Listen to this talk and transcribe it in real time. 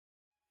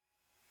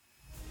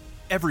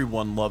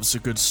Everyone loves a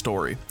good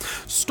story.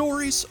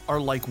 Stories are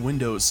like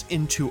windows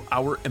into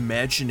our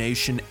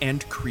imagination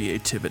and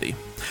creativity.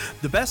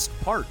 The best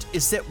part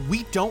is that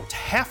we don't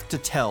have to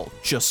tell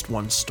just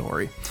one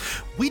story.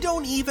 We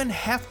don't even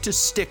have to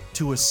stick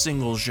to a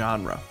single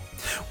genre.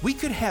 We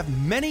could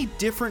have many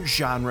different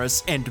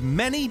genres and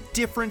many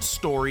different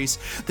stories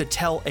that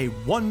tell a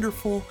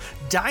wonderful,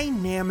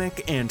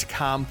 dynamic, and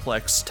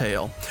complex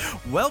tale.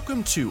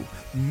 Welcome to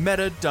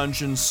Meta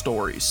Dungeon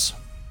Stories.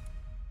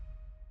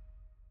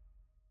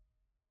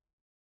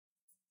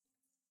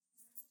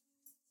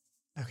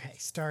 Okay,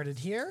 started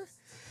here.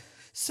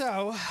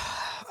 So,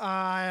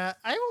 I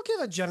will give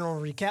a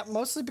general recap,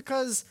 mostly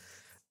because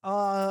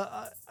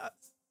a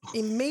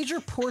major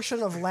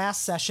portion of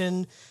last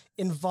session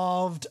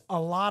involved a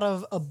lot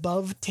of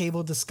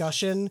above-table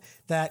discussion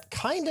that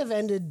kind of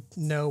ended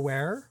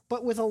nowhere,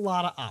 but with a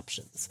lot of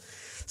options.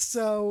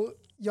 So,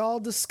 y'all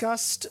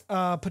discussed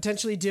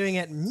potentially doing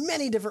it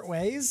many different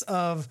ways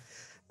of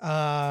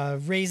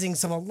raising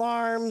some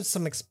alarms,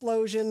 some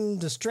explosion,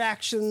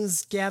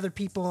 distractions, gather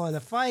people in a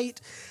fight.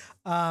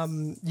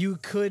 You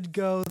could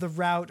go the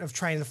route of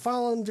trying to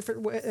follow in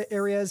different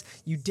areas.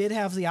 You did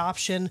have the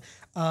option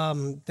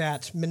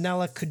that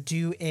Manila could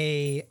do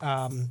it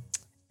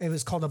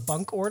was called a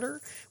bunk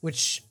order,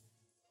 which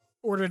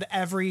ordered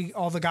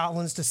all the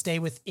goblins to stay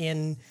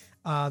within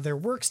their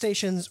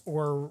workstations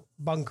or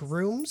bunk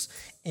rooms,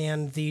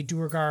 and the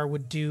Duergar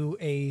would do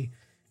a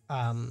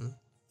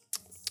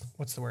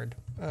what's the word?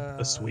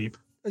 A sweep.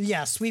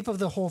 Yeah, sweep of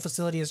the whole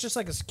facility. Is just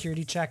like a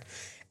security check,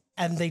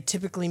 and they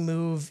typically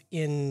move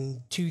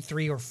in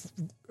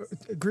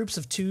groups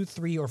of 2,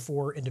 3, or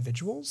 4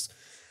 individuals.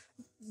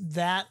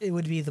 That it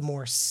would be the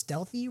more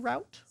stealthy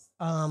route.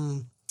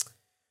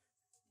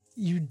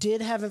 You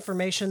did have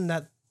information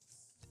that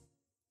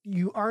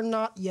you are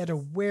not yet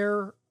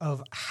aware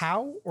of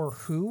how or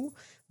who,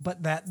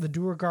 but that the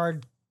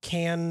Duergar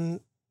can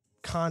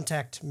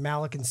contact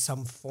Malik in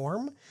some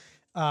form.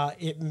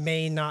 It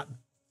may not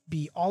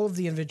be all of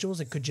the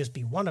individuals. It could just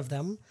be one of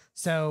them.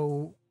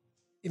 So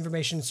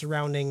information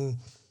surrounding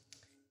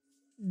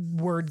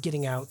word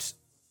getting out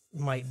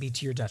might be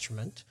to your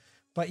detriment,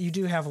 but you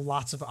do have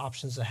lots of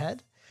options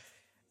ahead.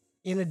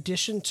 In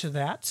addition to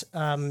that,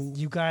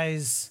 you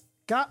guys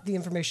got the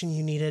information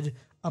you needed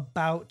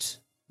about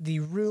the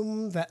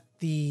room that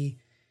the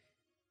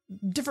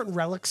different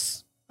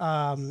relics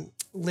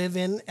live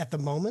in at the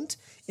moment,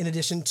 in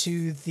addition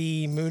to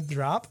the mood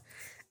drop.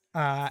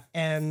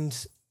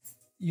 And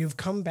you've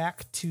come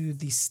back to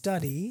the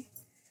study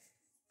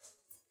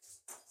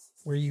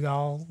where you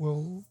all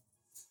will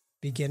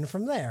begin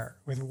from there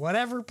with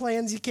whatever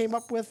plans you came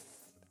up with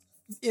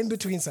in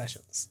between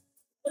sessions.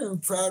 I'm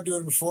proud to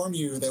inform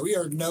you that we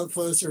are no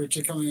closer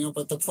to coming up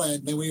with the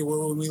plan than we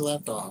were when we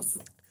left off.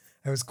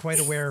 I was quite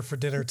aware for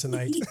dinner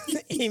tonight.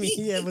 Amy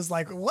was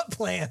like, what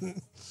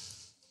plan?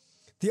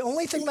 The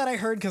only thing that I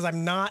heard, because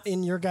I'm not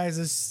in your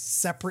guys'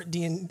 separate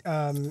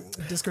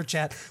Discord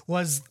chat,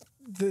 was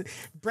the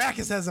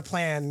Brachus has a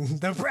plan,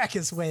 the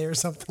Brachus way or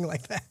something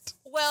like that.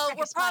 Well,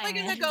 we're probably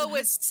going to go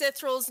with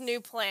Cithral's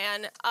new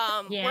plan.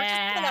 We're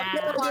just going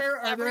to fuck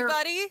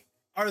everybody.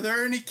 Are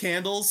there any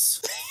candles?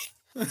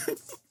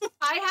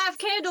 I have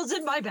candles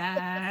in my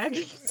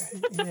bag.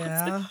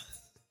 Yeah.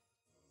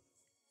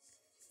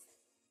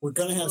 We're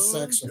going to have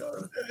sex with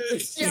her.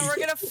 Yeah, we're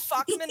going to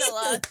fuck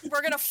Manila.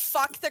 We're going to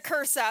fuck the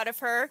curse out of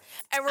her.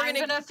 And we're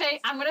going to...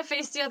 I'm going to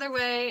face the other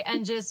way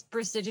and just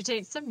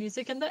prestidigitate some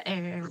music in the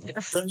air.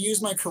 I'm going to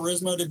use my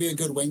charisma to be a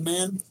good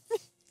wingman.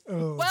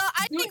 Oh. Well,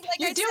 I think, like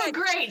you're doing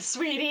great,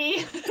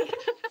 sweetie.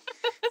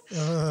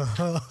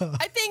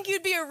 I think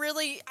you'd be a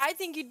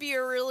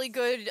really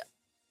good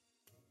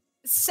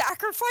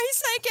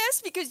sacrifice, I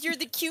guess, because you're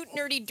the cute,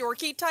 nerdy,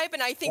 dorky type,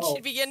 and I think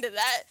she'd be into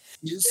that.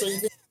 So you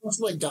think she wants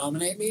to, like,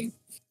 dominate me?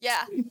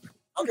 Yeah.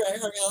 Okay,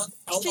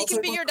 she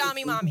can be your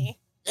dommy mommy.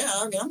 Yeah,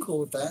 I'm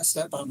cool with that.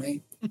 Step on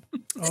me.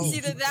 It's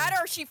either that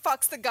or she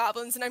fucks the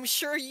goblins, and I'm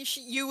sure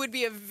you would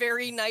be a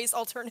very nice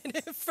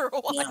alternative for a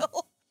while. Yeah.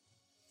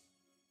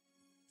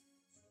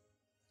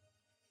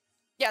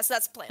 Yes,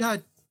 that's the plan.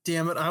 God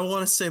damn it. I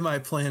want to say my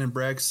plan in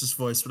Brachus'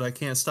 voice, but I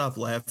can't stop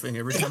laughing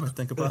every time I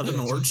think about an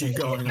orgy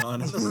going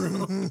on in the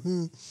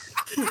room.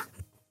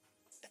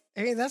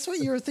 Hey, that's what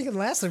you were thinking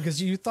last time,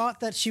 because you thought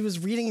that she was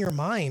reading your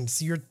mind.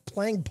 So you're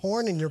playing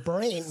porn in your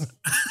brain.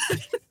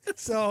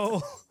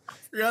 So.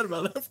 Forgot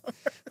about that part.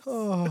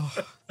 Oh.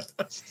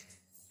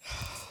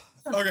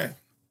 Okay.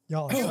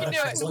 Y'all. You can do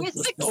it.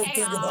 Don't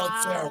think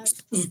about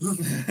sex.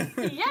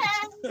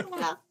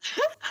 Yeah.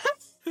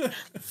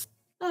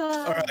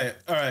 All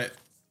right.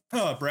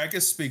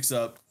 Brachus speaks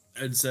up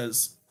and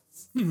says,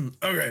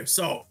 okay,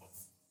 so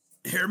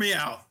hear me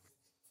out.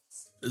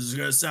 This is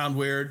going to sound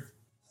weird,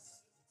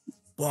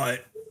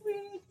 but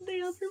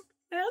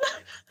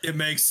it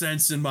makes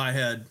sense in my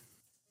head.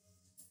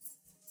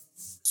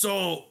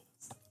 So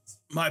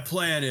my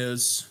plan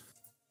is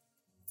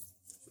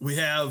we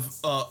have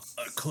a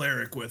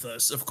cleric with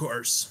us, of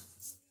course.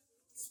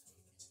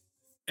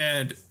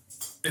 And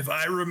if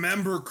I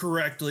remember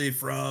correctly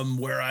from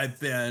where I've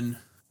been,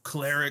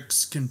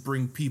 clerics can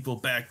bring people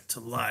back to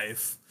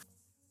life.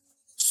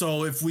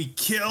 So if we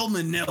kill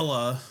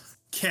Manila,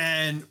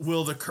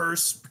 will the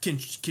curse, can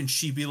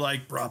she be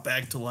like brought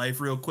back to life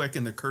real quick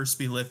and the curse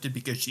be lifted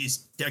because she's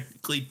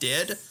technically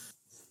dead?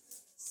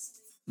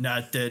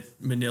 Not that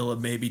Manila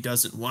maybe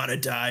doesn't want to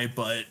die,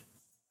 but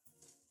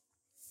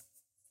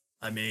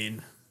I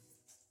mean,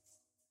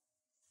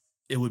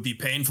 it would be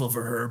painful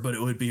for her, but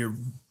it would be a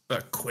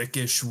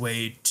quickish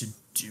way to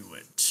do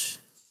it.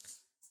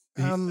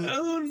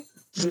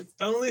 The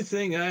only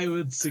thing I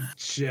would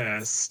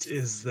suggest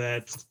is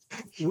that,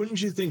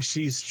 wouldn't you think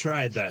she's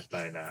tried that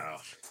by now?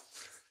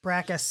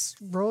 Brackus,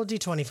 roll a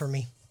d20 for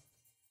me.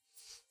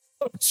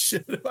 Oh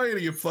shit, I'm gonna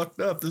get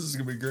fucked up. This is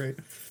gonna be great.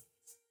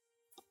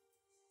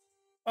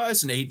 Oh,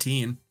 it's an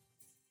 18.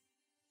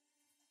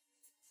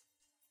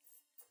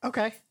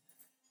 Okay.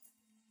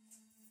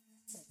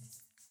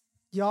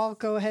 Y'all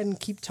go ahead and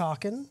keep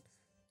talking.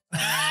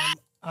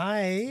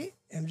 I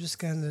am just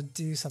going to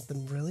do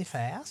something really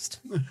fast.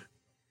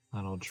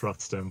 I don't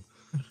trust him.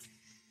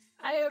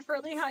 I have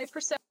really high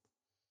perception.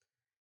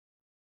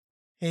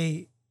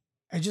 Hey,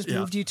 I just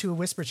moved you to a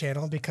whisper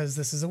channel because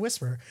this is a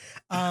whisper.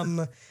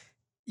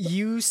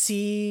 You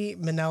see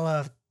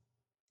Manila,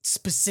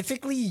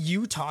 specifically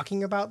you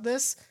talking about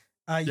this.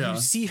 You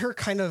see her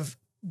kind of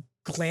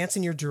glance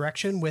in your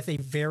direction with a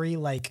very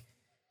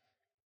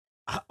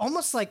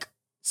almost like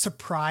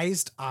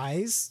surprised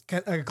eyes,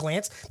 a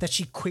glance that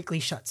she quickly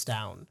shuts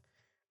down.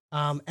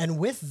 And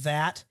with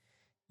that,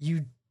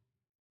 you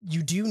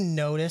do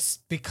notice,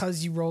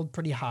 because you rolled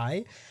pretty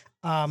high,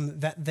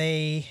 that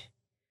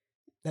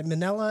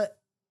Manila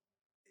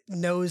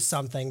knows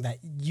something that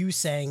you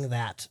saying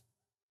that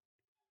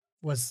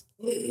was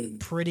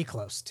pretty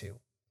close to.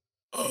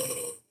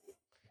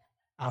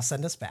 I'll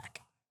send us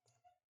back.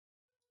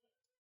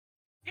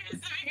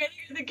 Here's the beginning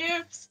of the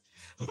gifts.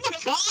 Oh my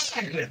god!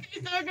 So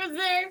goes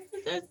there.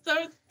 There's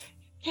those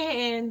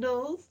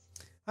candles.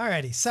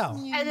 Alrighty, so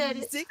And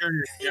then Turn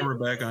your camera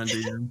back on,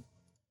 DM.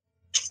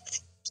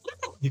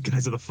 You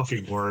guys are the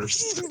fucking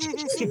worst.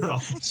 You're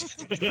all-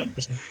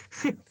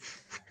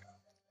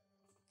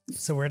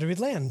 so where do we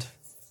land?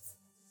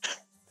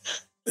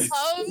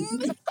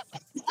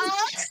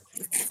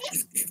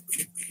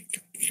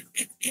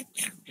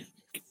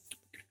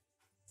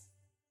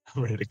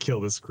 I'm ready to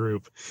kill this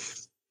group.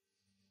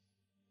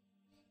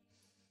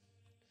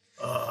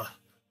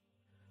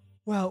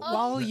 Well,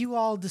 while you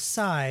all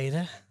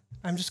decide,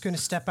 I'm just going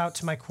to step out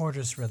to my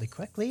quarters really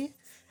quickly.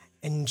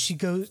 And she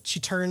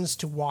turns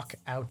to walk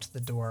out the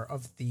door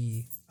of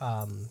the,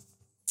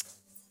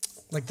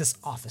 this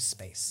office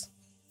space.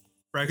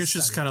 Brackus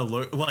just kind of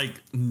look like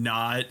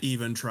not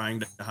even trying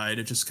to hide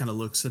it, just kind of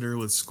looks at her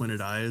with squinted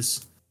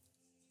eyes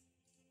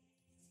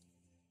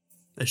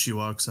as she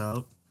walks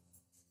out.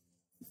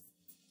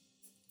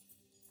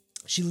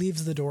 She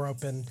leaves the door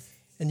open,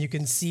 and you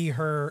can see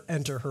her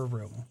enter her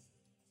room.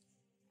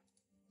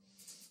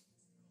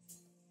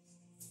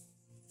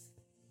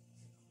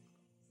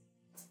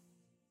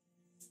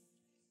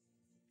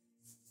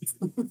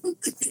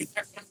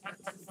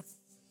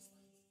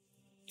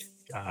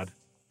 God.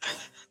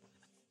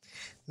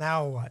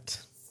 Now what?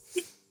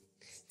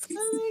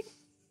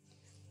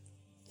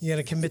 You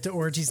gotta commit to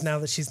orgies now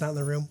that she's not in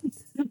the room?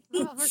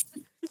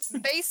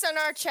 Based on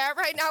our chat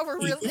right now,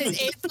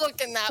 it's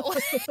looking that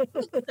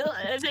way.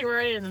 I think we're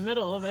right in the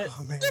middle of it.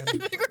 Oh, man. I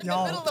think we're in the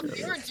Y'all, middle of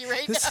the orgy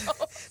right now.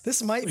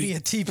 This might be a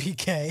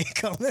TPK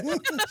coming.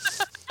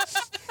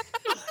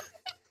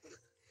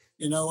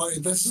 You know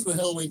what? This is the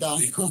hill we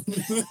die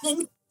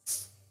on.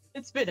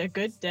 It's been a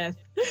good death.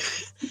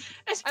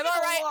 I'm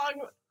all right.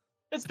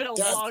 It's been a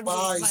Death long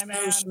by week, my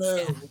man.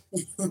 snow.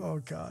 Oh,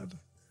 God.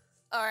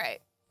 All right.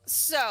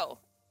 So,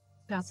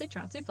 Pouncy,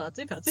 trouncy,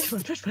 flouncy, pouncy,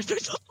 push, push,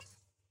 push.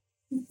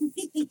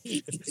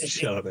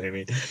 Shut up,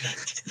 Amy.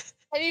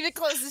 I need to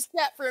close this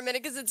chat for a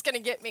minute because it's going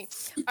to get me.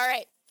 All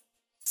right.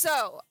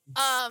 So,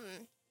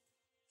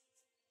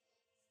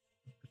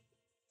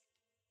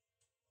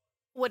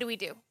 what do we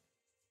do?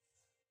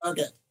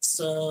 Okay,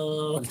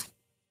 so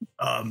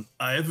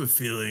I have a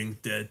feeling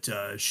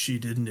that she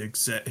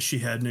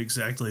hadn't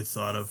exactly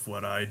thought of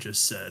what I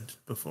just said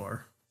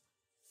before.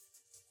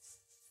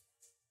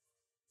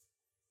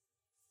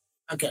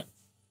 okay,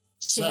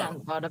 She So-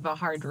 hadn't thought of a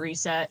hard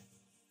reset.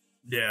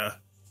 Yeah,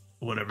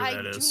 whatever I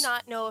that is. do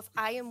not know if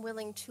I am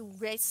willing to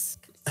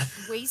risk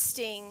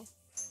wasting.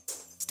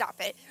 Stop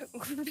it.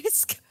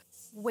 Risk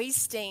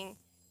wasting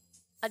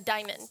a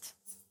diamond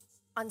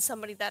on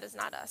somebody that is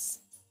not us.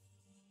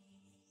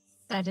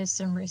 That is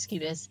some risky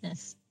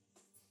business.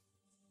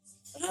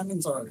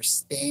 diamonds are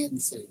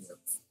expensive.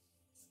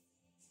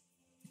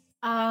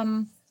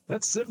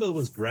 That symbol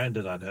was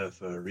branded on her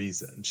for a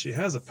reason. She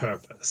has a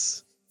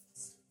purpose.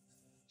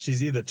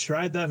 She's either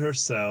tried that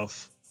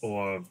herself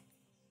or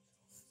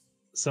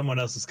someone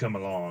else has come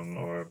along,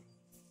 or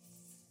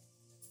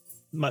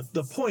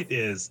the point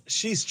is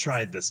she's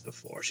tried this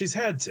before. She's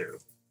had to.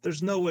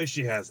 There's no way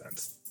she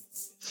hasn't.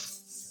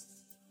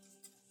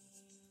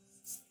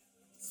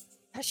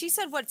 Has she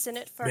said what's in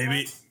it for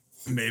her?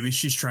 Maybe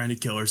she's trying to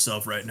kill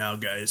herself right now,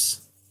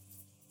 guys.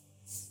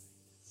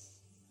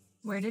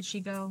 Where did she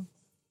go?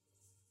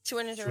 She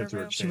went into She her went to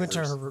her room. She went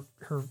to Chambers.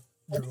 her I room.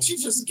 think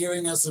she's just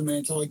giving us a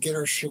minute to like get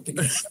our shit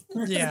together.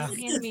 Yeah.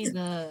 Hand me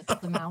the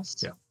mouse.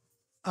 Yeah.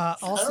 I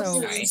don't Also,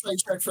 need an insight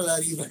check for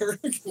that either.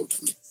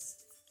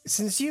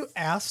 since you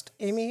asked,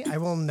 Amy, I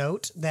will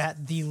note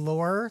that the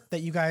lore that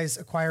you guys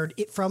acquired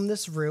it from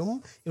this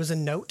room, it was a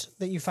note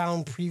that you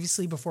found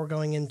previously before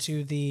going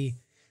into the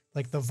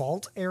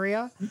vault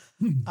area.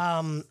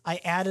 I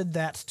added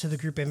that to the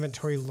group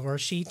inventory lore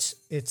sheet.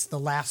 It's the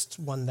last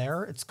one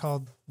there. It's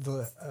called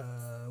the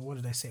what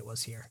did I say it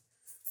was here?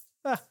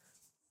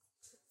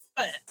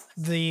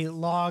 The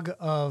log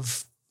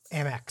of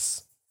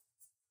Amex.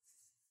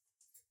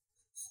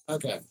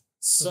 Okay,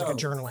 So so like a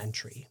journal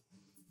entry.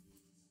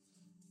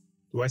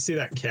 Do I see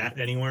that cat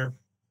anywhere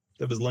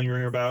that was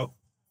lingering about?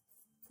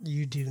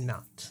 You do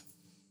not.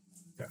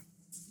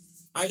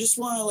 I just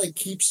want to like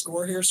keep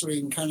score here so we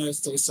can kind of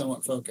stay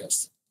somewhat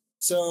focused.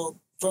 So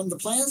from the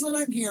plans that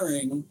I'm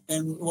hearing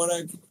and what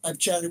I've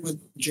chatted with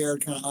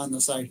Jared kind of on the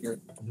side here,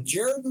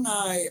 Jared and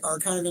I are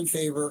kind of in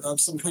favor of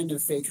some kind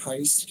of fake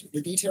heist,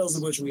 the details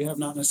of which we have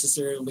not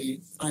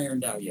necessarily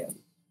ironed out yet.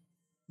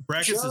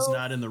 Brackus is Joe-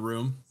 not in the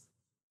room.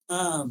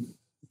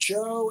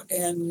 Joe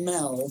and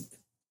Mel,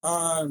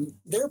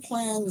 their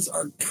plans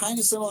are kind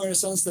of similar in a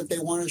sense that they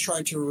want to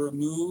try to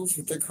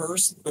remove the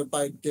curse, but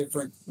by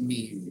different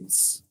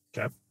means.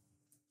 Okay.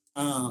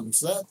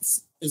 So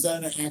is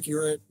that an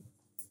accurate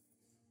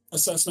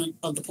assessment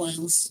of the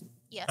plans?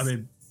 Yes. I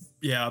mean,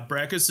 yeah,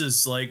 Brackus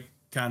is like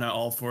kind of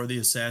all for the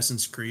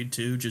Assassin's Creed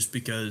too, just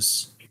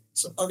because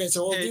So we'll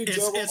do It's-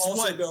 Joe will it's also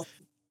what- go.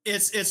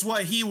 it's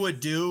what he would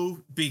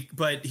do,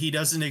 but he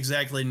doesn't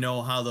exactly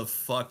know how the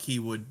fuck he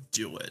would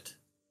do it.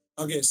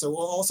 Okay, so we'll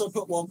also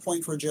put 1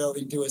 point for Joe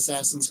into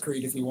Assassin's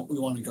Creed if we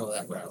want to go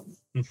that route.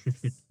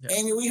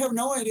 Amy, we have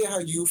no idea how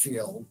you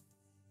feel,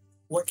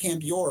 what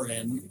camp you're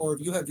in, or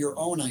if you have your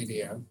own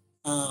idea.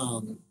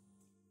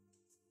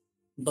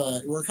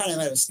 But we're kind of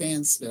at a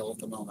standstill at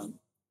the moment.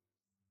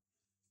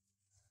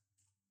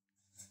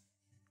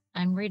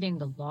 I'm reading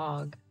the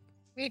log.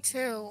 Me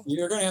too.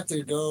 You're going to have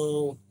to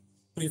go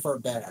pretty far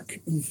back.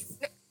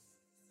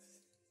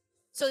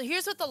 So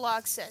here's what the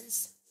log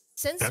says.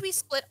 Since Okay. we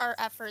split our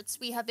efforts,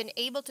 we have been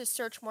able to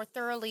search more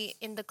thoroughly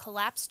in the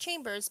collapsed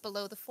chambers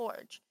below the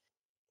forge.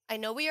 I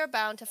know we are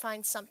bound to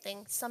find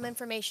something, some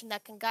information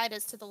that can guide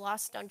us to the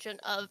lost dungeon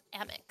of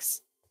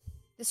Amex.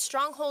 The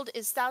stronghold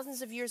is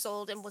thousands of years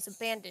old and was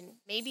abandoned.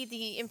 Maybe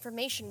the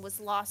information was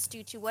lost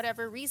due to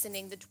whatever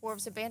reasoning the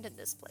dwarves abandoned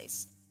this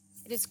place.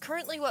 It is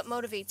currently what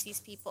motivates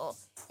these people.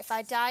 If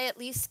I die at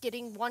least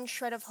getting one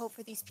shred of hope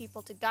for these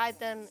people to guide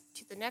them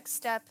to the next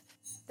step,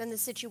 then the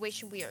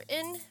situation we are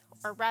in,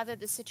 or rather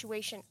the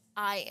situation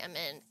I am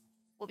in,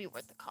 will be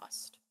worth the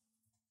cost.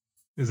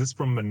 Is this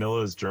from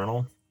Manila's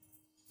journal?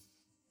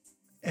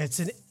 It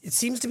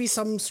seems to be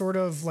some sort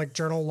of like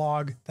journal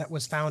log that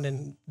was found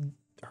in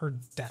her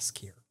desk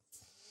here.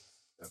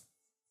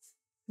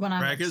 When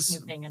I'm Brackus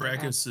snooping in her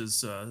bag.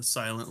 is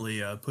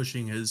silently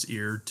pushing his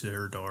ear to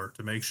her door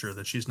to make sure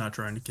that she's not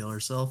trying to kill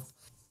herself.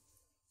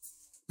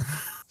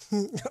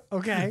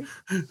 Okay.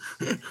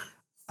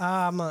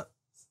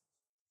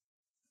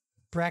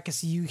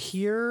 Brackus, you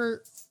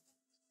hear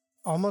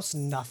almost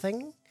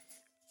nothing,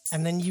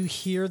 and then you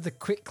hear the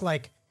quick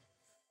like,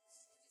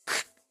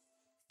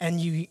 and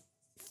you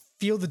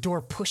feel the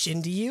door push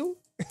into you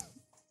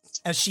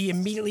as she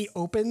immediately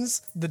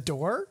opens the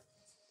door.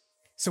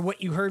 So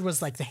what you heard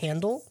was like the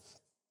handle.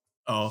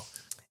 Oh,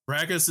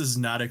 Brackus is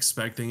not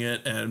expecting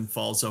it and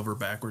falls over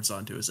backwards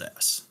onto his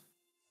ass.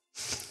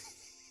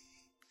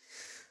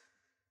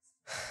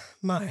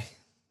 My,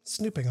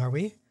 snooping, are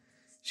we?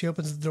 She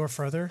opens the door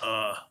further.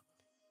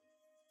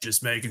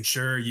 Just making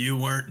sure you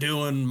weren't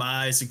doing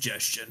my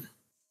suggestion.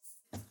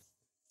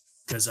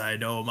 Because I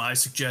know my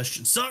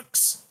suggestion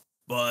sucks,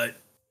 but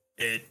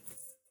it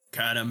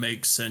kind of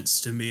makes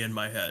sense to me in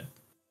my head.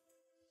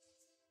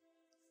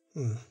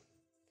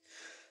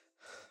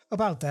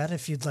 About that,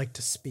 if you'd like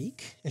to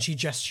speak. And she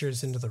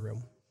gestures into the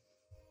room.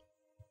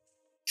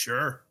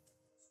 Sure.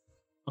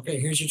 Okay,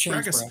 here's your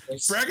chance,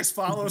 Brackus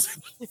follows.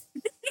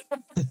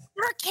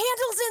 There are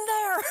candles in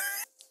there!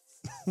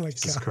 Oh my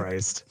Jesus God.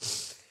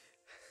 Christ.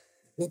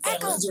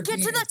 Echo, get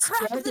to the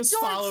crack of the Brackus door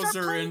and follows start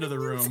her playing into the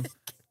room.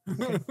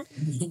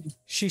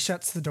 She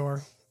shuts the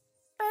door.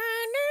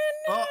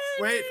 Oh,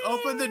 wait,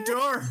 open the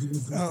door.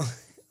 Oh,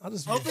 I'll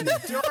just Open the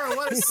door. I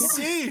want to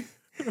see.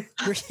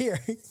 We're here.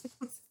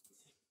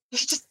 He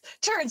just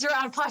turns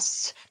around,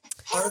 plus,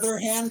 Are there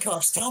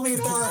handcuffs? Tell me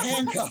if there are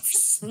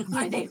handcuffs.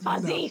 are they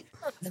fuzzy?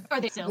 Are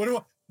they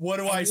silk? What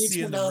do I need see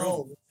to in the room?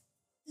 know.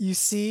 You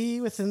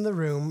see within the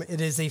room, it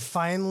is a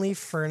finely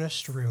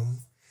furnished room.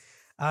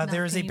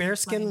 There is a can you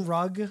bearskin explain?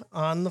 rug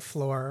on the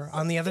floor.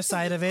 On the other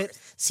side of it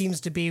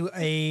seems to be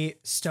a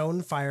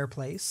stone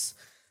fireplace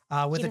with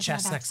He a doesn't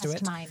chest have next to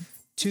access it. mine.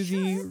 To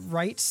the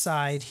right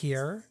side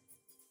here,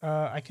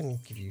 I can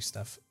give you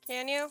stuff.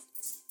 Can you?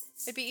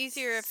 It'd be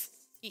easier if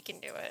he can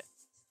do it.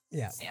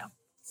 Yeah. Yeah.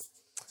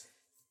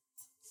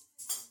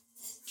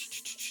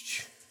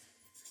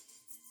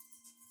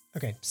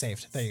 Okay,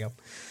 saved. There you go.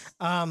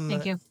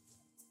 Thank you.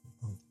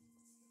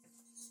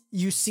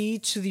 You see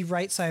to the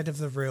right side of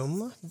the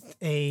room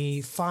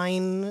a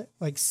fine,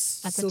 like a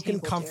silken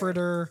table,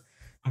 comforter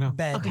I know.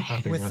 bed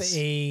Okay. with Yes.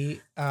 a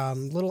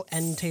little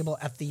end table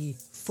at the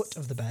foot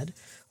of the bed,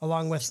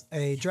 along with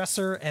a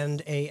dresser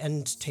and a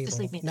end table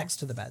leave me there. next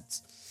to the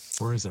beds.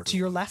 Where is To everyone?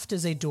 your left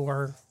is a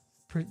door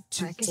to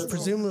I guess it's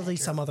presumably a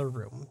some other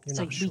room. You're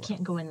So not we sure.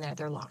 can't go in there.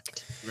 They're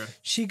locked.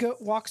 She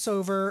walks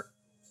over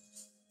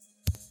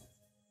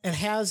and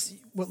has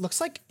what looks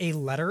like a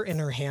letter in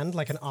her hand,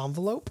 like an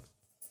envelope,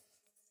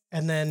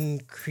 and then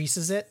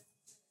creases it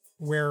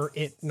where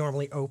it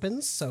normally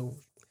opens. So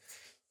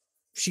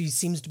she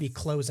seems to be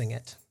closing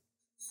it.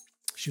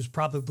 She was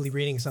probably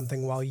reading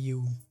something while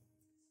you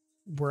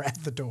were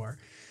at the door.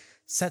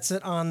 Sets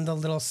it on the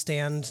little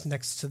stand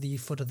next to the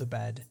foot of the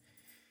bed.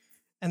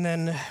 And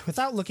then,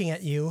 without looking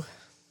at you,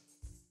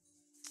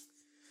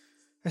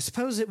 I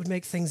suppose it would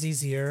make things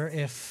easier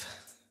if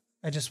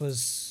I just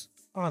was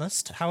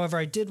honest. However,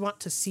 I did want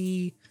to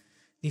see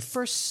the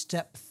first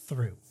step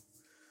through.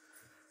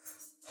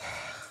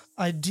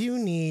 I do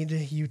need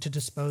you to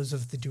dispose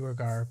of the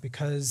Duergar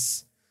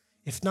because,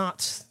 if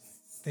not,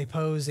 they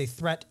pose a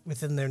threat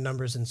within their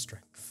numbers and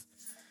strength.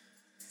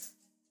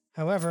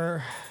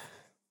 However,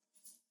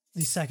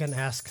 the second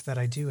ask that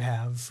I do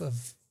have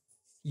of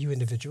you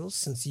individuals,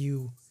 since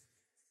you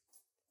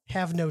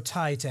have no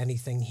tie to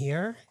anything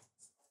here,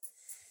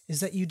 is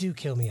that you do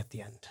kill me at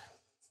the end.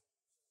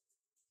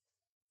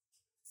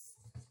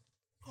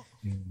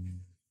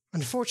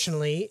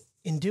 Unfortunately,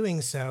 in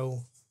doing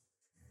so,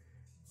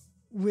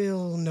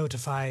 will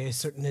notify a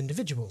certain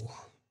individual.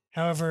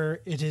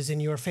 However, it is in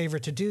your favor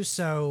to do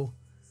so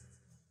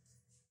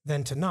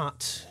than to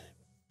not,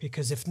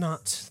 because if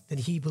not, then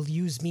he will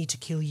use me to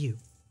kill you.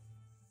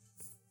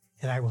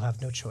 And I will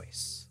have no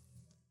choice.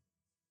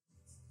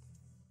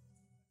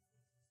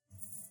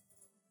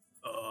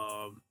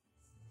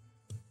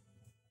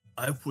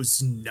 I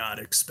was not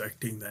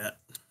expecting that.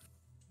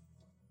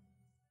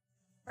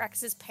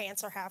 Rex's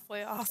pants are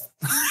halfway off.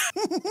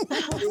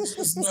 This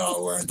is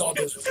not where I thought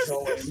this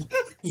was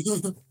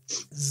going.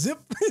 Zip!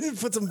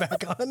 Puts him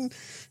back on.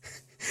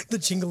 The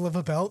jingle of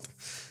a belt.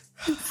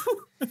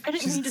 I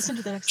didn't mean to send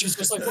to the next. She's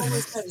just like, oh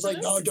my God. He's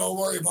like, no, don't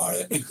worry about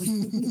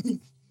it.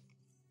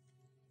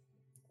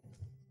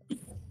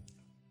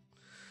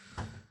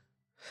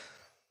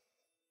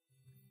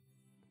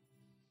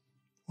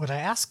 What I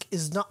ask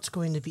is not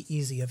going to be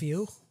easy of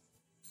you.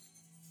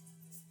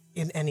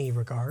 In any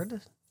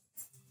regard.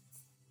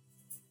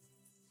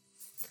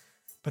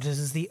 But it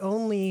is the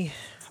only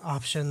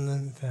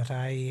option that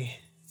I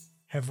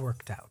have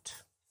worked out.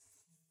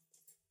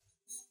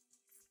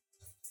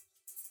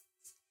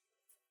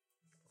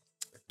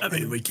 I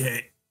mean, we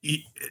can't.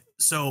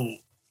 So,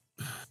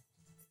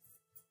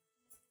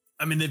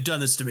 I mean, they've done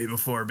this to me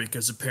before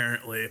because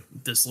apparently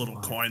this little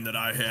coin that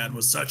I had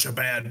was such a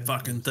bad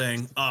fucking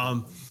thing.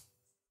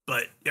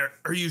 But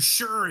are you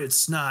sure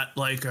it's not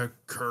like a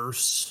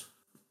curse,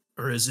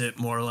 or is it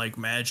more like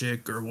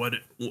magic, or what?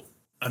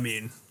 I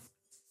mean,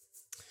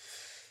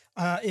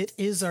 It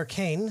is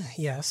arcane,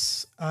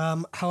 yes.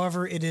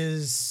 However, it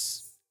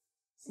is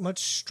much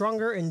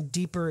stronger and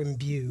deeper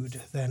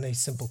imbued than a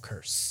simple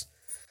curse.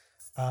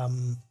 How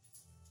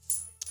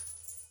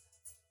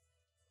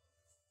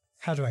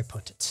do I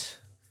put it?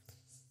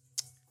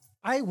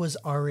 I was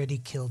already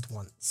killed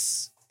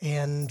once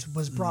and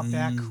was brought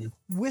back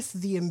with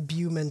the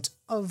imbuement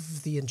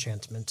of the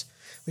enchantment,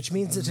 which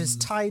means it is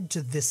tied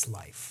to this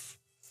life.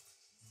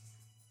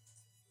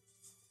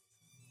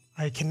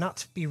 I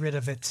cannot be rid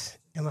of it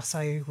unless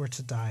I were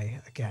to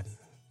die again.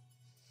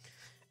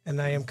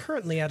 And I am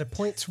currently at a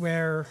point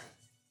where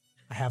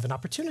I have an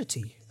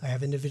opportunity. I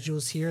have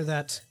individuals here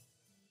that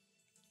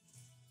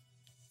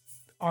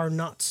are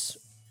not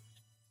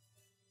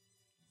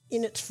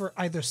in it for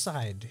either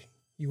side.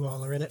 You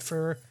all are in it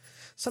for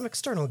some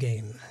external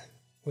gain,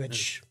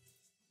 which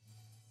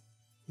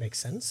makes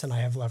sense, and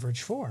I have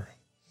leverage for.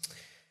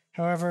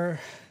 However,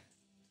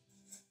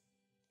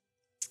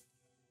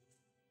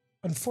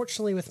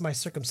 unfortunately, with my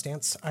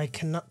circumstance, I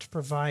cannot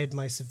provide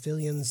my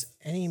civilians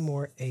any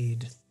more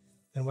aid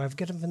than what I've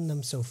given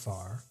them so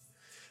far.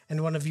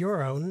 And one of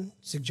your own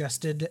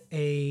suggested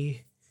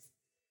a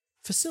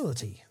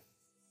facility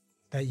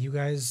that you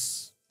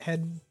guys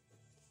had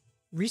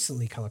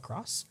recently come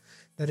across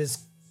that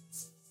is,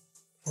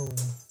 or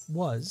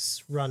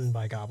was, run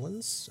by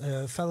goblins,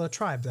 a fellow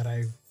tribe that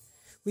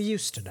we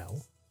used to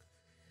know.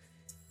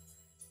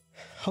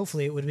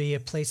 Hopefully it would be a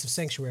place of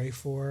sanctuary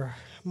for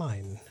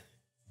mine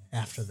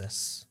after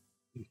this.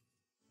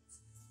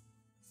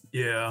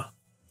 yeah.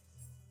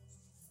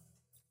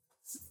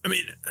 I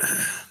mean,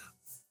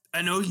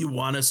 I know you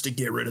want us to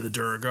get rid of the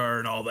Duergar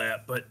and all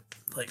that, but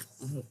like,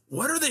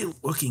 what are they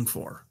looking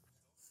for?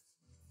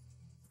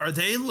 Are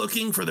they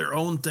looking for their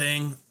own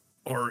thing,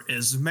 or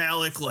is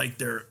Malik like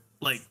their?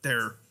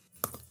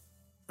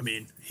 I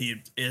mean,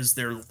 he is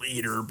their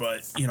leader,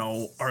 but you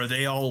know, are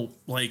they all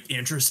like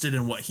interested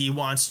in what he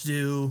wants to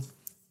do?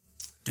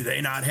 Do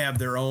they not have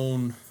their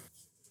own?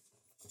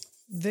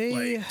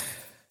 They...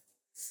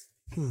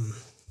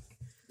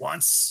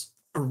 Wants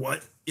or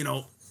what,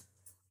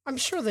 I'm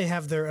sure they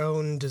have their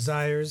own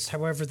desires.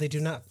 However, they do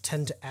not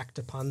tend to act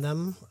upon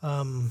them.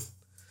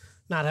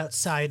 Not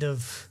outside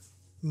of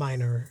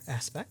minor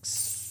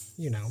aspects.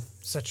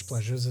 Such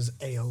pleasures as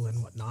ale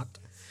and whatnot.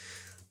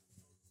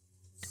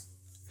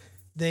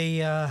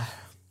 They,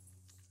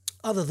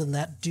 other than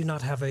that, do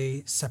not have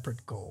a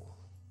separate goal.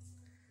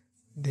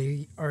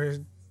 They are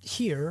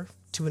here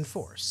to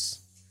enforce.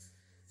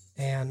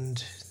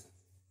 And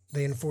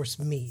they enforce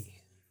me.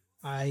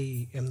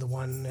 I am the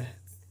one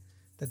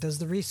that does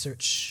the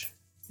research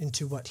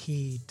into what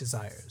he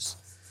desires.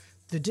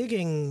 The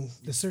digging,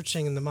 the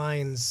searching in the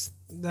mines,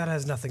 that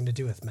has nothing to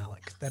do with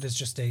Malik. That is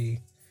just a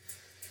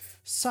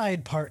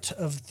side part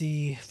of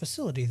the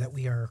facility that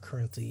we are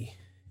currently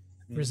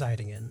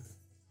residing in.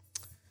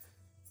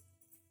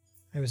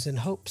 I was in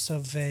hopes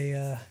of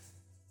a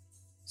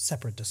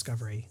separate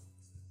discovery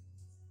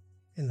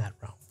in that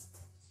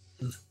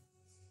realm.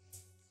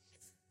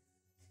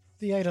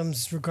 The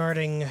items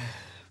regarding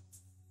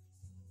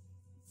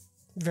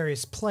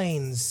various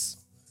planes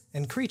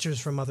and creatures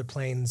from other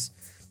planes,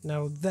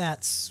 now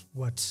that's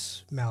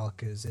what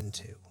Malik is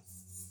into.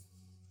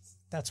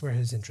 That's where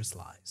his interest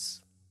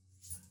lies.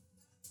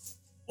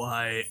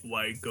 Why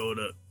go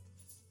to...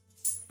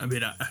 I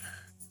mean,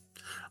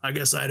 I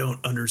guess I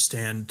don't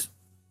understand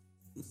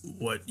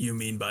what you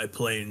mean by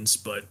planes,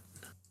 but...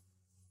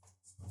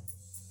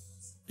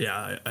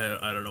 Yeah,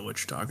 I don't know what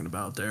you're talking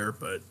about there,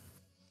 but...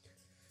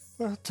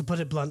 Well, to put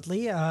it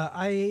bluntly,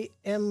 I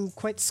am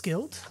quite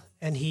skilled,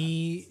 and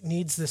he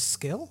needs this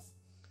skill,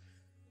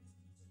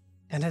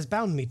 and has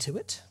bound me to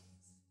it.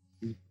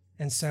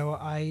 And so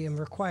I am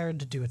required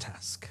to do a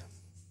task.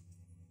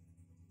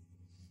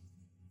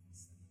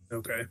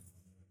 Okay.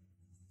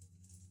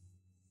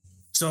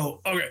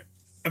 So, okay.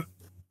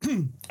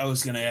 I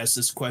was going to ask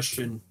this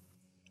question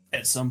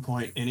at some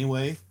point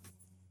anyway.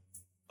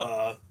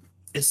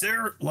 Is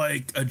there,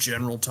 like, a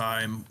general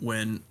time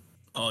when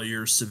all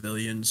your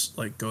civilians,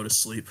 like, go to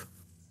sleep?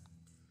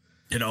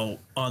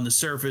 On the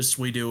surface,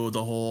 we do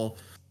the whole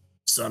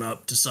sun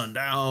up to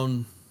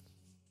sundown,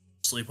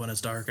 sleep when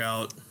it's dark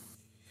out.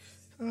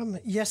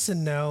 Yes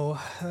and no.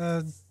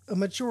 A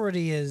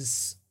majority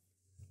is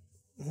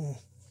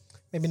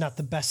maybe not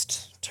the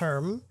best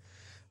term,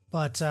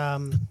 but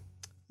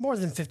more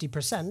than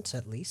 50%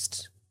 at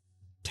least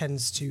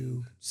tends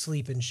to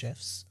sleep in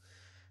shifts.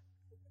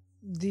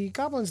 The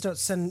goblins don't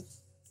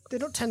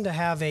tend to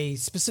have a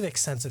specific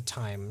sense of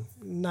time.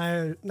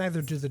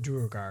 Neither do the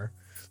Duergar.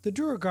 The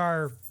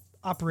Duergar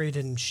operate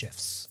in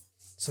shifts,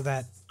 so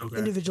that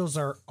individuals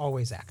are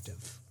always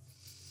active.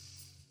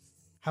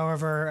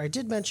 However, I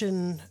did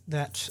mention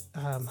that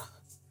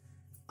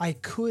I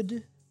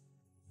could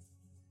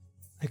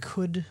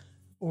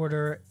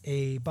order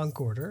a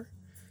bunk order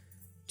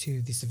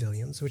to the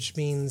civilians, which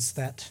means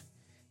that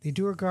the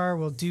Duergar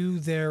will do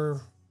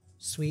their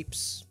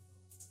sweeps.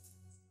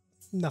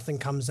 Nothing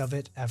comes of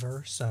it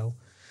ever, so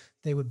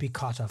they would be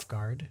caught off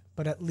guard.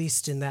 But at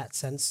least in that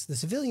sense, the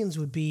civilians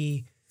would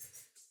be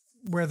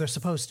where they're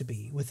supposed to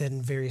be,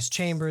 within various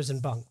chambers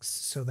and bunks,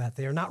 so that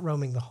they are not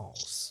roaming the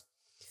halls.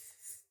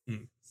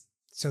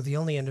 So the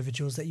only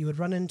individuals that you would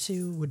run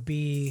into would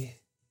be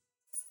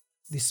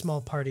the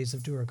small parties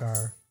of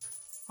Duergar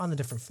on the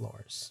different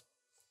floors.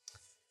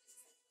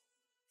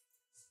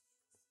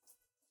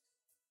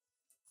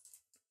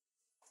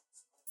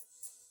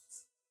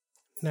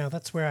 Now,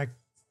 that's where I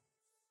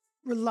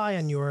rely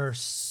on your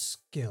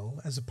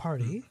skill as a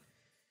party,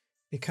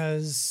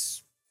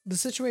 because the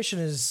situation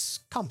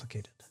is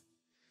complicated.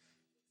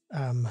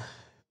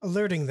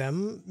 Alerting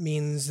them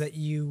means that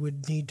you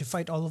would need to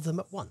fight all of them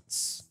at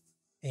once,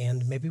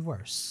 and maybe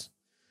worse.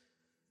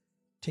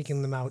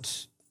 Taking them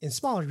out in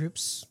smaller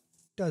groups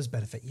does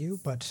benefit you,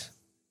 but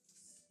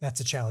that's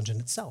a challenge in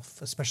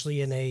itself,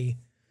 especially in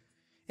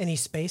any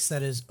space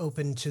that is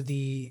open to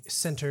the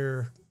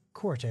center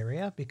court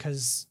area,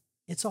 because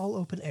it's all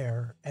open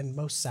air and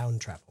most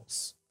sound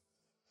travels.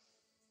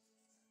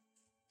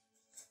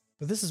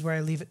 But this is where I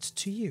leave it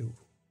to you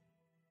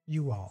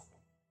all,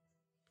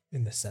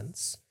 in this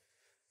sense,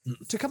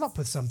 to come up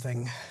with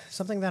something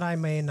that I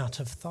may not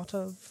have thought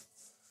of,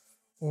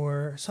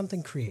 or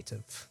something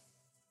creative.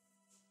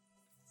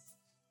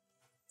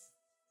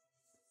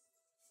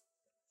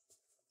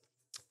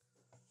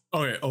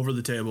 Okay, over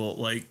the table,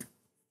 like,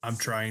 I'm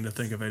trying to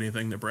think of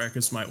anything that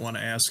Brackus might want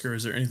to ask her.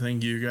 Is there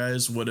anything you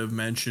guys would have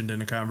mentioned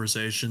in a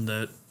conversation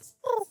that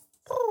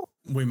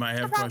we might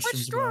have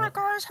questions about? Which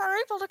Duergars are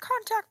able to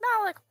contact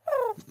Malik?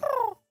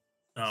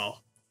 Oh.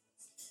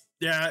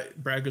 Yeah,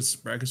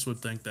 Brackus would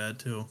think that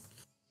too.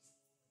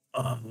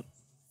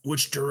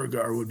 Which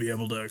Duergar would be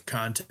able to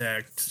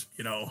contact,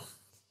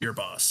 your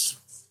boss?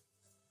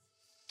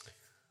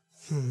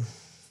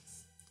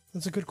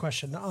 That's a good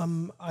question.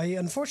 I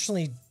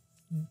unfortunately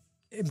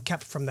am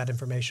kept from that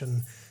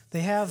information.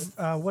 They have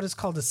what is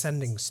called a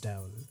sending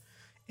stone,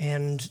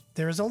 and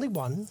there is only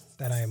one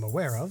that I am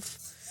aware of,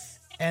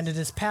 and it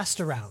is passed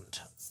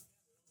around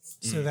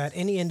so that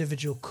any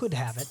individual could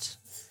have it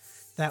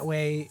That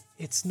way,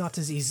 it's not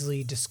as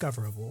easily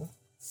discoverable,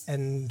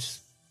 and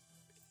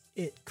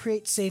it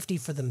creates safety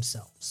for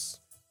themselves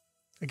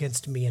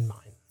against me and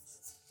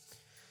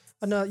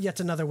mine. Yet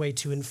another way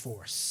to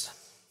enforce.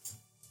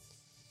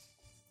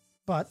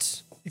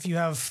 But if you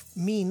have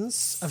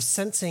means of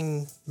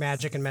sensing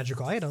magic and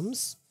magical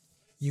items,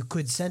 you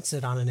could sense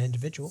it on an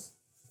individual.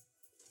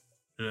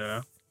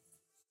 Yeah.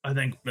 I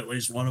think at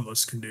least one of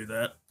us can do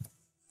that.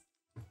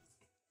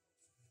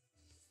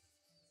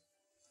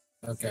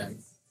 Okay.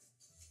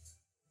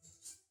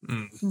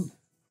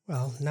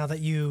 Well, now that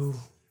you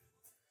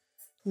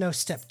know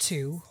step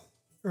 2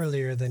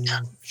 earlier than you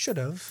should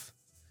have,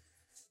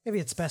 maybe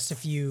it's best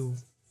if you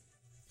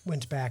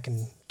went back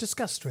and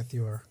discussed with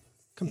your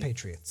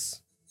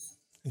compatriots.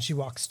 And she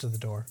walks to the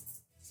door.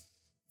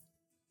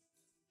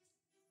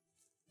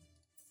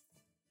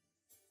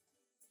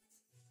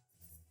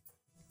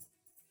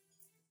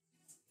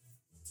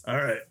 All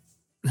right.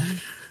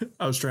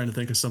 I was trying to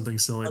think of something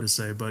silly to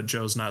say, but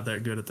Joe's not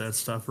that good at that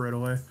stuff right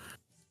away.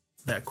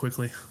 That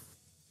quickly.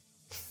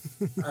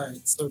 All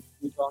right, so can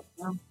we talk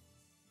now?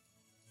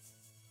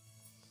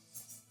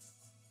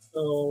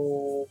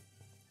 So,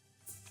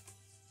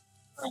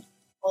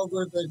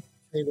 over the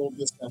table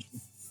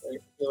discussion. I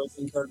feel like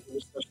in-character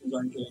discussions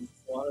aren't getting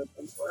a lot of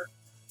things work.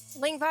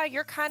 Lingva,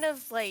 you're kind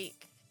of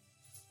like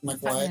I'm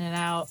like, Cutting what? it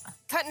out.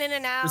 cutting in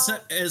and out. It's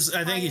not,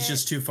 I think he's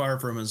just too far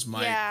from his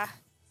mic. Yeah.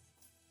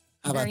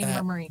 How about Very that?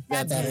 murmury. Is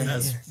that better?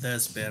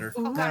 That's better.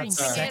 Oh, God, That's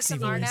you can sexy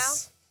ASMR now?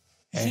 voice.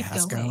 Hey, Keep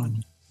how's it going.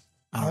 going?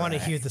 I want to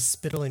hear the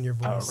spittle in your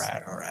voice.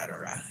 All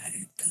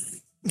right.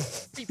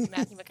 Creepy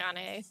Matthew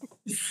McConaughey.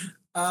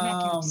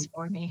 Smack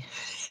for me.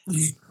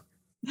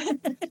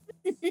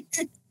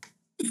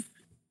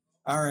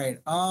 All right.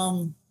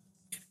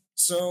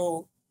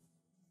 So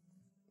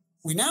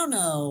we now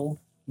know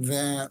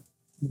that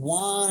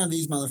one of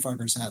these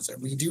motherfuckers has it.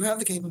 We do have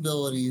the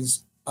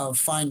capabilities of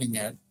finding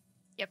it.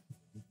 Yep.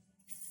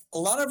 A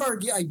lot of our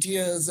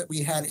ideas that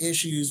we had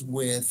issues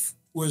with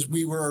was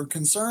we were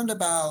concerned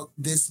about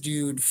this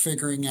dude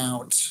figuring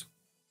out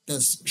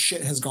this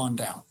shit has gone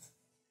down.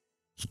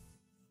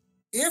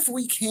 If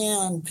we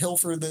can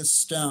pilfer this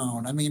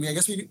stone, I mean, I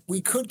guess we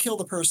could kill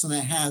the person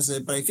that has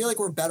it, but I feel like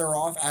we're better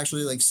off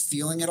actually like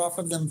stealing it off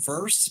of them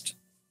first.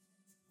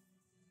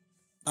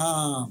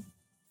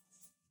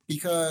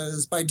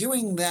 Because by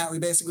doing that, we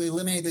basically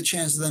eliminate the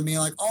chance of them being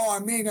like, "Oh,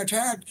 I'm being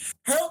attacked.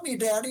 Help me,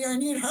 Daddy. I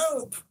need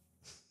help."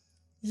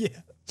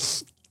 Yeah.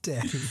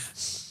 Daddy.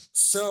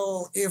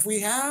 So if we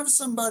have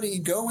somebody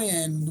go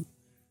in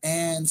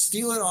and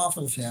steal it off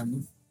of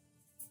him,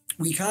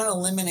 we kind of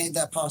eliminate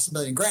that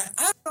possibility. Grant,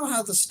 I don't know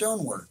how the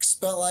stone works,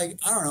 but like,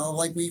 I don't know,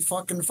 like we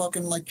fucking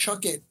like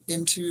chuck it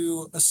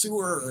into a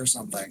sewer or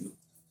something.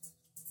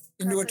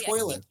 Into a Correctly, I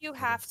toilet. think you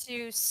have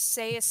to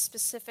say a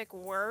specific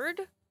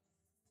word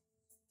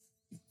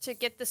to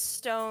get the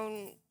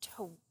stone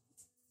to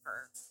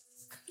work.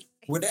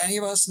 Would any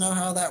of us know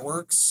how that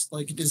works?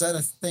 Like, is that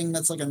a thing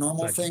that's like a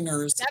normal Like- thing,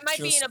 or is That it might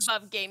be an just-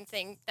 above game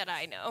thing that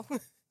I know.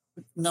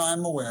 No,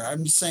 I'm aware.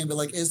 I'm just saying, but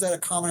like, is that a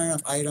common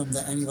enough item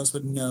that any of us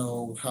would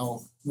know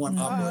how one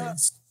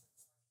operates?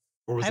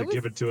 Or was I it would-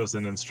 given to us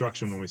in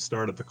instruction when we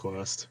started the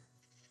quest?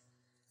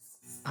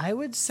 I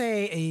would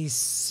say a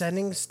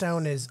sending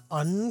stone is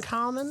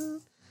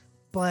uncommon,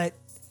 but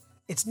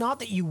it's not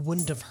that you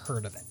wouldn't have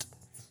heard of it.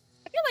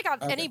 I feel like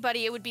on Okay.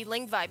 anybody it would be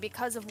Lingvi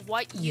because of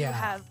what you Yeah.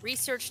 have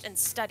researched and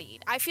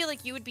studied. I feel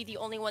like you would be the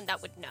only one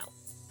that would know.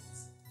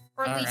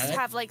 Or at least Alright.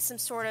 have like some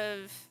sort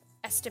of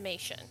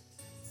estimation.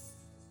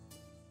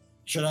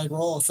 Should I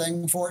roll a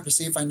thing for it to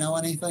see if I know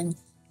anything?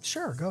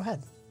 Sure, go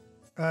ahead.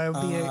 It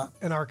would be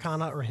an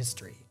arcana or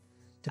history,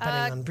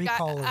 depending on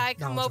recall. or I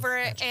come knowledge of over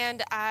magic.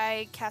 and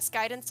I cast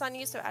guidance on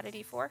you, so add a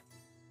d4.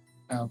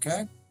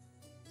 Okay.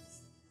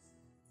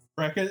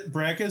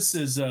 Brackus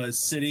is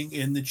sitting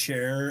in the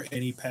chair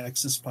and he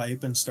packs his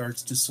pipe and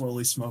starts to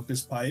slowly smoke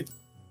his pipe.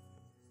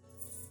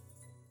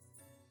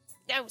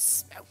 No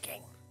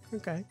smoking.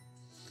 Okay.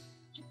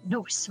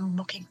 No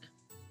smoking.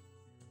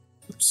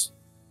 Oops.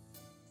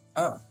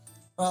 Oh.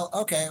 Well,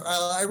 okay.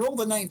 I rolled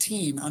a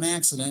 19 on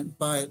accident,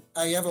 but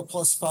I have a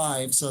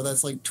 +5, so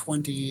that's like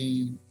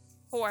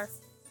 24,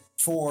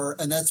 4.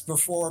 and that's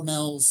before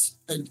Mel's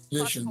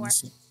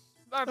additions,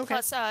 Or Okay.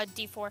 plus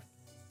d4.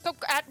 Go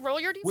roll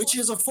your d4. which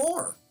is a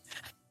 4.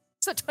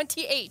 So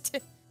 28.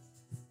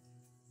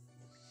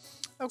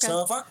 Okay.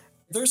 So if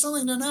there's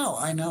something to know,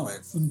 I know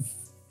it.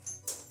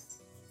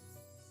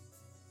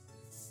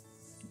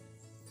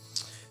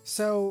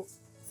 So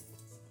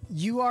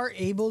you are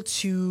able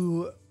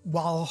to,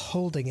 while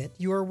holding it,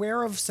 you are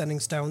aware of sending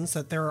stones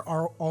that there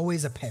are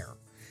always a pair.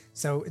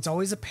 So it's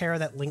always a pair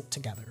that link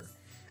together.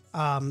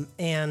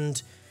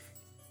 And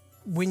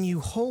when you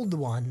hold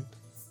one,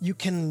 you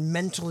can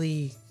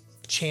mentally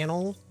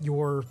channel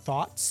your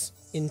thoughts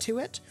into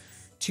it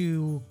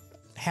to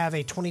have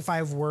a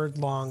 25-word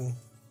long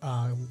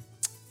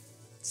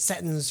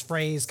sentence,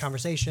 phrase,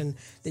 conversation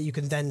that you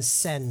can then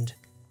send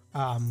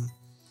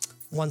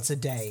once a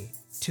day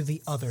to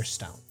the other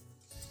stone.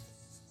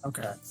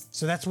 Okay.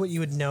 So that's what you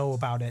would know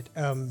about it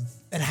and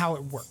how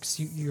it works.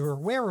 You're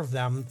aware of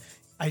them.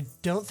 I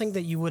don't think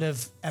that you would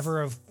have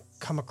ever have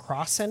come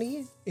across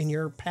any in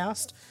your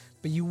past,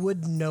 but you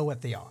would know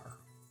what they are.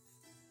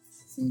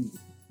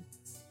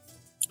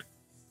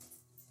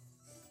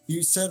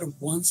 You said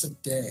once a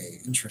day.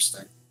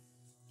 Interesting.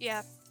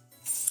 Yeah.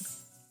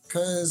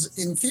 Because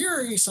in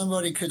theory,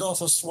 somebody could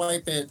also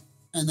swipe it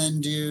and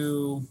then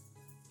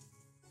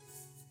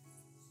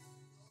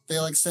they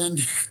like send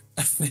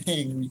a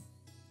thing.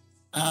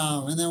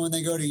 And then when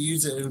they go to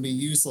use it, it'll be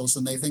useless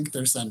and they think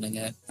they're sending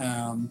it.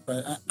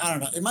 But I don't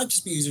know. It might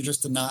just be easier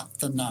just to not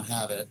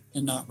have it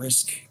and not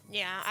risk.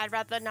 Yeah, I'd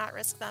rather not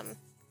risk them.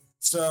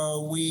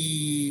 So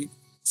we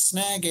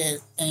snag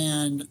it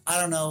and I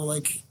don't know,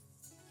 like,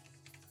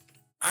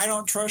 I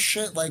don't trust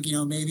shit. Like,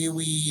 maybe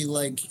we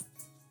like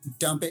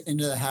dump it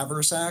into the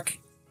haversack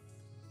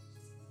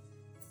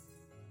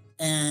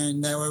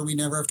and that way we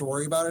never have to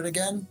worry about it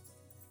again.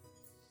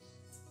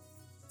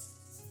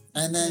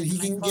 And then he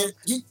can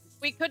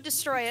We could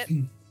destroy it.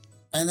 and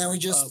then we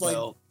just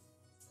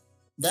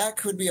that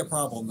could be a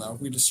problem though.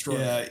 If we destroy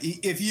it.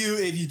 If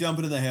you dump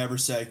it in the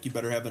haversack, you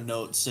better have a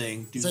note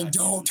saying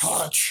don't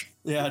touch.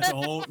 Yeah,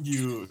 don't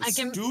use.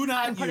 Do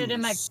not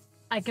use.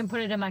 I can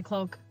put it in my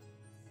cloak.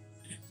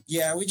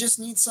 Yeah, we just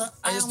need some.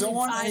 I don't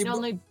want I'd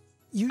only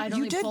You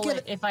did pull get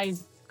it if I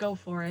go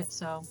for it.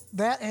 So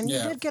that, and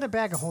you did get a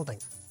bag of holding.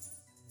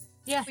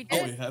 yeah, We Oh,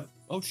 did. we have.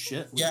 Oh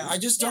shit. we Yeah, do? I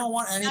just don't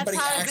want anybody that's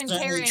how I've been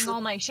accidentally. carrying all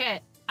my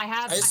shit. I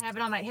have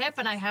it on my hip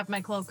and I have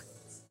my cloak.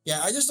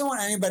 Yeah, I just don't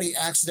want anybody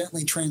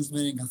accidentally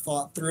transmitting a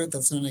thought through it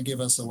that's going to give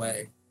us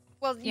away.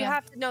 Well, you Yeah.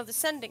 have to know the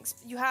sending.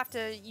 You have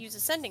to use a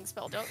sending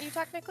spell, don't you?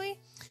 Technically.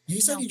 He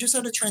said you just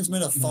had to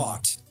transmit a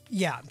thought.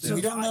 Yeah, so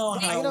We don't know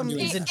the how item we're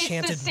doing is it.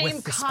 enchanted It's the same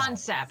with the spell.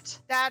 concept.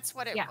 That's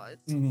what it Yeah. was.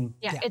 Mhm.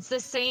 Yeah, Yeah. it's the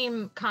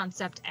same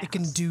concept. It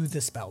can do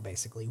the spell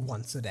basically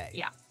once a day.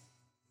 Yeah.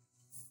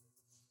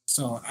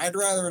 So I'd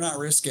rather not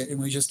risk it, and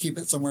we just keep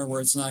it somewhere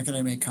where it's not going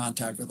to make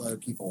contact with other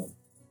people.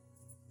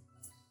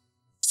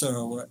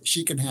 So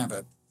she can have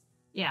it.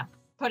 Yeah.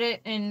 Put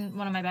it in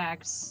one of my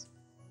bags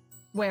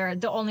where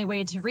the only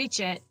way to reach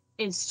it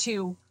is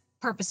to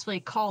purposefully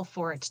call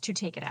for it to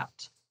take it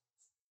out.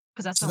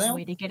 Because that's So the that-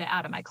 only way to get it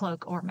out of my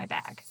cloak or my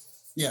bag.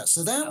 Yeah,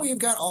 so then we've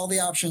got all the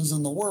options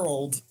in the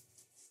world,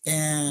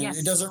 and Yes,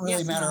 it doesn't really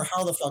yes, matter no.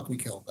 how the fuck we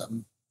kill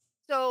them.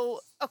 So,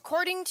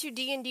 according to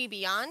D&D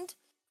Beyond,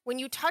 when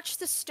you touch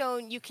the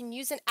stone, you can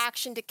use an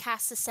action to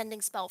cast a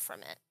sending spell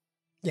from it.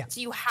 Yeah.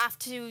 So you have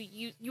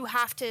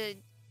to.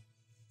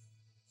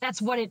 That's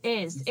what it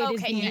is. It is Okay,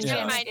 the yeah, never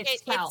enchantment mind.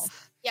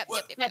 itself. Yep.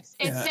 It's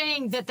Yeah.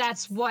 saying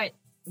that's what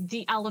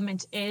the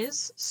element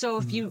is. So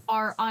if you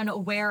are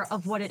unaware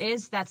of what it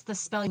is, that's the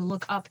spell you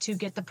look up to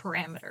get the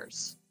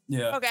parameters.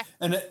 Yeah. Okay.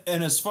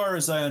 And as far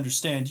as I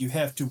understand, you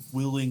have to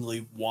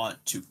willingly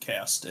want to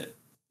cast it.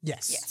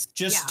 Yes. Yes.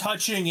 Just Yeah.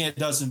 touching it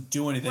doesn't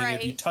do anything.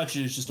 If you Right. touch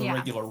it, it's just a Yeah.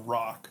 regular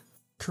rock.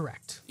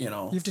 Correct. You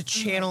know. You have to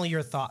channel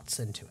your thoughts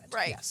into it.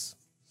 Right. Yes.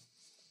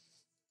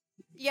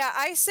 Yeah,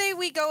 I say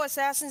we go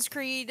Assassin's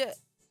Creed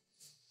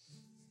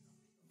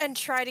and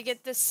try to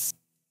get this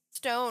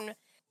stone.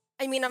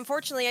 I mean,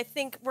 unfortunately, I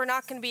think we're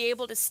not going to be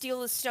able to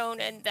steal the stone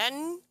and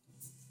then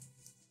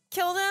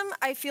kill them.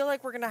 I feel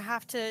like we're going to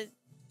have to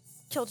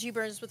kill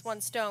G-Burns with one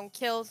stone.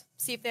 Kill,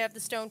 see if they have the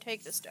stone,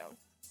 take the stone.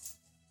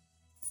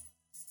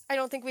 I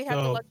don't think we have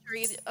the Well,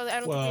 luxury. I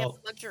don't think we have the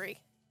luxury.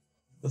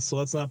 So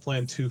let's not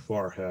plan too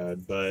far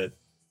ahead, but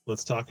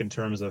let's talk in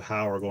terms of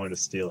how we're going to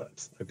steal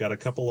it. I've got a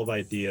couple of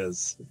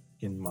ideas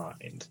in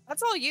mind.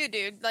 That's all you,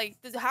 dude. Like,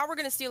 how we're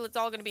going to steal it's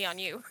all going to be on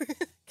you.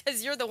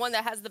 Because you're the one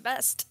that has the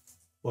best.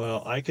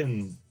 Well, I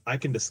can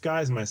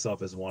disguise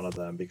myself as one of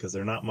them because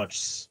they're not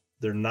much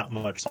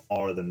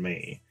smaller than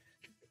me.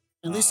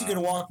 At least you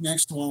can walk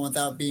next to one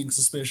without being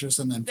suspicious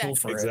and then pull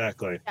for it.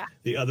 Exactly. Yeah.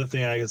 The other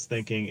thing I was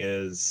thinking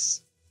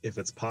is if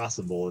it's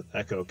possible, if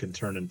Echo can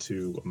turn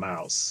into a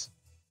mouse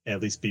and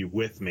at least be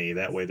with me.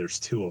 That way there's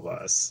two of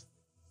us.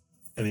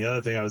 And the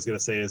other thing I was going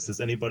to say is, does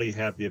anybody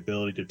have the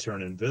ability to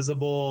turn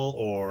invisible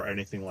or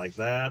anything like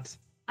that?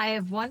 I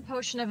have one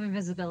potion of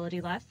invisibility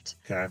left.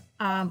 Okay.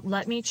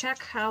 Let me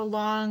check how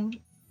long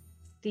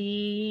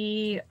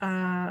the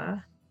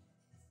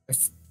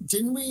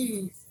Didn't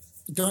we?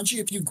 Don't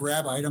you? If you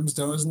grab items,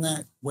 doesn't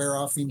that wear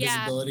off the Yeah.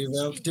 invisibility?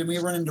 Though, didn't we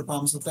run into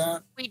problems with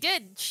that? We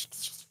did,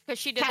 because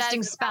she did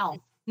casting that. spell.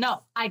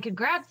 No, I could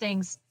grab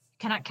things,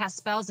 cannot cast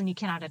spells, and you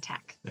cannot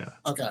attack. Yeah.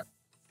 Okay.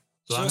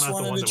 So I'm Just not the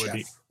wanted one to that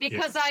would check. be.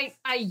 Because I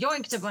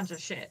yoinked a bunch of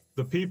shit.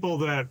 The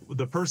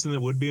person that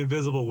would be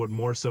invisible would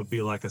more so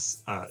be like a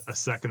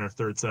second or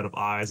third set of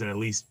eyes and at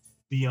least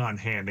be on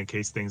hand in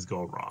case things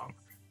go wrong.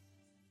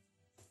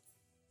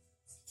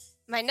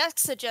 My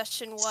next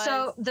suggestion was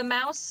So the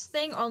mouse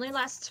thing only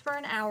lasts for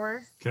an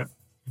hour, Okay.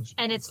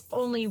 and it's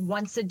only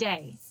once a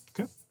day.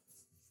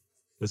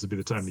 This would be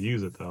the time to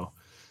use it though.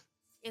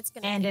 it's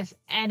gonna.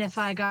 And if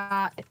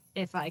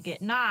I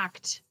get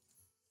knocked,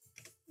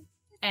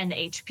 and the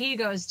HP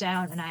goes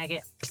down, and I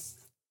get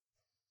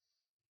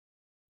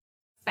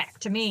back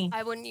to me.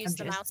 I wouldn't use I'm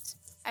the just- mouse.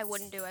 I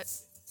wouldn't do it.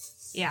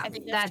 Yeah, I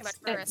think that's too much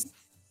of a risk.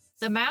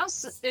 The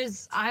mouse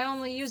is, I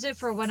only use it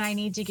for when I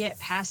need to get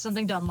past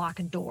something to unlock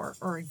a door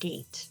or a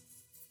gate.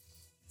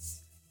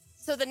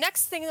 So the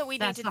next thing that we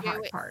That's need the to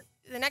hard do, part.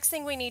 the next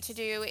thing we need to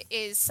do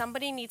is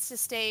somebody needs to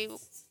stay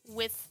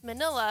with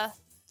Manila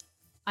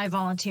I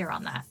volunteer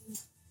on that.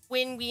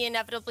 when we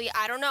inevitably,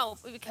 I don't know,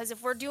 because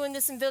if we're doing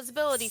this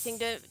invisibility thing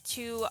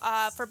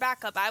for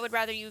backup, I would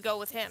rather you go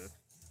with him.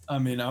 I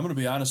mean, I'm gonna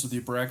be honest with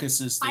you.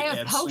 Brackus is the I have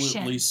absolutely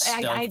potions.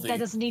 stealthy. That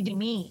doesn't need to be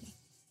me.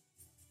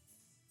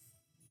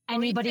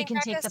 Anybody think,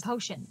 can take the Brackus?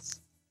 potions.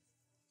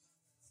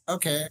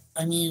 Okay,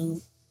 I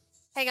mean,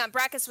 Hang on,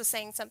 Brackus was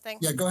saying something.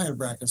 yeah, go ahead,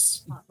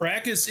 Brackus.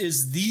 Brackus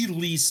is the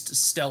least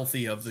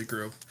stealthy of the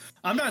group.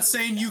 I'm not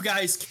saying you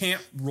guys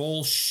can't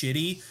roll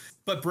shitty,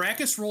 but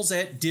Brackus rolls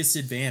at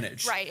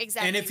disadvantage. Right,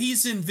 exactly. And if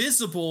he's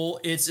invisible,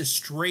 it's a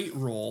straight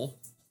roll,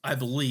 I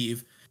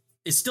believe.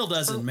 It still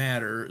doesn't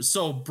matter.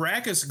 So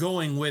Brackus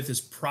going with is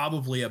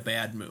probably a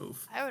bad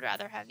move. I would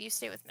rather have you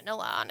stay with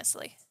Manila,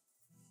 honestly.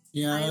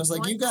 Yeah, I was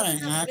like, you got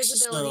an axe,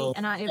 so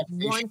and I have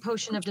one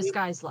potion of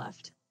disguise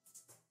left.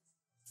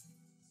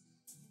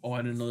 Oh,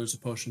 I didn't know there's a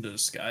potion to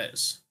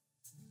disguise.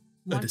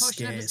 One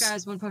potion of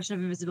disguise, one potion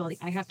of invisibility.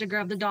 I have to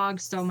grab the dog,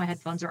 so my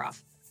headphones are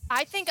off.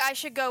 I think I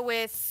should go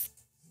with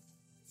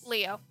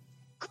Leo.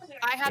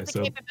 I have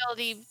the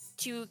capability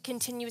to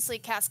continuously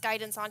cast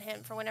guidance on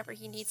him for whenever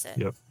he needs it.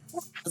 Yep.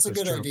 That's a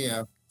good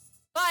idea.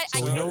 But So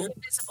I we can't know- be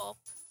invisible.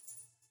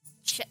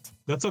 Shit.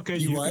 That's okay.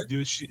 You You what? could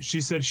do.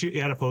 She said she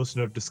had a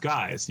potion of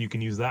disguise. You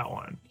can use that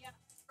one.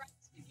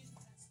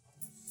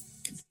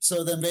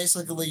 So then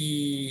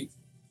basically,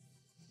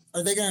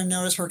 are they going to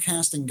notice her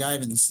casting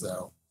guidance,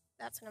 though?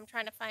 That's what I'm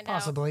trying to find out.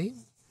 Possibly.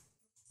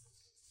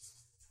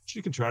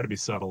 She can try to be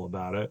subtle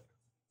about it,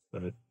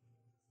 but I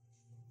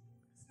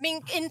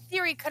mean, in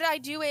theory, could I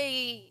do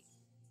a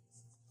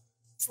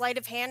sleight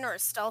of hand or a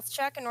stealth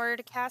check in order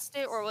to cast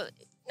it, or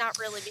not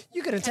really?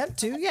 You could attempt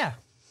to, yeah.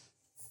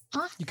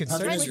 Huh? You can How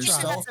good certainly is your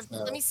try. stealth?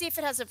 Let me see if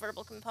it has a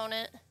verbal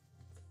component.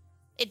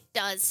 It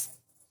does.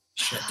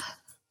 Shit.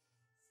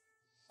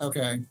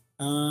 Okay.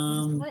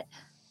 What?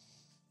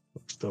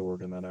 we're still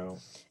working that out.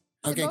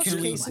 Okay, In most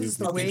can we, cases,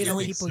 the okay, way can that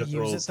we, people Sith use it,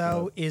 rolls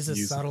though, to is a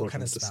use the subtle potion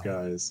kind of spell.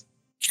 disguise.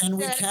 can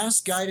we Yeah.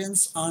 cast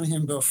guidance on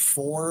him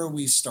before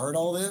we start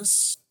all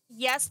this?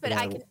 Yes, but Yeah.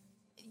 I can.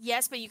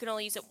 Yes, but you can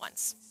only use it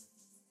once.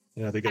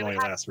 Yeah, they can I would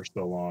only have- last for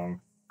so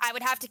long. I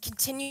would have to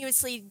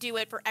continuously do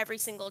it for every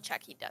single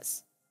check he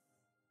does.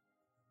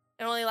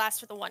 It only lasts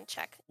for the one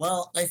check.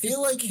 Well, I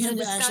feel like The him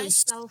disguise actually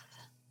self.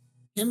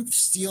 him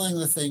stealing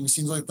the thing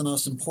seems like the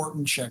most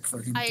important check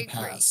for him I to agree.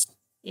 pass.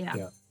 Yeah.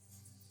 Yeah.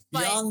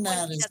 But Beyond what if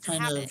that he is doesn't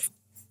kind have of it?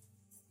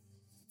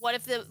 What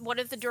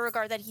if the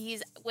Duragard that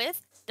he's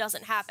with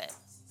doesn't have it?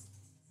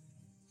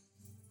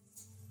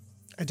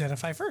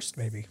 Identify first,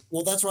 maybe.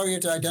 well. That's why we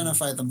have to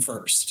identify them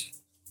first.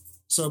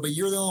 So, but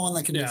you're the only one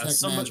that can Yeah,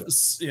 detect magic.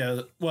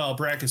 well,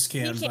 Brackus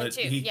can, can but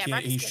too. he Yeah,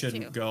 can't. He Brackus can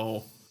shouldn't too.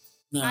 go.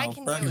 No, I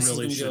can do He it. Brackus is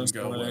really gonna shouldn't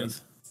go go away.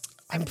 with.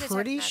 I I'm can detect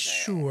pretty magic.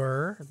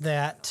 sure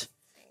that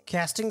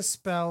casting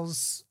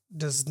spells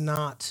does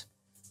not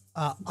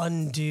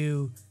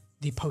undo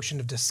the potion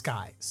of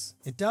disguise.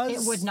 It does.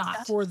 It would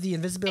not. For the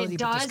invisibility, It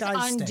but does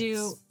disguise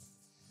undo. stays.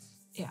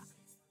 Yeah.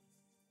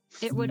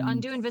 It would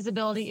undo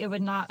invisibility. It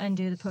would not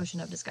undo the potion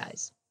of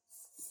disguise.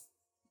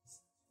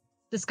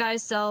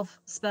 Disguise self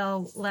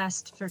spell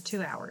lasts for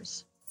 2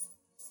 hours.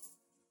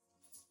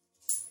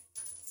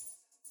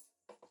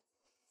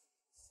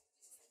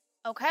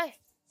 Okay.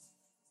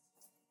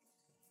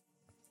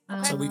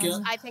 So we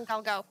can- I think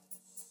I'll go.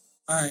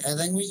 All right, I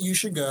think you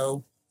should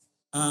go.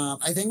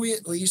 I think we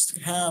at least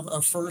have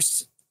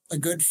a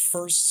good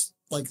first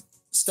like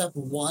step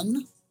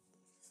one,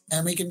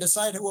 and we can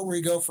decide where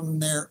we go from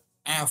there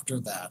after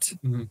that.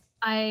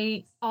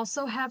 I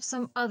also have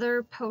some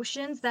other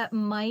potions that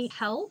might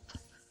help.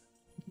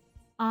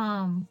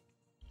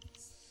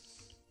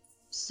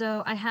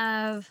 So I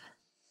have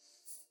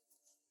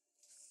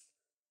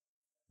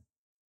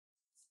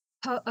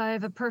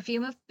a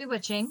perfume of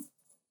bewitching.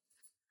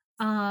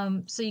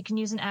 So you can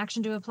use an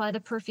action to apply the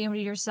perfume to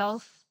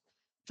yourself.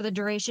 For the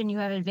duration, you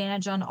have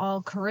advantage on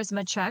all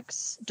charisma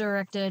checks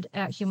directed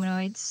at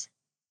humanoids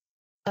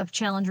of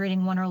challenge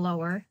rating 1 or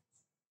lower.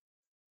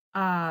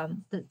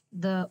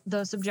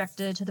 Those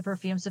subjected to the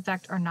perfume's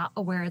effect are not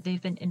aware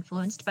they've been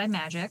influenced by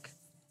magic.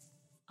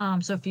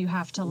 So if you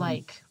have to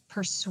like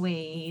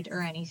persuade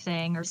or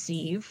anything or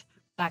deceive,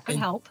 that could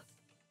help.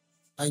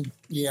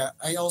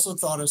 I also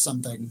thought of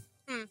something.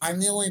 I'm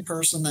the only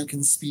person that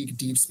can speak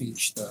deep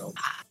speech, though.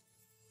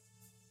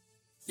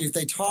 If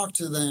they talk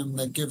to them,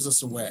 that gives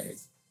us away.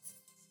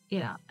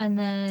 Yeah, and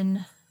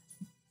then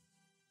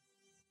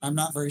I'm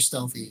not very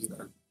stealthy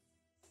either.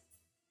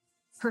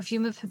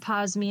 perfume of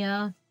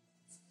hyposmia.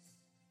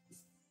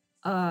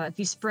 If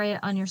you spray it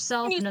on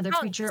yourself, Use another tongues.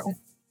 creature or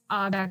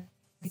object.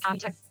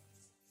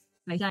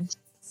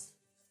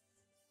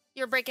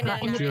 You're breaking it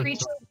And in. the Sure.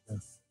 creature.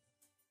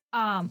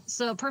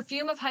 So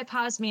perfume of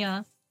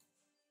hyposmia.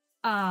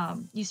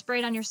 You spray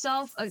it on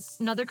yourself,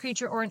 another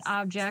creature, or an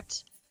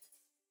object.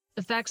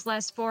 Effects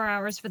last 4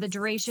 hours. For the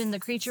duration, the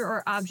creature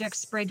or object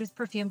sprayed with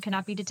perfume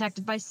cannot be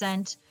detected by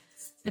scent.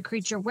 The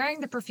creature wearing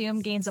the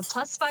perfume gains a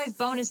 +5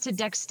 bonus to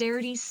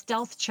dexterity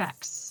stealth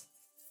checks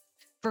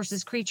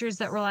versus creatures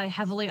that rely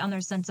heavily on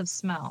their sense of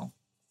smell.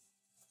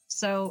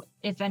 So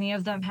if any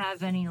of them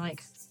have any,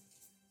 like,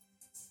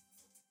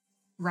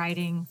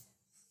 riding,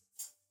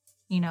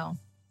 you know,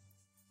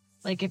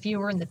 like if you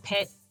were in the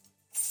pit,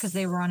 because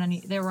they were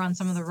on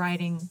some of the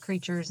riding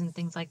creatures and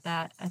things like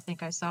that, I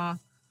think I saw.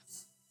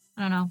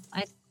 I don't know.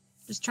 I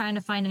just trying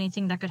to find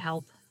anything that could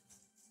help.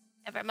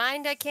 Never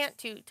mind, I can't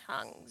do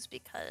tongues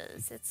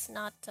because it's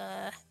not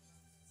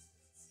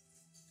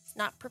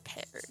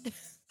prepared.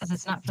 Because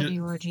it's not for the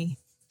orgy.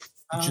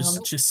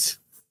 Just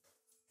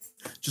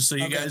so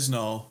you guys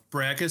know,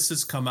 Brackus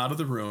has come out of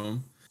the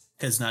room,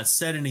 has not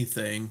said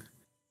anything,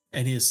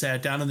 and he has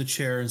sat down in the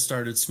chair and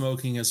started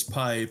smoking his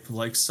pipe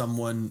like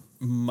someone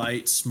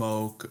might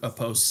smoke a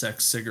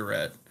post-sex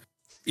cigarette,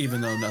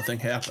 even though nothing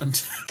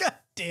happened. God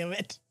damn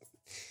it.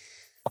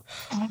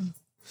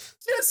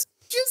 Just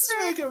to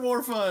make it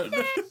more fun.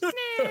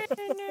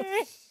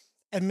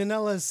 And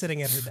Manila is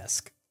sitting at her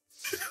desk.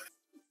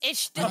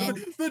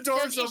 The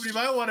door's open. You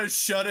might want to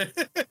shut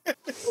it.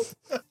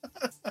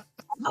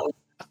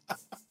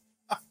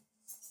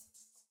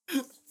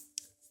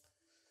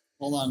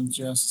 Hold on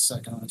just a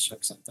second. Let's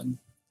check something.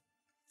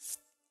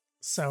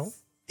 So?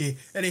 He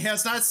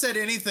has not said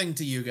anything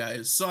to you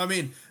guys. So, I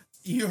mean,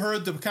 you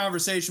heard the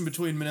conversation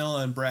between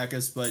Manila and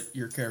Brackus, but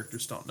your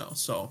characters don't know,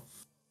 so.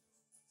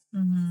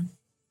 Mm-hmm.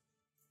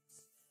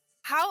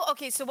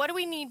 Okay, so what do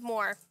we need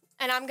more?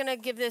 And I'm going to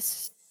give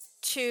this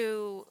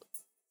to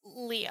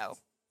Leo.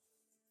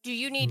 Do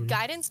you need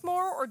guidance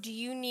more, or do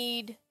you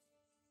need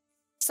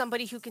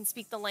somebody who can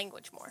speak the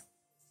language more?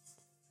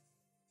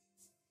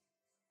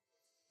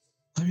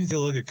 Let me take a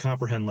look at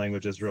comprehend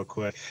languages real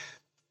quick.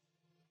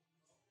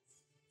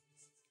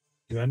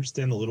 You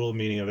understand the literal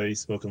meaning of any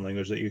spoken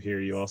language that you hear.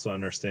 You also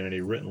understand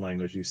any written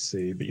language you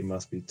see, but you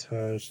must be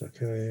touched.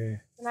 Okay.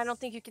 And I don't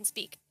think you can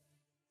speak.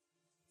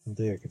 I don't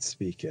think I can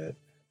speak it.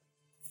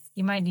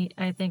 You might need,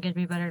 I think it'd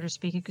be better to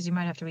speak it because you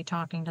might have to be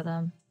talking to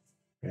them.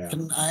 Yeah.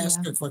 Can I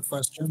ask a quick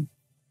question?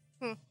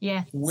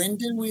 Yeah. When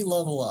did we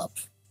level up?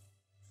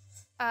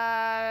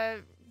 A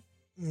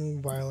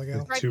while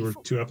ago. Like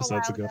two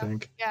episodes ago, I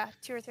think. Yeah,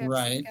 2 or 3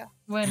 Right. episodes ago.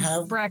 When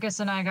Brackus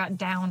and I got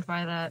downed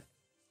by that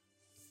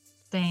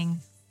thing.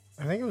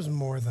 I think it was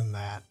more than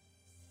that.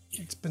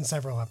 It's been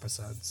several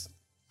episodes.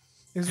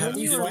 It was when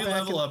Did you we were back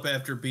level up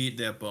after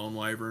beating that bone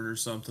wyvern or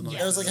something like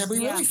I was like, have we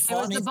really It was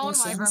fought the bone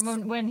anything wyvern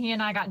since? when he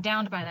and I got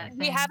downed by that thing.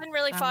 We haven't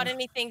really That fought was-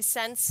 anything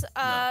since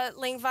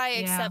Lingvi Yeah.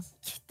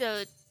 except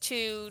the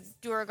 2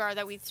 Duragar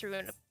that we threw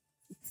in a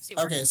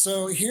sewer. Okay,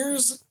 so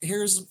here's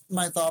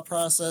my thought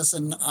process,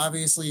 and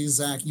obviously,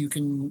 Zach, you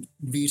can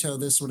veto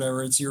this,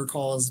 whatever. It's your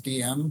call as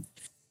DM.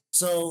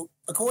 So,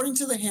 according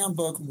to the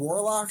handbook,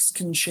 warlocks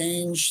can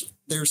change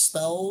their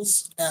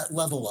spells at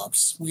level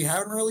ups. We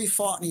haven't really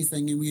fought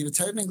anything, and we've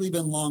technically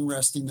been long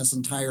resting this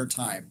entire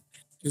time.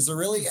 Is there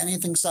really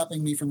anything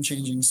stopping me from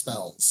changing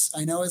spells?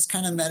 I know it's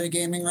kind of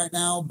metagaming right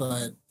now,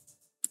 but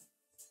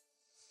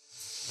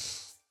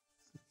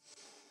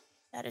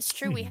That is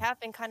true. We have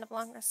been kind of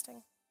long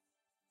resting.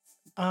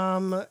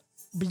 But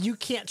you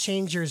can't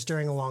change yours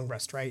during a long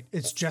rest, right?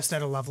 It's just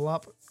at a level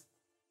up.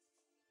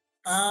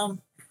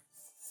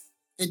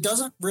 it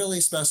doesn't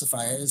really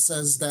specify. It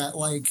says that,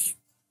 like,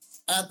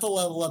 at the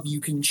level up,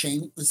 you can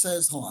change. It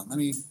says, hold on, let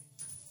me.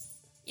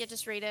 Yeah,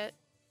 just read it.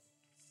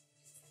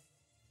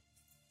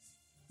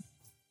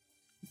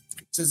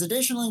 It says,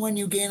 additionally, when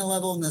you gain a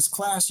level in this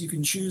class, you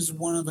can choose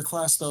one of the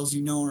class spells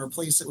you know and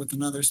replace it with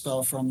another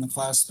spell from the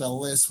class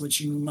spell list,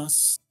 which you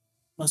must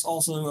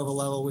also have a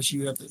level which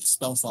you have the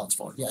spell slots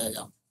for. Yeah.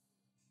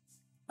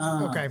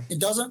 Okay. It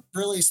doesn't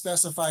really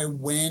specify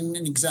when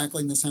and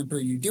exactly in the time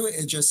period you do it.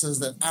 It just says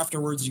that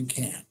afterwards you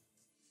can.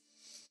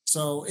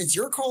 So it's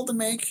your call to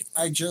make.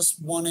 I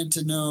just wanted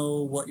to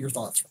know what your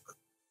thoughts were.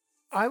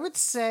 I would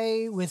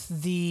say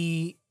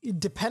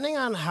depending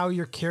on how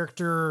your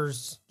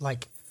character's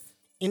like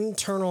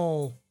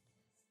internal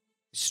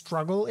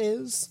struggle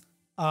is,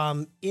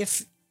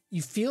 if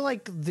you feel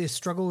like the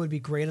struggle would be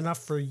great enough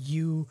for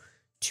you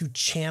to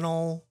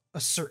channel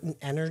a certain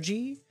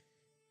energy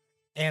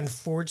and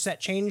forge that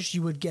change,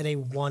 you would get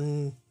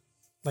one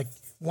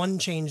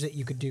change that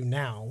you could do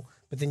now,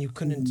 but then you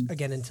couldn't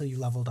again until you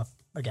leveled up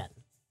again.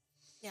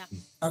 Yeah.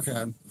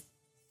 Okay.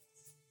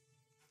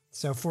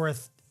 So for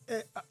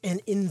an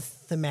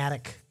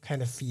in-thematic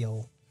kind of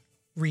feel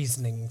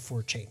reasoning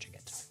for changing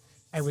it,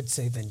 I would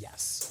say then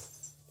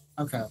yes.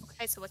 Okay.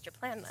 Okay, so what's your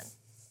plan then?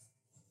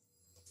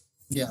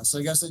 Yeah, so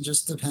I guess it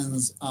just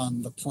depends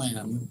on the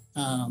plan.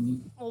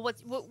 Well,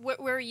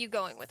 where are you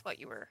going with what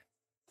you were?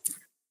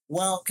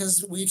 Well,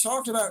 because we've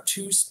talked about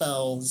two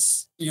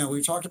spells.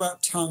 We've talked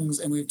about tongues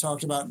and we've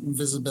talked about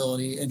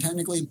invisibility, and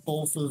technically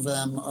both of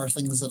them are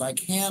things that I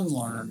can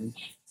learn.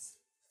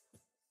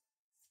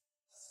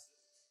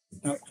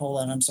 Oh,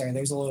 hold on, I'm sorry.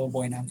 There's a little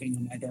boy knocking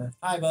on my door.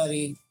 Hi,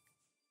 buddy.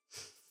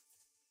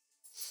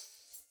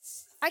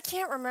 I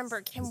can't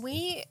remember. Can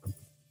we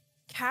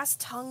cast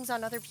tongues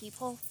on other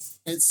people?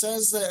 It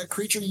says that a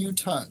creature you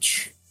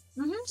touch.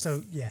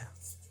 So yeah.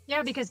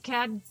 Yeah, because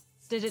Cad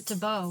did it to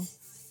Bo.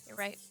 You're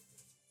right.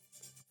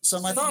 So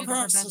my So thought she did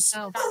her best process.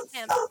 self. That's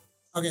him.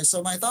 Okay,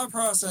 so my thought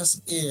process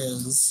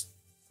is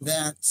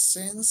that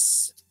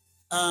since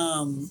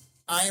I'm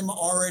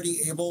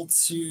already able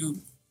to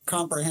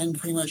comprehend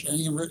pretty much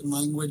any written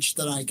language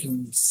that I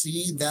can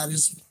see, that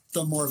is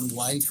the more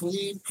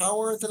likely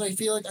power that I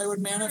feel like I would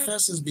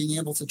manifest, is being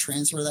able to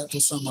transfer that to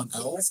someone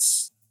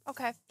else.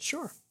 Okay.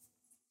 Sure.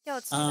 Yeah,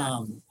 let's do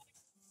that.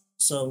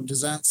 So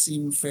does that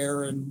seem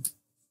fair? And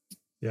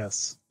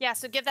Yes. Yeah,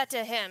 so give that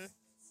to him.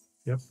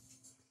 Yep.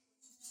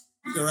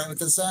 you're right with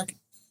this, Zach?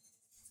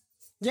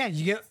 Yeah,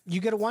 you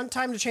get a one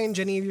time to change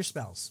any of your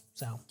spells.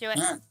 So Do it.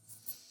 All right.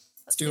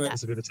 Let's do do it. that.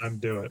 It's a bit of time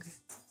to do it.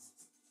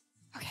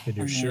 Okay. And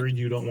you're sure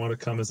you don't want to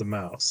come as a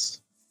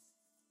mouse.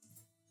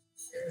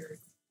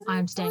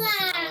 I'm staying with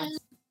Noah.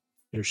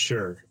 You're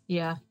sure.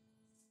 Yeah.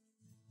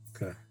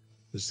 Okay.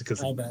 Just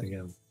because, I'll bet.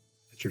 again,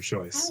 it's your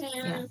choice.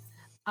 Yeah.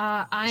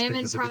 I Just am pick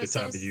in this a bit of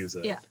time process. to use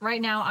it. Yeah,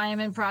 right now I am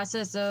in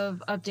process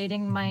of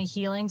updating my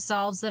healing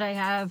salves that I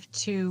have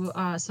to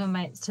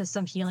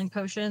some healing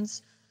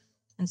potions,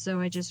 and so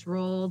I just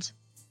rolled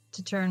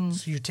to turn.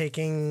 you're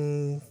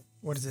taking,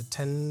 what is it,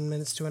 10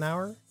 minutes to an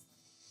hour?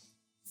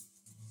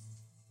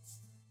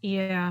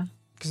 Yeah,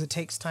 Because it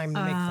takes time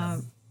to make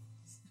them.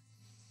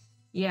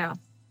 yeah.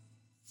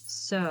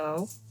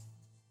 So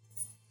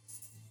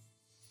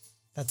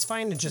That's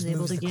fine. It just able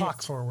moves to the get-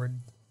 clock forward.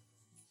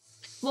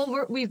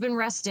 well, we've been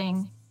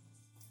resting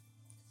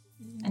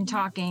and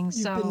talking. You've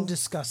So been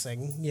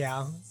discussing,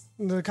 yeah.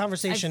 The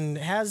conversation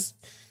has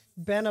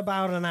been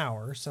about an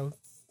hour, so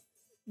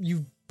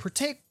you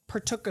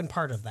partook in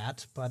part of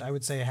that, but I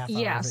would say a half hour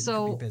Yeah, of it you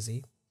so- could be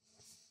busy.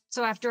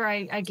 so after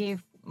I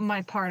gave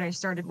my part, I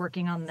started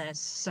working on this.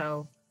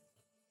 So.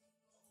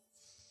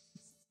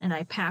 And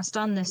I passed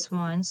on this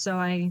one, so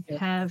I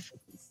have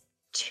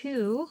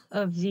 2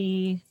 of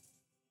the.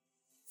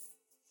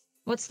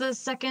 What's the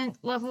second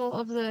level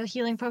of the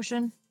healing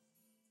potion?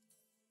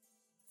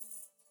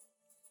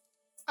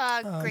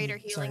 Greater Um,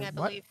 healing, sorry, I what?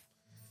 believe.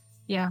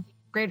 Yeah,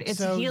 great. It's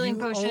So a healing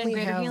you potion, only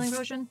greater have- healing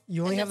potion.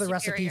 You only And have the then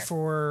recipe superior.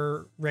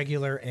 for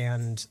regular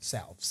and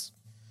salves.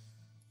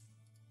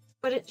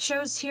 But it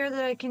shows here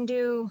that I can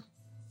do.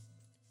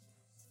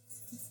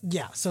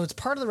 Yeah, so it's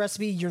part of the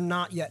recipe. You're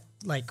not yet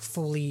like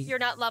fully. You're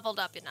not leveled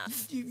up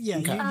enough.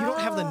 You don't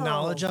have the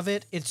knowledge of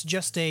it. It's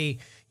just you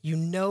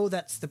know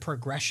that's the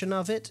progression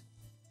of it.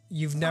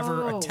 You've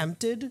never Oh.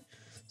 attempted.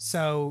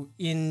 So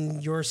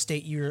in your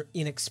state, you're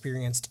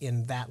inexperienced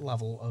in that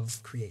level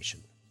of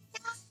creation.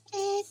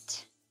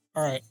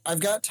 All right, I've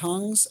got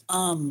tongues.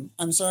 I'm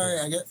sorry,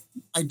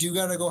 I do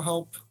gotta go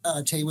help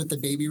Tay with the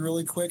baby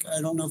really quick.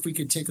 I don't know if we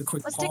could take a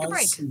quick Let's pause. take a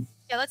break.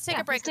 Yeah, let's take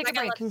Yeah, a break. let's take 'cause a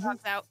I gotta break. let the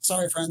dogs out.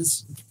 Sorry,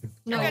 friends.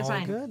 No, All it's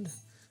fine. good.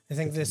 I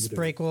think this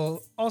break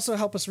will also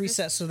help us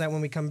reset so that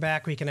when we come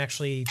back, we can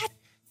actually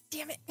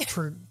Damn it.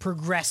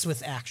 progress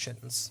with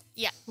actions.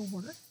 Yeah.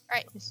 All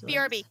right.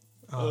 BRB.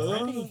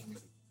 Alrighty.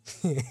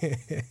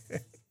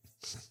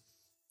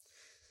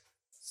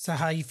 So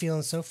how you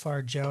feeling so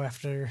far, Joe,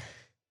 after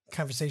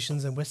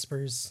conversations and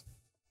whispers?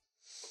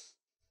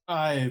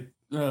 I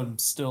am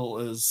still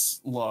as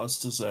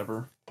lost as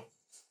ever.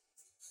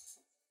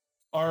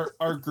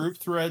 Our group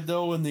thread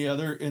though in the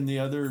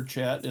other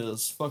chat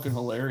is fucking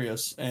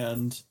hilarious,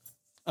 and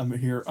I'm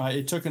here.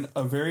 It took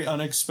a very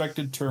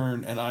unexpected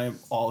turn, and I am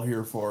all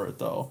here for it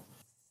though.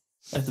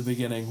 At the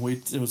beginning,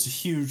 it was a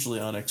hugely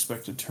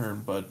unexpected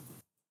turn, but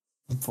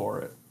I'm for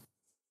it.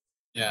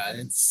 Yeah,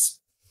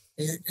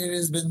 it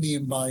has been the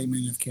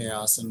embodiment of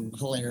chaos and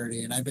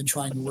hilarity, and I've been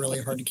trying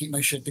really hard to keep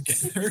my shit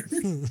together.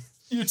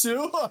 You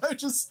too?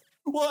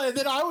 And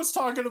then I was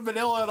talking to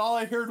Vanilla, and all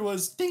I heard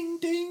was ding,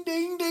 ding,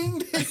 ding, ding,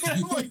 ding.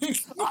 I'm like,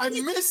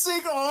 I'm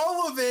missing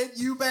all of it,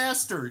 you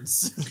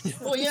bastards.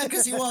 Well, yeah,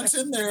 because he walks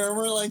in there and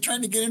we're like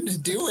trying to get him to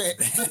do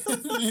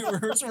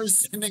it. we're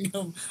sending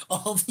him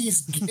all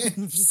these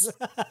gifts.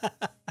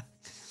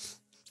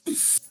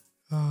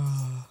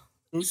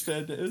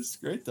 It was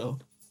great though.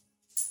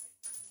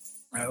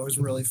 That was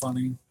really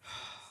funny.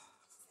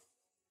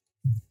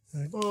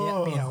 Can't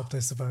be helped, I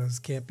suppose.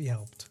 Can't be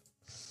helped.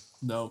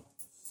 No.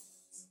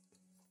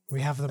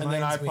 We have the And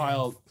then I minds we have.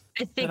 piled.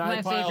 I think And I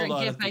my piled favorite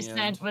on gif at the I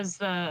end. sent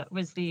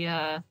was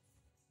the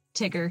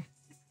Tigger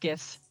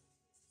gif.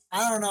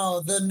 I don't know.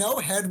 The no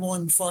head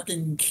one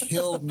fucking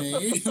killed me.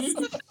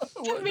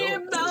 Me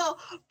and Mel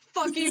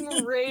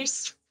fucking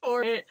raced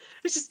for it.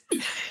 It's just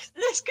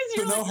that's because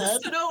you're The no like head?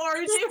 the Snow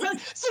Orange.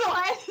 So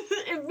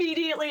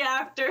immediately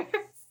after.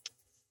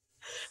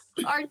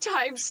 Our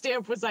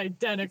timestamp was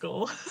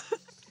identical.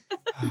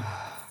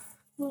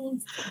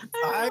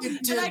 I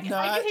did and I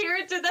not. could hear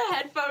it through the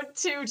headphone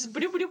too. Just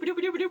bloop, bloop, bloop,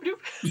 bloop, bloop,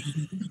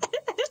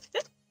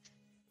 bloop.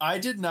 I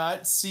did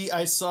not see.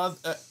 I saw.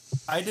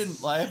 I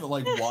didn't. I haven't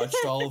like watched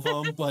all of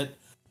them, but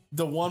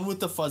the one with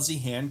the fuzzy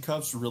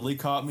handcuffs really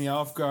caught me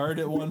off guard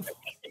at one.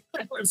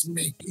 That was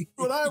me.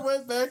 When I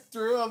went back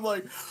through, I'm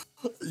like,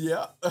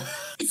 yeah.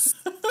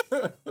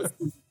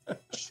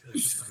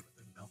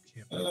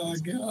 Oh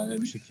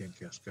god. She can't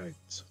cast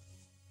guidance.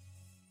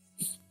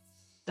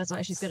 That's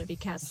why she's going to be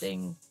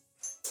casting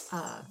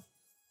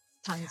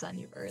tongues on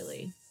you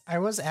early. I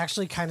was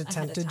actually kind of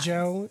Ahead of tempted, time.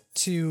 Joe,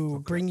 to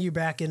bring you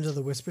back into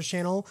the Whisper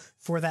Channel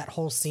for that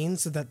whole scene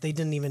so that they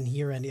didn't even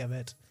hear any of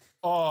it.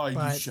 Oh, you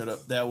But- should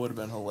have. That would have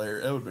been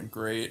hilarious. That would have been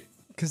great.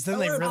 Because then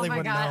they Oh really Oh my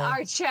wouldn't god, know.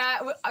 our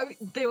chat,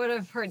 they would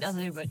have heard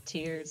nothing but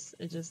tears.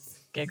 It just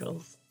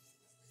giggles.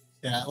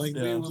 Yeah, like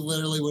we Yeah.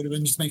 literally would have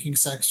been just making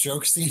sex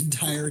jokes the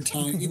entire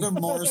time, even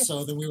more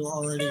so than we were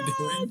already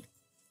doing.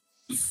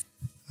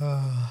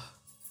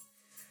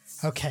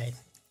 Okay.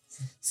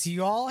 So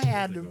you all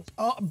had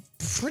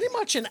pretty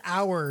much an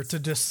hour to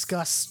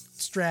discuss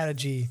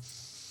strategy.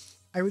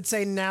 I would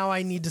say now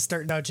I need to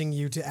start nudging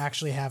you to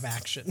actually have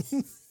action.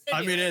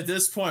 I mean, at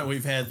this point,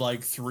 we've had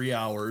like 3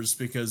 hours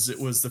because it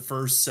was the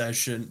first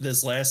session,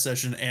 this last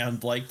session,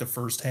 and like the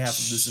first half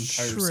of this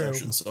entire True.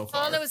 session so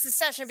far. Well, there was the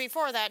session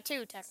before that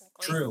too,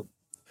 technically. True.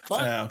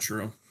 But Yeah,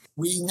 true.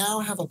 we now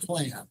have a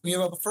plan. We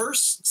have a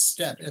first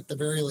step at the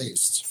very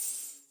least.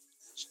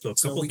 So a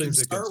So couple we can things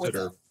to start with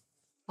consider. that.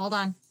 Hold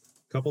on.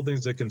 Couple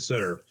things to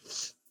consider.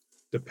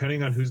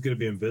 Depending on who's going to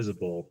be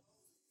invisible,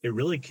 it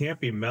really can't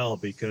be Mel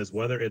because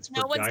whether it's for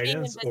No one's being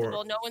guidance invisible.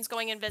 or No one's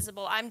going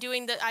invisible. I'm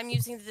using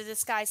the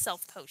disguise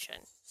self potion.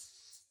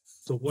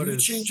 so what you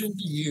is change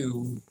into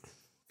you.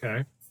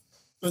 okay.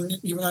 When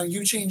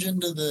you change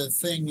into the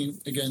thing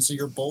again, so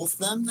you're both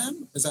them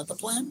then? Is that the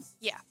plan?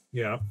 Yeah.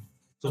 Yeah.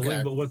 So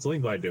Okay. but what's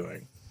Lingby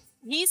doing?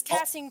 He's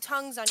casting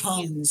tongues on you.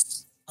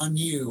 Tongues on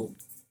you.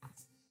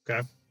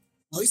 Okay.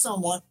 At least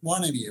on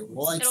one of you.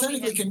 Well, I It'll be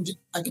technically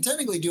I can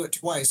technically do it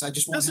twice. I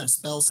just won't Does have it-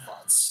 spell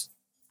slots.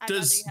 I'd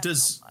rather Does- you have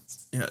does- spell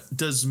slots. Yeah.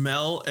 Does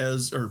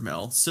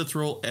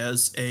Cithril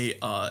as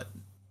a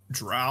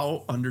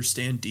drow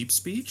understand deep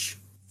speech?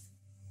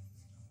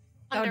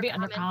 That would be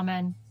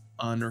Undercommon.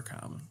 undercommon.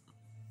 Undercommon.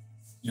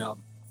 Yeah.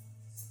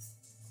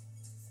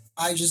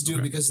 I just do it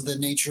Okay. because of the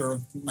nature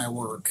of my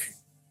work.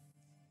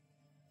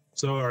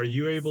 So are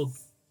you able to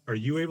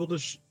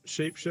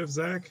shapeshift,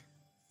 Zach?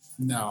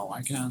 No,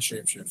 I cannot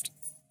shapeshift.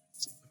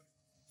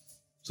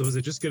 So is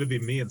it just going to be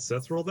me and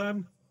Cithril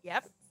then?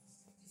 Yep.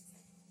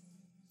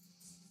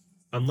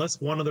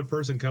 Unless one other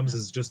person comes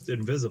as just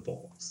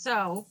invisible.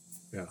 So,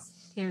 Yeah.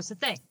 here's the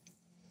thing.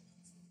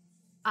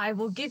 I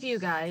will give you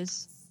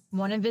guys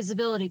one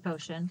invisibility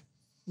potion,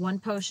 one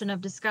potion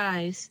of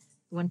disguise,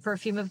 one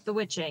perfume of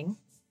bewitching.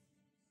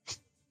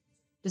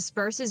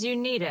 Disperse as you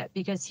need it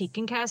because he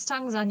can cast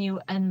tongues on you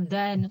and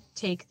then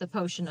take the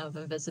potion of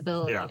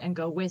invisibility Yeah. and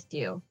go with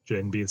you.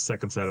 Jen be a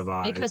second set of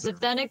eyes. Because if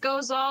then it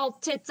goes all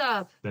tits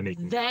up, then he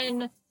can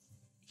then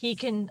he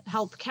can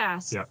help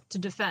cast Yep. to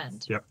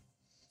defend. Yep.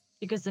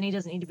 Because then he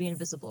doesn't need to be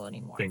invisible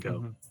anymore. bingo.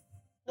 Mhm.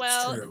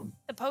 Well, True.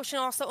 the potion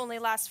also only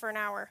lasts for an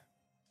hour,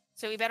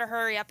 so we better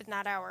hurry up in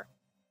that hour.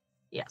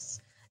 Yes.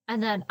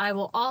 And then I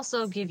will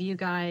also give you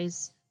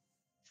guys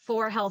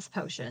 4 health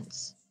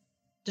potions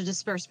to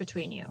disperse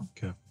between you.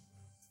 Okay.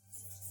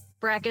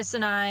 Brackus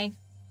and I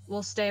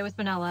will stay with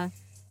Manella,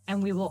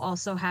 and we will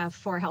also have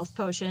 4 health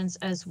potions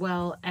as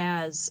well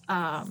as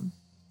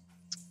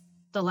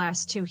the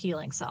last 2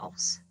 healing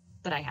salves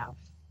that I have.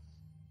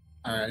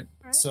 All right.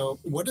 Alright. So,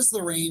 what is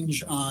the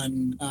range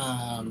on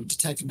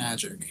detect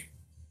magic?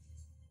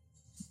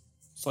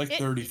 It's like It-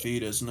 30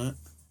 feet, isn't it?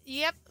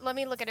 Yep. Let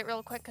me look at it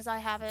real quick because I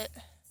have it.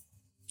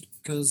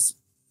 Because,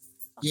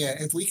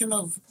 yeah, if we can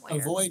Where?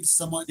 avoid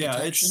somewhat Yeah,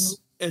 detection,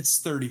 it's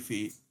 30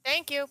 feet,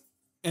 Thank you.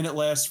 and it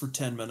lasts for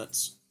 10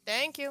 minutes.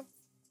 Thank you.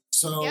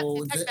 so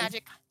Yep. Detect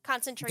magic.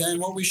 Concentration. then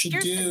what we should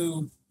Here's the-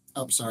 do.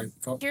 Oh, sorry.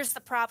 Go. Here's the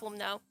problem,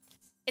 though.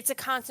 It's a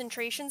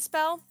concentration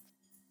spell,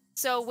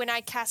 so when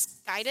I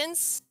cast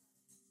guidance,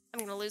 I'm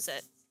gonna lose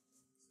it.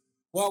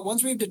 Well,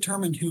 once we've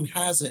determined who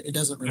has it, it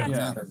doesn't really Yeah.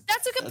 matter.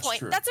 That's a good That's point.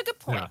 true. That's a good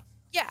point.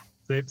 Yeah.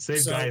 Save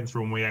So- guidance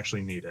for when we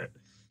actually need it.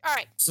 All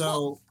right.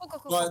 So,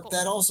 Cool. but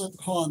that also,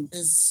 hold on,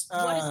 is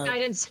What is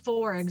guidance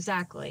for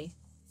exactly?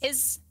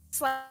 His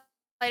sleight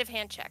of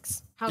hand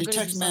checks. How good is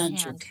detect your sleight of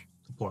magic? hand?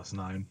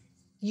 +9.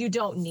 You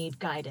don't need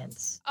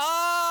guidance.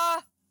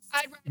 I'd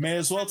rather May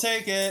as well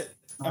take it.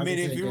 I I mean,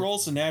 will if take he it.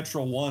 rolls a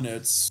natural 1,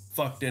 it's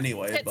fucked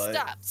anyway. hit But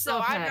stuff, so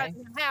I'd Okay.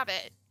 rather not have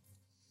it.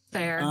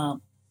 Fair.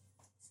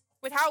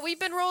 With how we've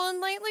been rolling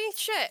lately,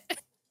 shit.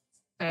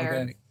 Fair.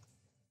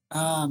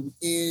 Okay.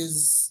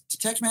 Is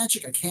detect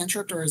magic a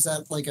cantrip or is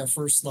that like a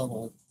first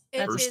level?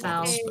 That's a It is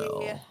spell.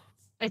 spell.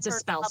 It's a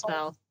First spell level.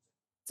 spell.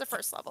 It's a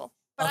first level,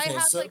 but Okay, I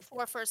have so- like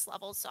 4 first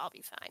levels, so I'll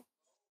be fine.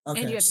 And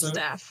you Okay, have so your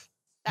staff.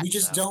 we That's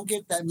just so. don't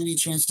get that many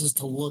chances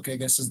to look, I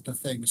guess, is the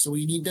thing. So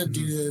we need to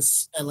do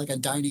this at like a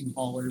dining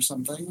hall or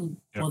something.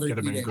 Yep, while they're get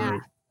 'em in eating.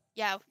 group.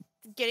 Yeah,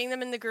 getting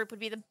them in the group would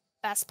be the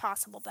best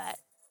possible bet.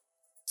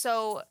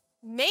 So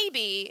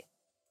maybe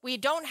we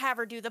don't have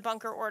her do the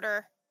bunker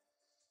order,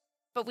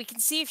 but we can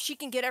see if she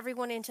can get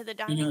everyone into the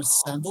dining In an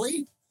hall.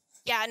 assembly?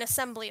 Yeah, an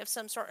assembly of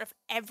some sort of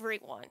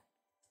everyone.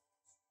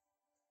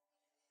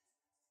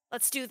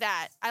 Let's do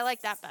that. I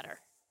like that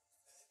better.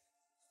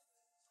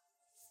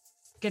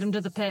 Get him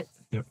to the pit.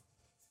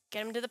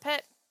 Get him to the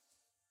pit.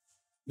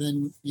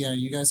 then yeah,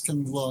 you guys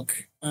can look.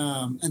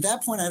 At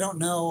that point, I don't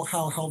know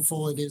how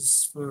helpful it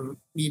is for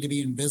me to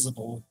be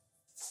invisible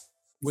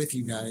with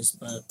you guys,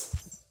 but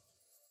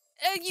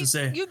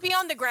You'd be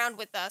on the ground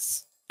with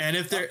us. And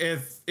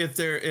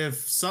if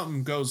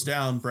something goes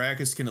down,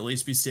 Brackus can at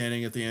least be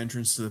standing at the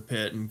entrance to the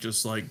pit and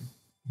just like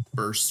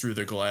burst through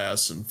the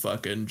glass and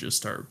fucking just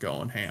start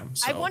going ham.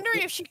 So. I wonder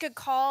if she could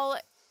call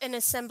an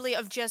assembly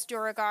of just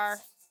Duragar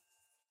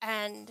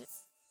and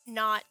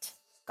not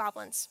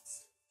goblins.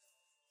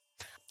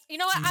 You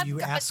know what?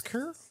 You ask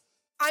her?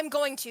 I'm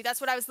going to.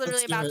 That's what I was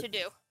literally about to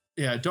do.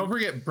 Yeah, don't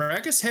forget,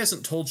 Brackus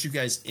hasn't told you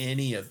guys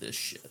any of this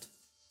shit.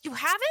 You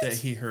haven't? That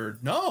he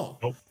heard. No.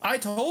 Nope. I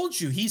told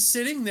you. He's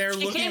sitting there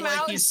He looking came like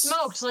out and he's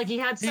smoked like he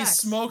had sex. He's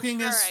smoking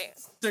his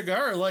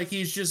cigar like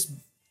he's just,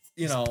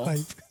 you know,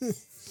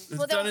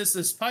 done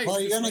this pipe. Well,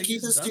 are you gonna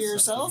keep this to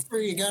yourself, or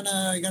are you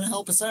gonna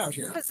help us out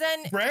here? Because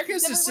then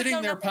Brackus is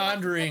sitting there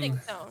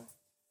pondering.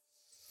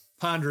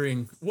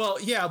 Well,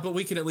 yeah, but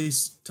we can at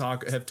least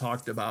have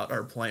talked about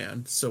our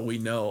plan, so we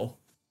know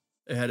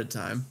ahead of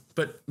time.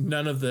 But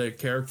none of the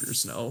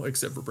characters know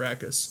except for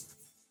Brackus.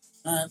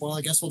 All right. Well, I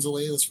guess we'll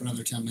delay this for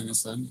another 10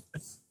 minutes then.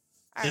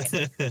 All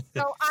right.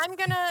 So I'm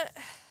gonna.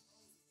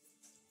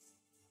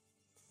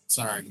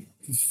 Sorry.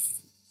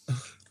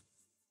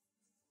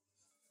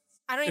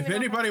 I don't even. If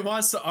anybody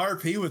wants to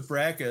RP with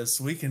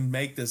Brackus, we can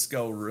make this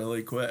go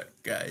really quick,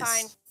 guys.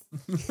 Fine.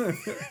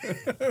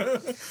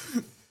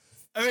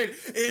 I mean,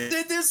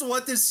 isn't this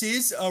what this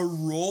is? A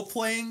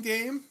role-playing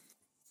game?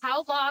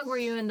 How long were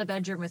you in the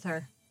bedroom with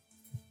her?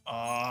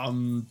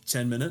 10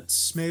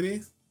 minutes,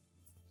 maybe.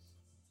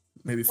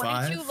 Maybe 5.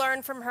 What did you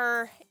learn from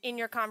her in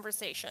your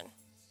conversation?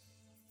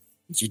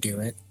 Did you do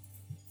it?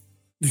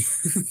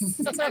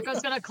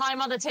 Echo's gonna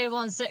climb on the table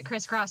and sit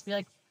crisscross, be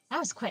like, that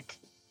was quick.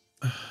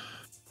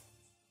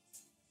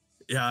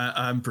 Yeah,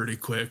 I'm pretty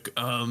quick.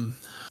 Someone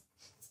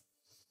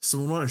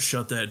want to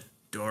shut that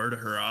door to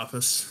her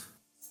office?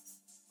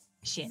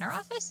 Is she in her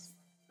office?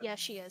 Yeah,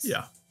 she is.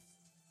 Yeah.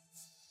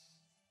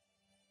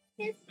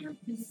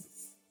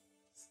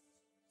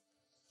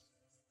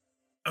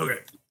 Okay,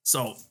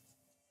 so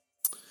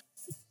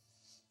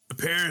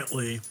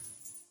apparently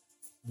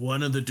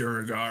one of the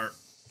Duragar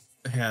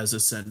has a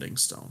sending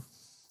stone.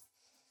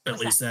 At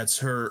least that's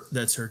her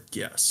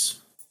guess.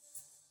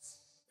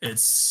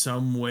 It's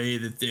some way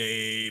that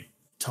they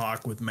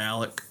talk with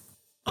Malik.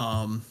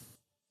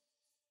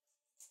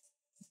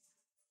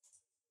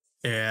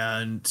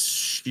 And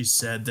she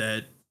said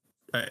that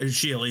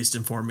she at least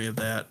informed me of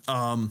that.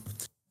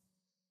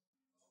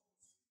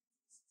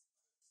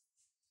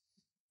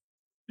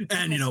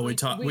 And you know, we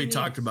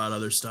talked about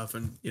other stuff,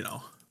 and you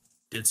know,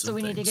 did some. So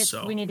we things, need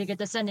to get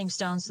the sending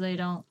stone so they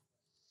don't.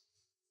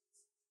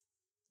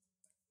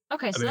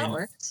 Okay, so that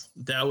works.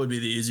 That would be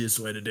the easiest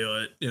way to do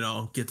it. You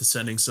know, get the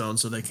sending stone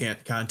so they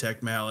can't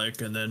contact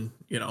Malik, and then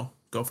you know,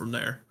 go from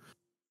there.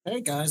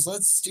 Hey guys,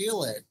 let's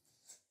steal it.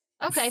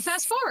 Okay,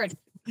 fast forward.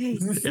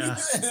 Yeah.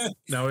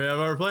 Now we have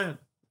our plan.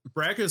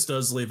 Brackus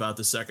does leave out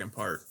the second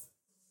part.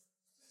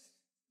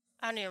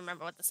 I don't even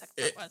remember what the second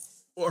part was.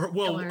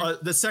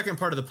 The second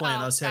part of the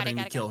plan, us having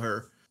to kill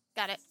her.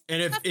 Got it.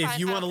 And if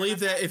you want to leave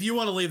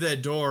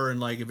that door, and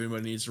like if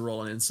anyone needs to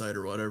roll an insight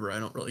or whatever, I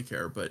don't really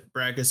care. But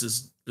Brackus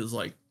is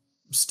like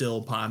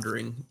still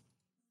pondering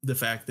the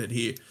fact that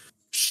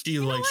she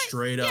like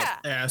straight up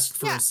asked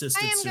for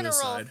assisted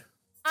suicide.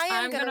 I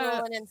am gonna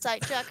roll an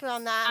insight check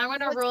on that. I'm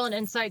gonna roll an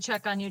insight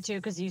check on you too,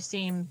 because you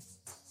seem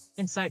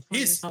insightful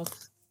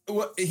yourself.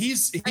 Well,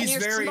 he's and you're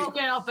very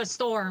smoking up a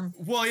storm.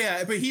 Well,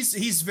 yeah, but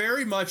he's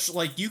very much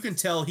like, you can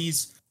tell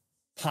he's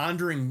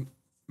pondering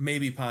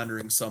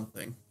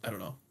something. I don't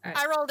know. Right.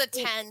 I rolled a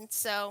 10,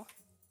 so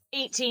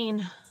 18.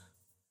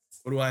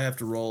 What do I have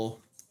to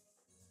roll?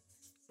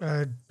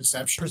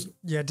 Deception.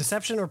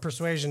 Deception or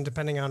persuasion,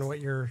 depending on what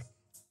you're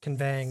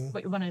conveying.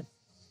 What you want to?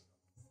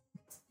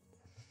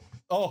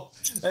 Oh,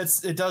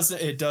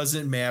 it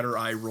doesn't matter.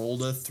 I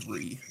rolled a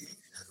 3.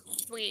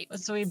 Sweet.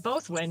 So we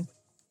both win.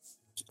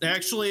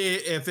 Actually,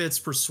 if it's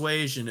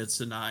persuasion, it's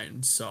a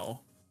 9.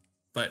 So,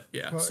 but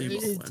yeah, Well, so you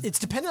both win. it's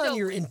dependent on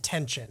your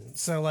intention.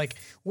 So, like,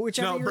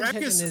 whichever your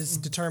intention is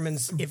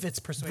determines if it's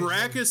persuasion.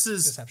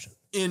 Brackus's deception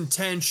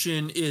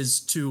intention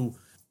is to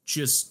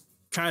just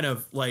kind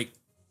of like.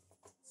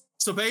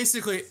 So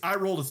basically, I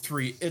rolled a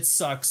 3. It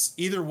sucks.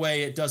 Either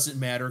way, it doesn't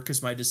matter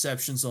because my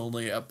deception's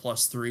only a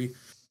 +3.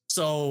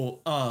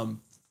 So,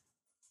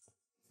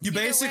 you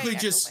basically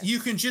you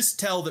can just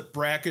tell that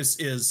Brackus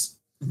is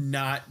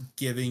not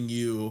giving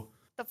you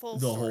the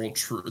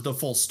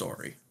full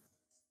story.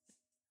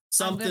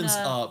 Something's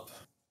up.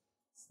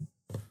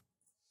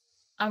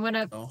 I'm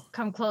gonna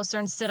come closer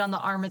and sit on the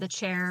arm of the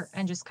chair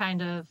and just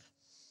kind of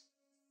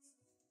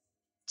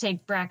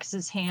take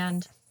Brackus's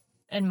hand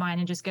in mine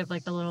and just give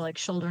like the little like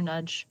shoulder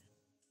nudge.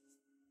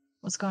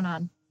 What's going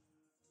on?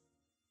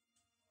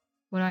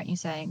 What aren't you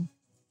saying?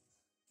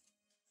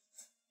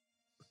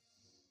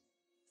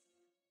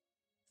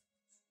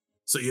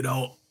 So, you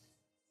know,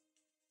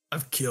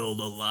 I've killed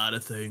a lot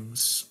of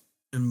things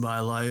in my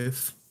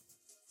life.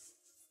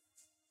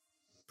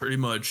 Pretty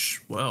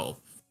much, well,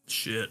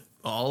 shit,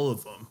 all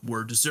of them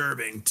were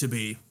deserving to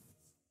be,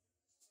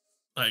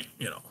 like,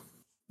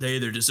 they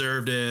either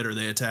deserved it or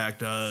they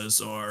attacked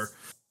us or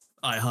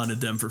I hunted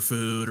them for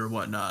food or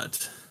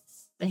whatnot.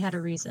 They had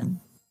a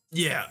reason.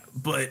 Yeah,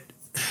 but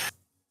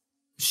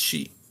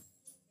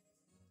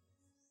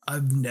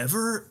I've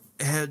never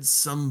had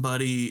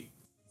somebody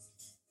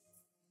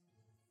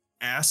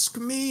ask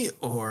me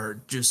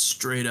or just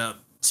straight up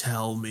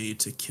tell me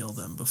to kill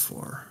them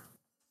before.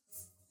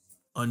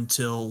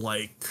 Until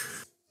like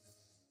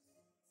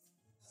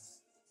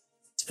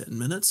 10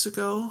 minutes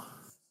ago,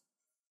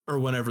 or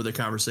whenever the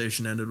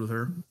conversation ended with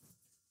her.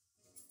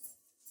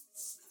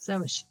 Is that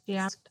what she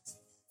asked?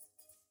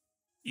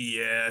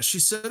 Yeah, she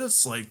said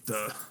it's like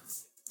the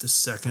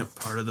second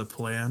part of the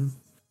plan.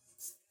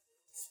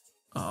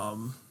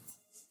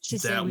 She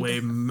said That way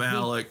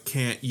Malik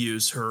can't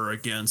use her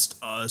against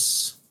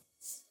us.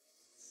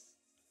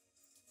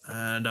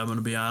 And I'm going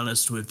to be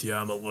honest with you,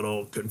 I'm a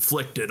little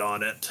conflicted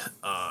on it.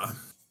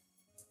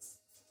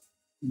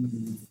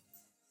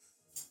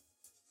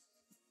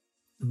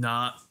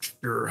 Not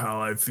sure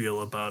how I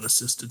feel about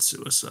assisted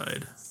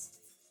suicide.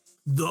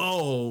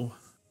 Though,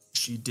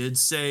 she did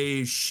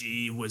say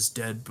she was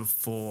dead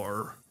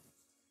before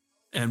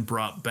and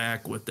brought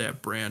back with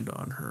that brand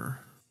on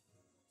her.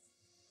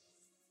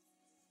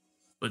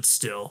 But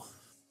still,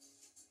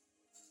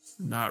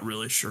 not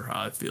really sure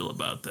how I feel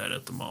about that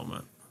at the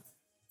moment.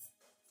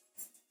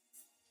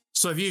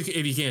 So if you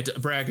can't,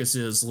 Brackus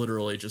is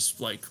literally just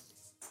like,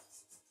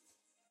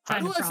 how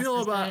do I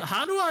feel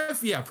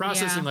about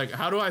processing, like,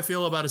 how do I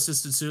feel about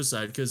assisted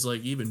suicide? Because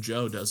like even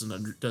Joe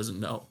doesn't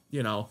know,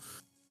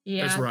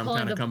 Yeah, that's where I'm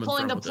kind of coming from.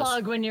 Pulling the with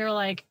plug this. when you're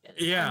like,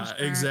 yeah,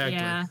 sure. exactly,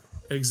 yeah.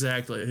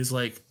 exactly. He's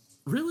like,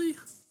 really?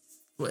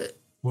 What?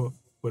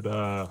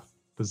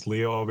 Does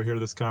Leo overhear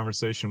this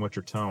conversation? What's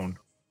your tone?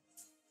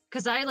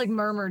 Because I like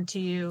murmured to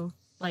you,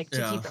 like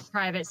to keep it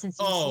private since.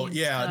 No,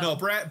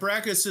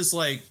 Brackus is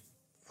like.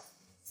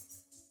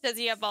 Does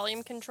he have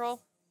volume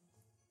control?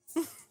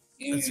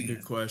 That's a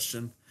good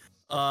question.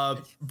 I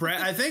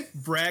think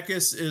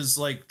Brackus is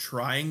like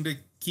trying to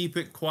keep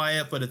it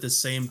quiet, but at the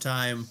same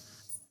time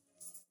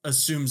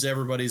assumes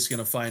everybody's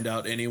gonna find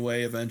out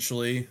anyway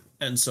eventually,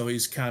 and so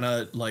he's kind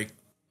of like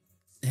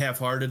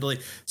half-heartedly.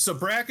 So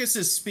Brackus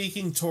is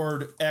speaking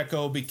toward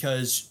Echo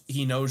because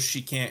he knows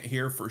she can't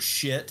hear for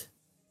shit.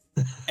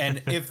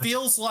 And it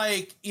feels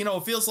like,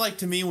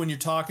 to me when you're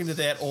talking to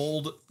that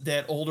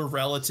older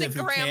relative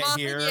who can't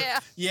hear.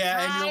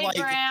 Yeah, and you're like,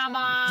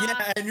 Grandma.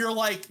 Yeah, and you're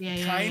like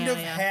kind of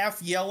half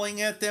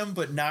yelling at them,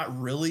 but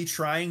not really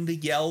trying to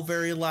yell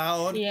very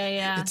loud.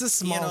 Yeah. It's a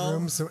small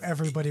room, so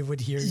everybody would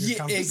hear your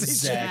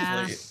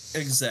conversation.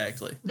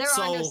 Exactly. There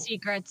are no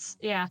secrets.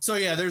 Yeah. So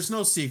yeah, there's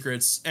no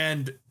secrets,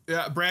 and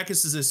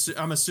Brackus is.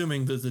 I'm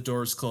assuming that the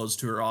door's closed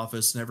to her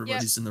office and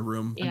everybody's in the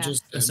room,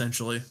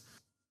 essentially.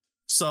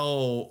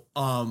 So,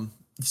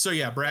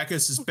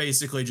 Brackus is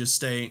basically just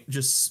staying,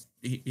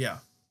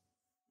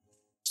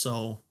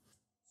 So.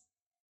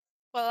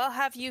 Well, I'll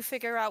have you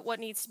figure out what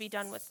needs to be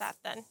done with that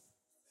then.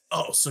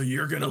 Oh, so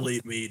you're going to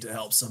leave me to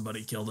help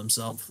somebody kill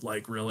themselves?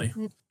 Like, really?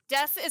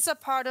 Death is a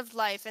part of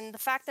life, and the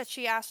fact that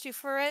she asked you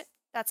for it,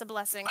 that's a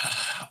blessing.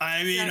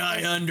 I mean,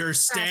 I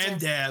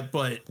understand that,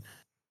 but.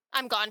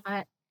 I'm gone.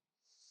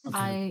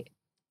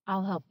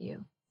 I'll help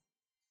you.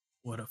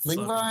 What a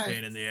fucking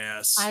pain in the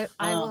ass.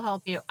 I will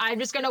help you. I'm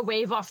just gonna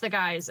wave off the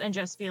guys and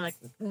just be like,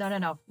 no,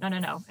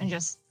 and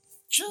just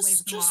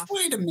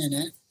wait a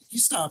minute. He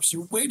stops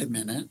you. Wait a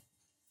minute.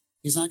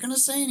 He's not going to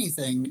say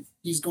anything.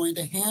 He's going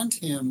to hand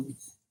him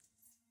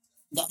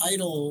the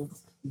idol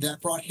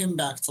that brought him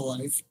back to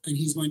life, and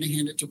he's going to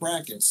hand it to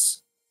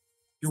Brackus.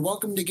 You're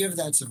welcome to give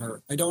that to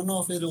her. I don't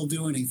know if it'll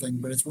do anything,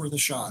 but it's worth a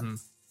shot. Mm-hmm.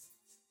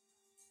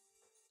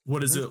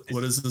 What is it?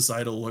 What does this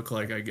idol look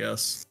like? I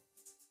guess.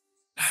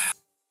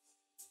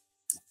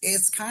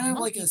 It's kind of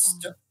like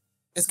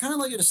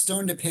a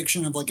stone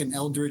depiction of like an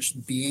eldritch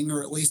being,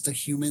 or at least a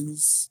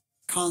human's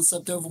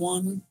concept of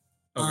one.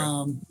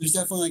 Okay. There's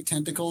definitely like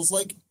tentacles,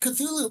 like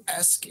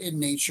Cthulhu-esque in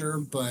nature,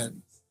 but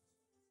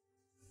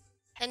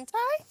hentai?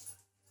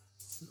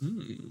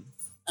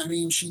 I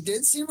mean, she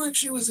did seem like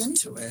she was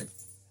into it.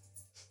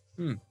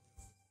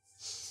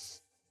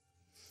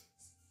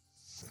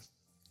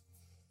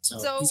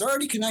 So he's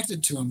already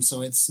connected to him,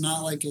 so it's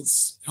not like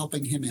it's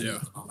helping him in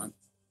at the moment.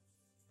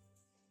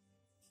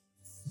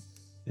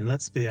 And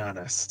let's be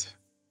honest.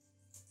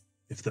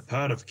 If the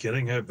part of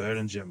killing her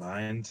burdens your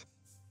mind...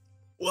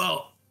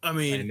 Well, I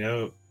mean... I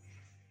know...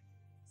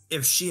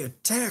 If she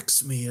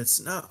attacks me, it's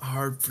not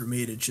hard for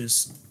me to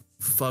just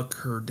fuck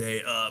her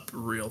day up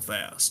real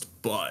fast.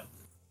 But...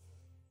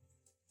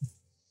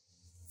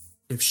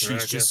 if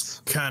she's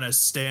just kind of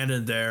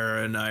standing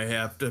there and I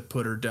have to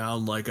put her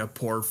down like a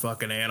poor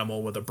fucking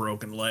animal with a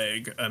broken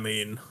leg, I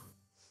mean...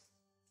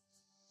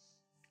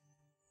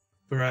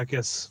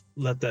 Brackus,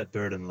 let that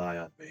burden lie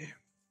on me.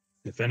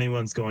 If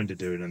anyone's going to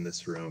do it in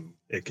this room,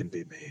 it can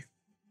be me.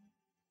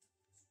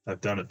 I've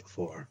done it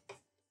before.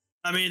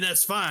 I mean,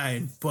 that's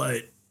fine,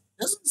 but...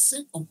 Doesn't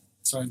seem... Oh,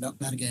 sorry, not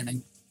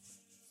gaming.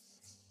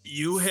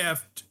 You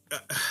have... I'm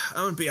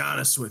gonna be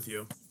honest with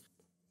you.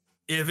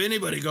 If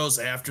anybody goes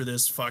after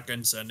this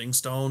fucking sending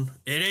stone,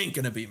 it ain't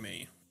gonna be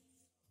me.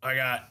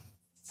 I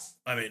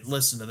mean,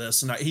 listen to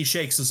this. And he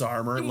shakes his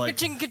armor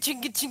like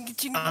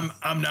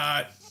I'm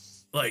not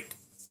like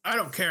I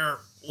don't care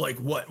like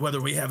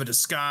whether we have a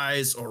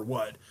disguise or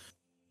what.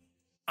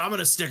 I'm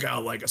gonna stick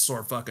out like a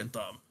sore fucking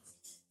thumb.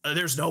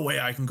 There's no way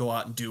I can go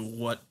out and do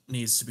what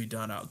needs to be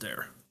done out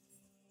there.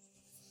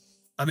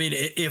 I mean,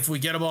 if we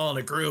get them all in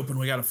a group and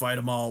we got to fight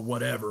them all,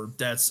 whatever,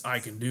 I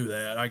can do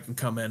that. I can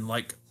come in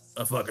like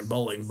a fucking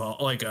bowling ball,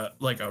 like a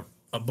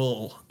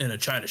bull in a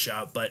china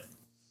shop, but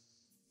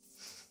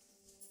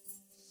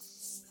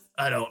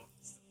I don't,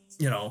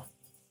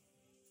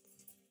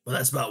 but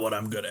that's about what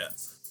I'm good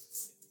at.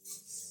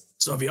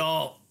 So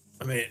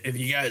if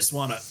you guys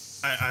want to,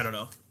 I don't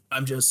know.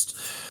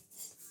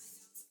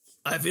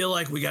 I feel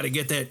like we got to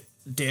get that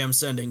damn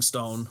sending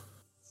stone.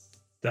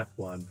 Step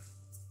one.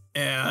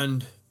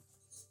 And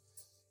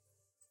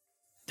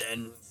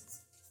then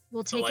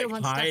we'll take it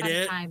one step at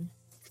a time.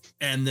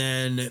 And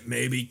then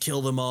maybe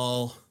kill them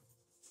all.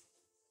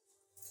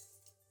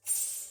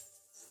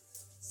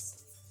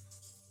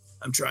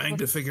 I'm trying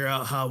to figure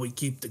out how we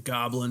keep the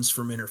goblins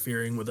from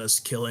interfering with us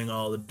killing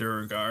all the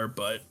Duergar,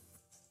 but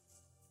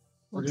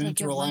we'll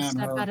take it one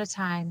step at a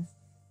time.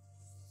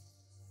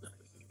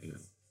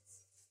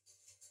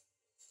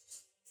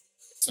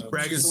 So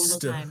Bragga's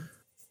still,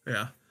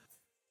 yeah.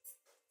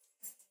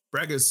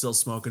 Bragga's still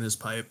smoking his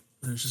pipe.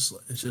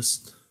 It's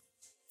just.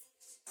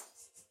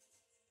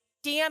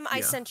 DM, I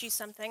sent you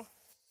something.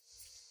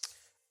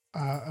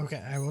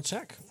 Okay, I will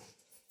check.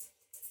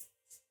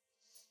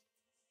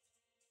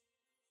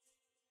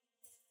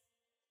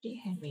 You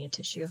hand me a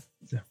tissue.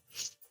 Yeah.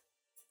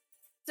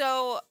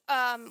 So,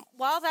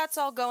 while that's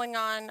all going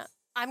on,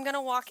 I'm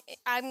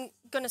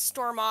gonna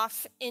storm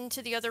off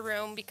into the other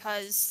room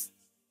because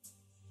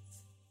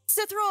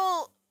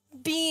Cithril,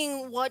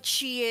 being what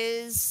she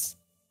is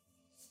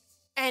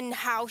and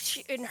how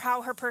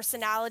her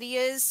personality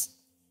is,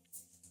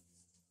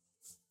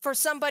 for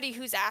somebody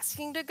who's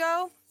asking to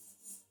go,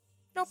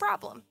 no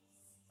problem.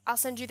 I'll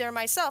send you there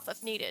myself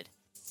if needed.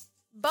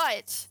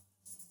 But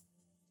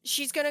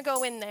she's going to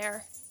go in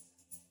there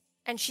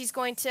and she's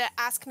going to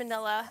ask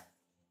Manila,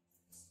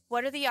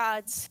 what are the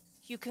odds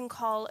you can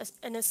call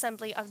an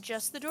assembly of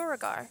just the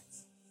Duergar?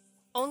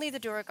 Only the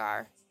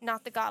Duergar,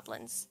 not the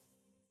goblins.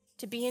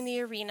 To be in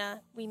the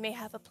arena, we may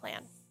have a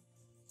plan.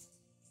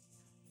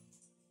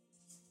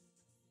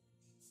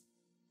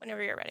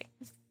 Whenever you're ready.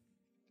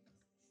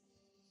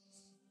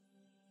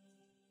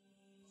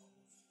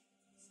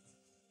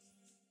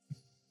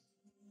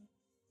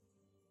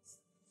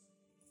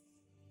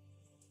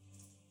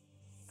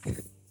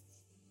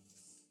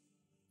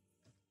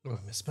 Oh,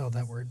 I misspelled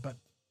that word, but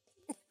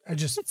I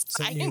just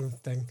sent you a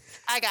thing.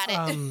 I got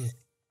it.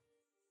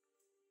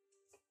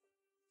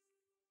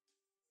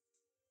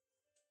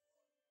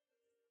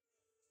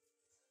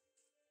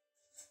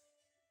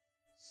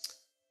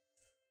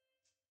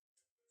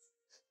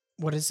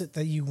 What is it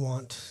that you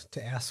want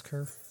to ask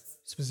her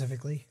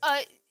specifically?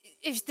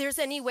 If there's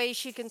any way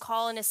she can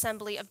call an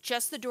assembly of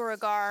just the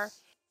Duergar,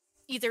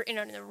 either in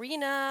an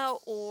arena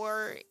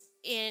or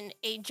in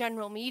a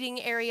general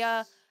meeting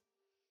area.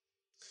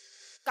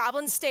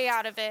 Goblins stay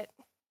out of it.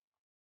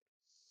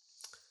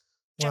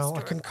 Well,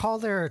 I can call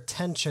their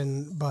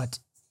attention, but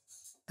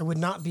I would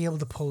not be able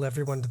to pull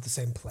everyone to the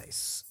same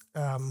place.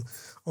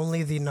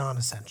 Only the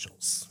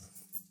non-essentials.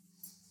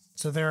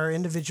 So there are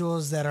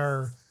individuals that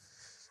are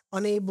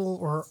unable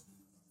or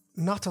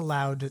not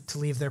allowed to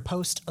leave their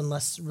post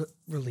unless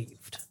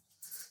relieved.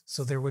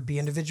 So there would be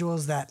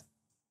individuals that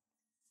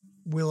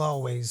will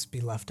always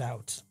be left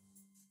out.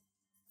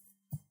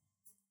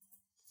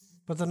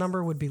 But the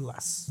number would be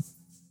less.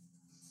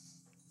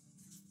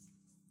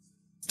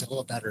 Still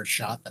a better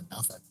shot than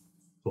nothing.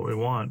 What we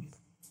want.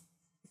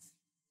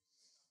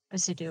 I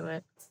say do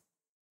it.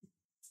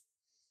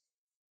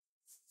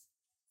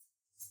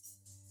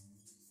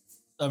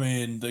 I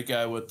mean, the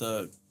guy with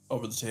the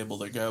over the table,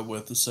 the guy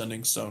with the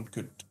sending stone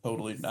could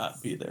totally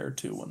not be there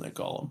too when they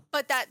call him.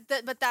 But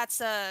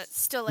that's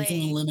still We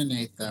can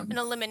eliminate them. an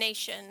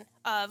elimination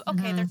of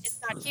okay, it's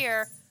not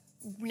here.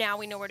 Now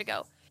we know where to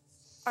go.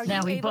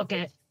 Now we book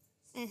it.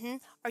 Mm-hmm.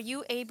 Are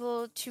you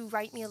able to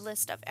write me a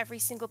list of every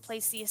single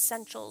place the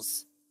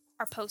essentials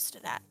are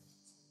posted at?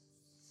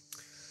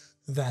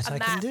 That I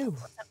can do.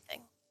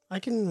 I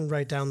can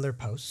write down their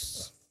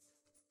posts.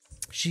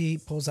 She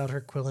pulls out her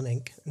quill and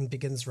ink and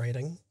begins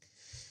writing.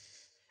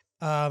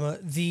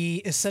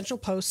 The essential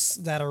posts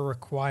that are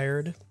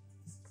required,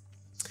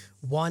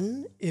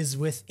 one is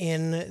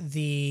within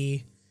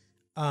the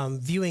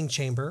viewing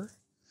chamber.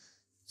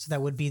 So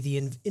that would be the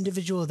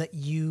individual that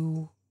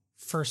you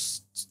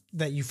first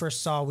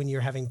saw when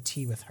you're having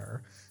tea with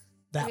her.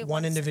 That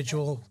one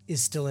individual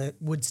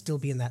would still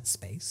be in that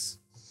space.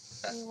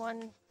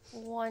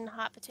 One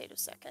hot potato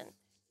second.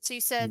 So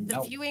you said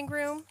the viewing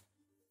room?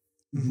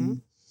 Mm-hmm.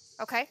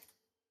 Okay.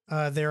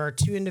 There are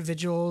two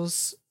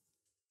individuals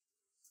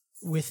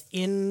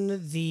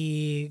within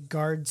the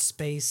guard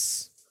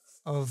space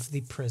of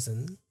the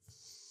prison.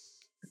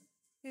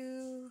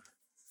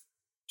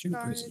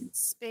 guard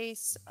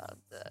space of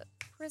the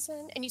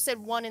prison. And you said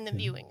one in the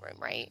viewing room,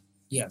 right?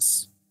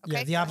 Yes. Yeah,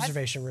 Okay, the go ahead.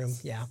 observation room.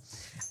 Yeah.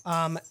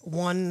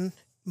 One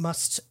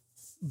must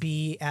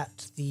be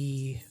at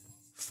the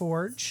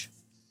forge.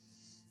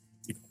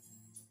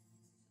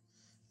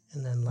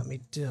 And then let me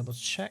double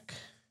check.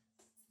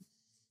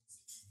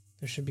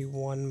 There should be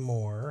one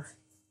more.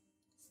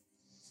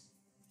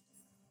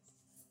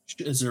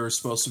 Is there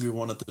supposed to be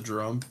one at the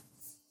drum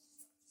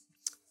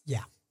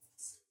Yeah.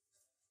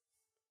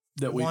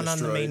 that we One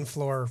destroyed? on the main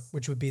floor,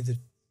 which would be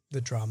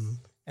the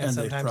drum. And And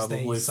they sometimes they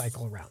probably-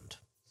 cycle around.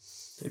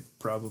 They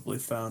probably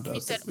found You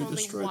out said that we only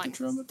destroyed one. the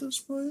drum at this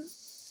point.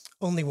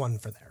 Only one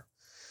for there.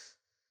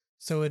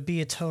 So it'd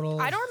be a total.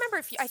 I don't remember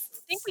if you, I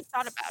think we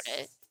thought about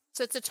it.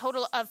 So it's a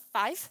total of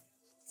 5?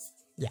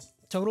 Yeah.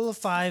 Total of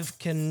 5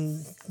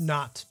 can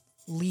not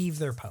leave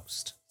their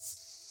post.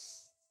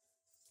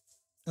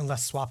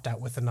 Unless swapped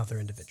out with another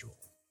individual.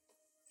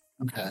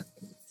 Okay.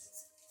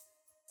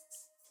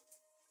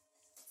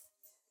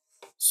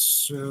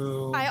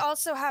 So I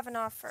also have an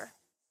offer.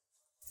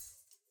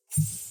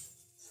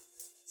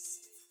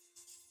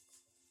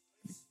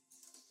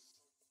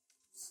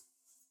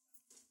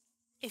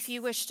 If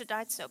you wish to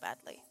die so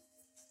badly,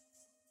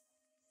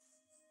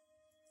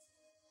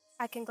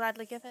 I can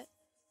gladly give it.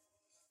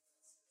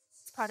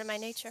 It's part of my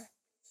nature.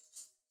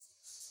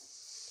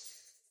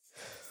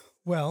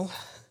 Well,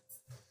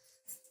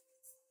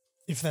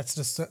 if that's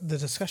the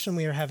discussion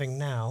we are having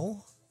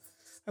now,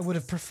 I would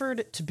have preferred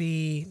it to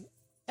be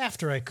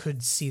after I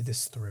could see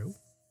this through.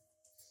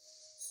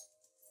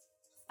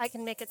 I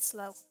can make it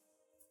slow.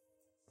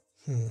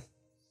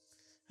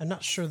 I'm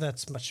not sure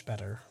that's much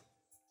better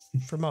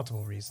for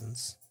multiple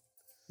reasons.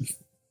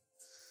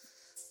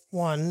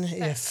 One,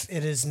 if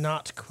it is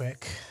not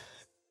quick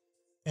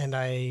and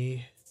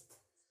I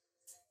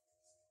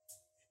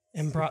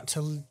am brought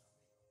to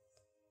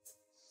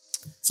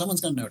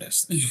someone's gonna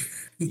notice.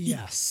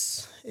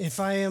 yes. If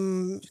I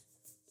am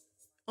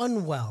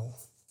unwell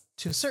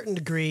to a certain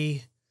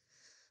degree,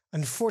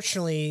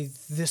 unfortunately,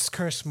 this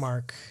curse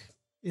mark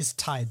is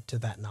tied to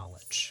that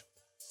knowledge.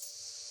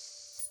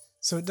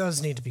 So it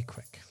does need to be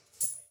quick.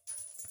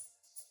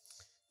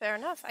 Fair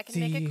enough. I can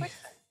make it quick.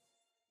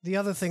 The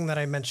other thing that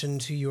I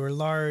mentioned to your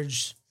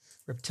large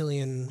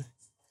reptilian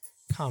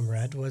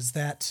comrade was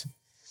that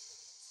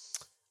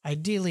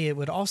ideally it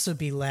would also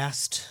be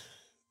last,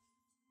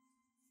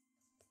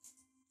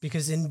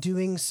 because in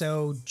doing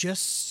so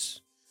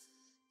just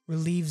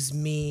relieves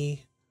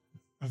me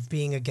of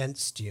being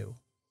against you.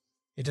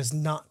 It does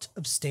not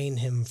abstain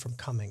him from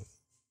coming.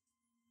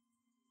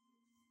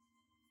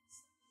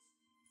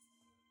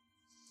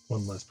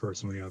 One less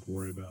person we have to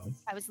worry about.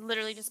 I was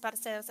literally just about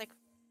to say, I was like,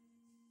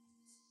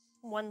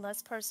 one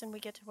less person we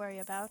get to worry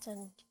about,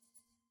 and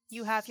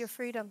you have your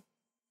freedom.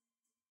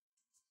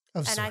 Of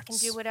And sorts. I can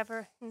do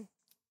whatever,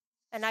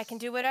 and I can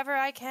do whatever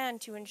I can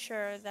to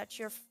ensure that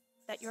your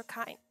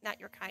kind, not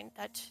your kind,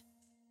 that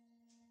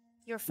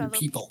your fellow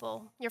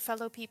people. your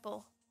fellow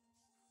people,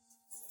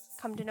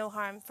 come to no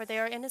harm, for they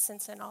are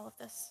innocents in all of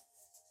this.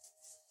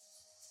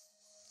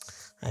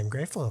 I'm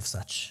grateful of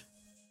such.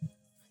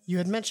 You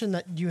had mentioned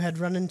that you had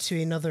run into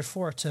another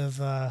fort of,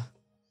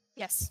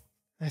 Yes,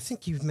 I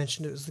think you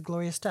mentioned it was the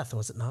Glorious Death,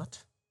 was it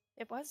not?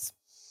 it was.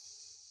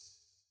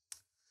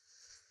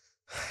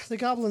 The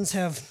goblins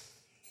have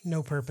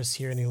no purpose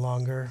here any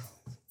longer.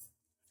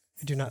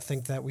 I do not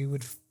think that we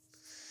would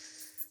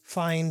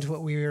find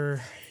what we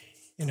were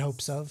in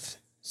hopes of.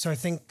 So I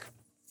think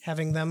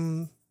having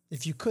them,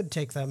 if you could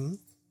take them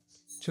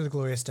to the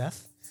Glorious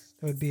Death,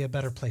 that would be a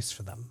better place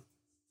for them.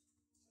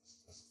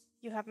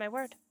 You have my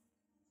word.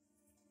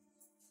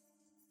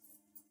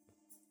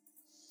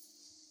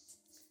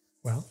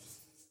 Well,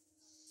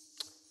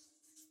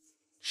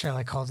 shall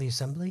I call the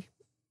assembly?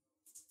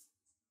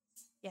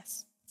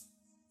 Yes.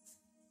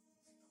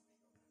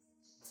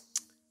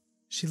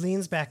 She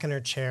leans back in her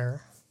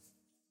chair.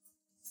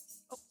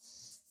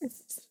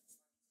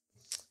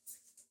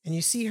 And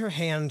you see her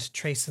hand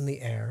trace in the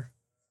air.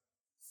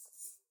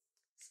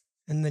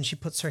 And then she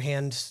puts her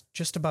hand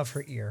just above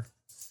her ear.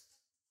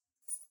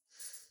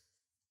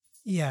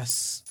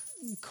 Yes,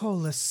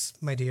 Colas,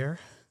 my dear.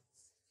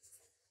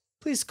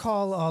 Please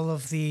call all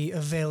of the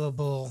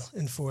available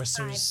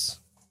enforcers.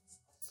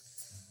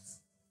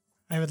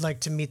 I would like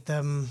to meet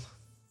them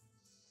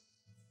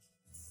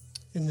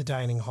in the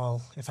dining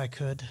hall, if I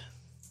could.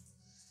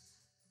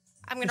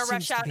 I'm There gonna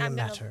rush seems to out be and a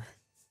I'm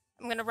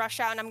gonna matter. rush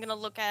out and I'm gonna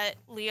look at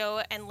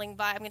Leo and Lingvi.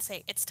 I'm gonna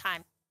say it's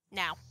time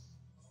now.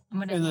 I'm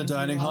gonna In the hand you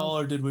dining all- hall,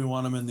 or did we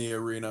want him in the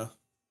arena?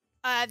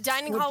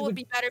 Dining What hall would would-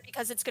 be better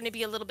because it's gonna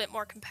be a little bit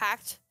more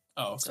compact.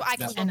 Oh, So I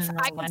can And look, another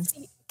I can one.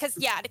 see because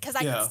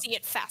I Yeah. can see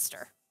it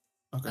faster.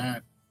 okay. All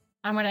right.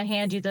 I'm gonna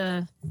hand you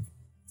the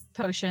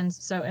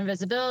potions. So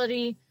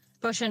invisibility,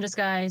 potion of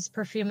disguise,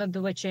 perfume of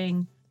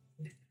bewitching,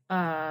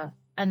 and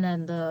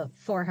then the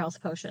 4 health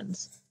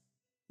potions.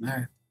 All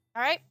right.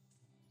 All right.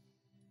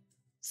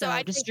 So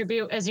I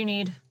distribute as you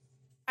need.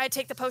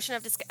 take the potion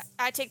of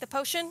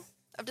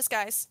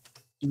disguise.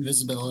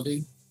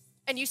 Invisibility.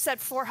 And you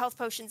said 4 health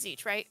potions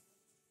each, right?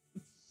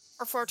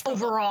 Or 4 total?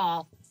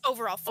 Overall.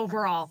 Overall. 4.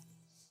 Overall.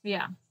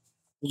 Yeah.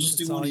 We'll just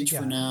That's do one all you each for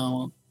got.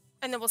 now.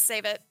 And then we'll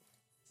save it.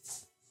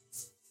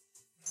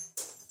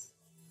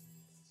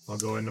 I'll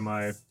go into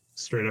my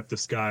straight up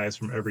disguise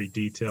from every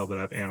detail that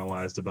I've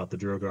analyzed about the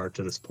Drogar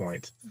to this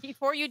point.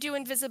 Before you do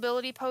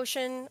invisibility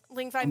potion,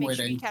 Lingvi, I'm make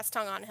sure you waiting. cast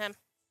tongue on him.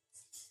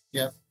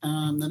 Yep.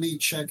 Let me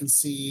check and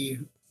see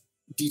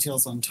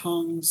details on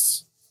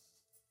tongues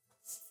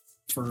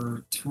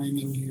for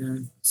timing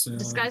here. So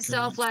Disguise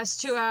self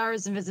lasts 2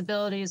 hours.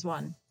 Invisibility is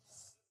 1.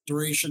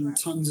 duration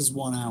tongues is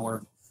 1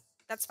 hour.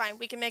 That's fine.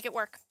 We can make it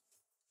work.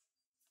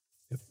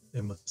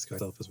 And my disguise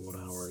self is 1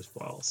 hour as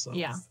well. So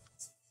Yeah.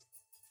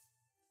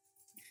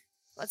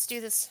 Let's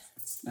do this.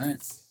 All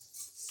right.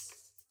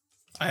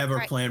 I have our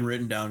Right. plan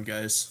written down,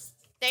 guys.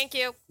 Thank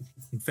you.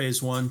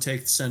 Phase 1,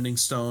 take the Sending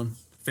Stone.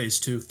 Phase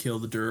 2, kill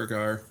the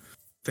Duragar.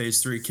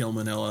 Phase 3, kill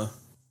Manila.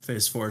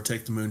 Phase 4,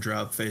 take the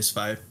Moondrop. Phase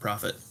 5,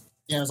 profit.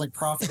 Yeah, I was like,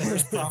 profit.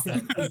 Where's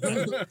profit?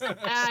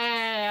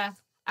 Yeah.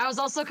 I was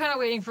also kind of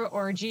waiting for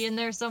orgy in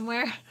there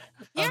somewhere.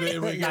 I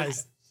mean, we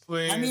Nice.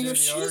 I mean, if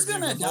she's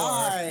gonna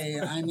die,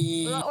 I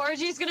mean, The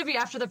orgy's gonna be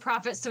after the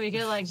profit, so we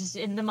get like just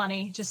in the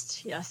money.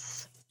 Just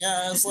yes.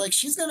 yeah, it's like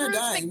she's gonna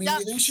die. I mean, do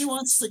you think she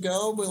wants to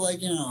go? But like,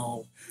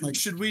 like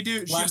Should we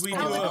do Last a one.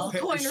 Oh, the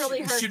coin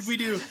really hurts. should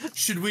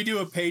we do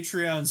a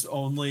Patreons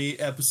only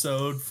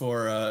episode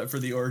for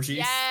the orgy?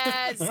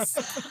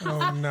 Yes.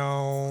 Oh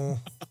no.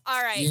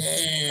 All right.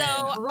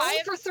 yeah. So Roll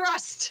for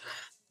thrust.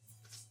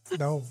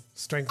 No.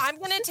 Strength.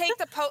 I'm gonna take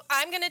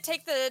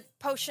the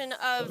potion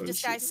of Oh,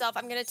 disguise shit. self.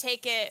 I'm gonna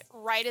take it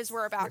right as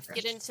we're about to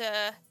get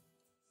into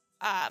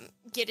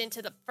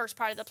the first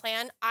part of the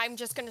plan. I'm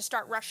just gonna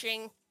start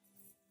rushing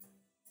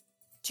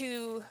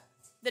to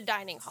the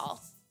dining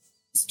hall.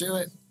 Let's do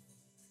it.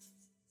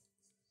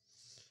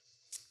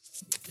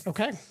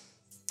 Okay.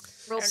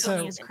 Roll So-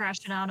 20 is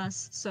crashing on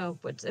us, so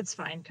it's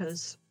fine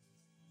because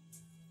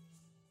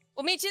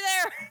We'll meet you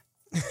there.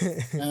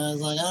 I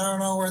was like, I don't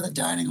know where the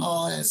dining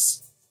hall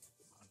is.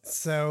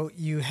 So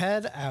you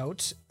head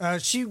out.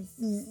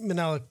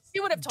 Manila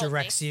You would have told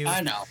directs me. you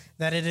I know.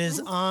 that it is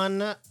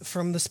on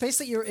from the space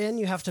that you're in.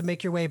 You have to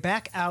make your way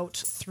back out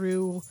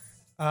through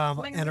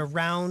and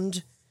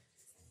around.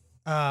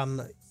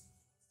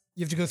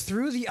 You have to go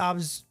through the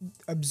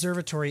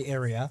observatory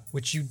area,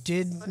 which you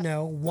did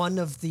know one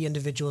of the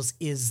individuals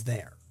is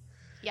there.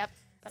 Yep.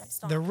 But I'm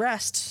still The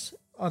rest,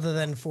 other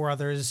than 4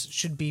 others,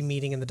 should be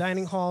meeting in the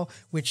dining hall,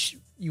 which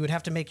you would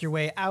have to make your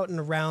way out and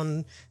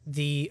around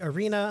the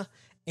arena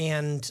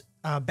and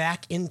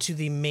back into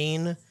the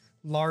main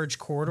large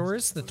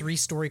corridors, the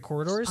 3-story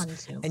corridors,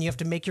 Unzoom. and you have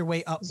to make your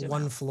way up Zoom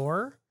 1 out.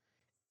 floor,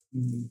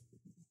 Mhm.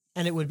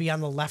 and it would be on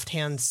the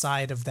left-hand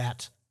side of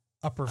that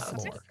upper Oh,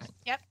 floor,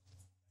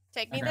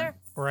 take me Okay. there.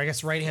 or I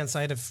guess right-hand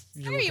side if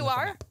you're There you looking at the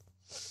are. map.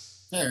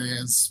 There he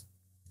is.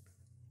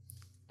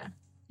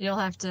 you'll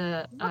have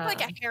to You look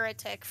like a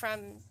heretic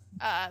from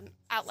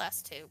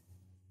Outlast 2. A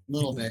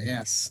little bit,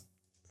 yes.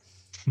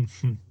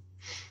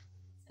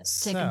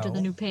 take him to So-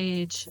 the new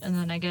page, and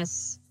then I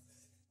guess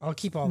I'll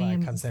keep all Me the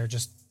and- icons there.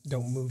 Just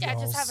don't move Yeah,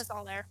 y'all's. just have us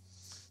all there.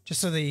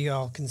 Just so that you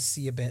all can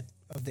see a bit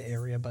of the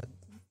area, but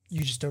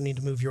you just don't need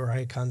to move your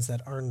icons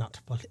that are not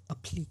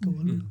applicable.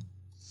 Mm-hmm.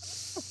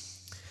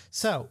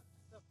 So,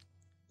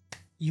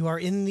 you are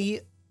in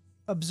the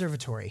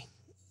observatory.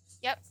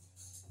 Yep.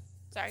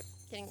 Sorry,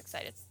 getting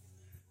excited.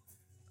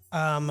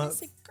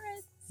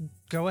 Secret.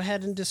 Go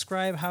ahead and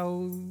describe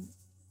how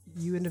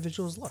you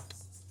individuals look.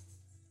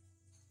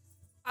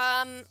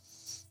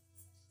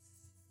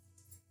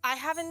 I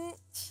haven't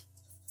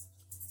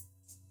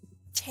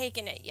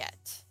taken it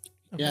yet.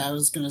 Yeah, I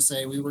was gonna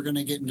say we were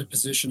gonna get into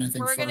position. I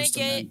think We're gonna first,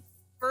 get and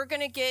we're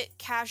gonna get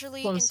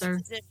casually Closer.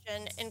 into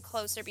position and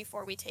closer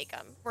before we take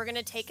them. We're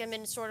gonna take them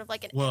in sort of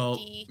like an Well,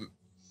 empty.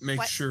 Make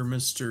What? sure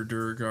Mr.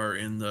 Durgar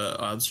in the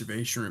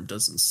observation room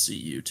doesn't see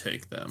you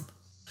take them.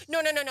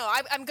 No.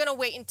 I'm gonna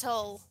wait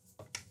until.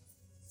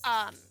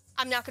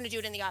 I'm not gonna do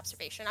it in the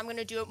observation. I'm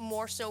gonna do it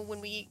more so when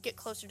we get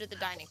closer to the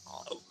dining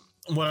hall.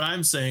 What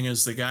I'm saying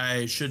is the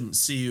guy shouldn't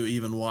see you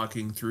even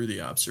walking through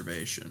the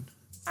observation.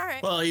 All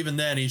right. Well, even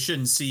then, he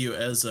shouldn't see you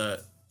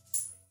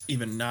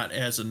even not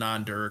as a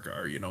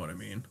non-Durgar, you know what I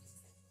mean?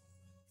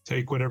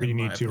 Take whatever you In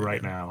my need to right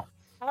opinion. now.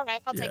 All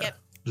right. I'll take Yeah. it.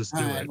 Just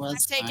all do right, it. well,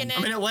 that's I'm taking fine.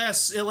 I mean, it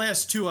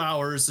lasts 2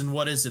 hours, and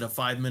what is it, a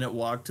 5-minute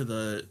walk to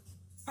the,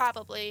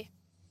 Probably.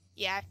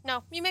 Yeah.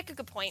 No, you make a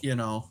good point. you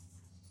know?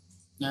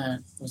 All right,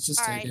 let's just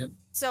All take right. it.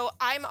 So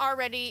I'm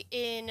already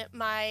in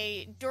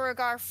my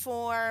Duragar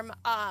form.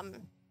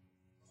 I'm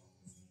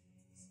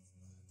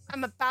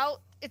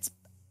about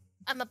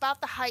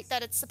the height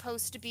that it's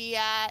supposed to be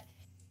at,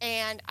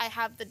 and I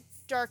have the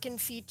darkened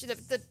feature.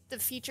 The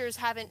features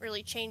haven't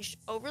really changed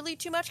overly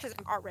too much because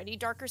I'm already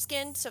darker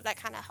skinned, so that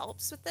kind of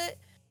helps with it.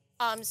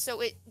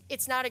 So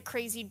it's not a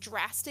crazy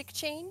drastic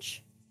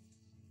change.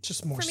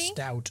 Just more For me?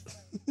 stout.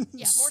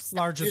 Yeah, more stuff.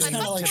 Larger You than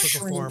kind the of like typical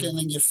shrink form. and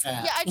then get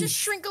fat. Yeah, I just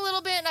shrink a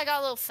little bit and I got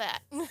a little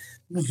fat.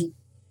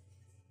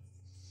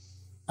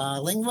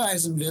 Lingvi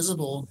is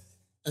invisible,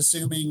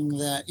 assuming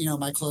that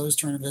my clothes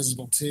turn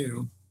invisible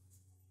too.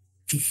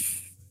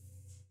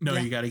 No, Yeah.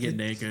 you got to get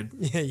naked.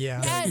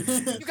 Yeah. Yes,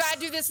 you gotta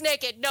do this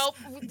naked. Nope,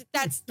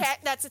 that's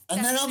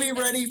And then I'll be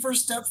ready for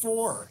step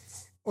 4.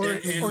 Or,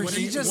 And or when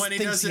he he- just when he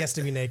thinks does he it- has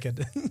to be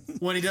naked.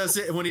 When he does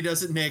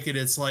it naked,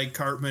 it's like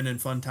Cartman in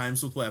Fun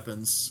Times with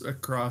Weapons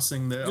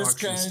crossing the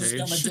Just auction kind of stage.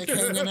 got my dick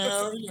hanging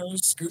out,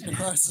 scooting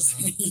across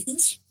the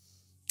stage.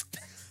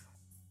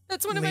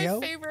 That's one of Leo?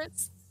 my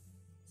favorites.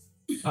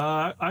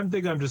 I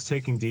think I'm just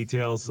taking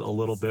details a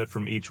little bit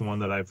from each one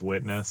that I've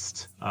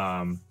witnessed.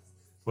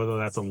 Whether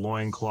that's a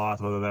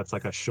loincloth, whether that's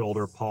like a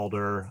shoulder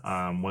palder,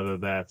 whether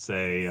that's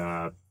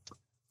a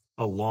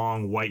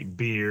long white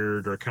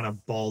beard or kind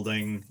of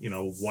balding,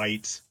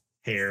 white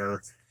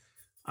hair.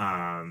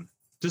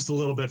 Just a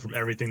little bit from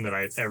everything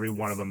that every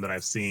one of them that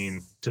I've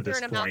seen to this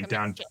You're an point,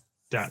 down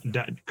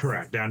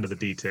to the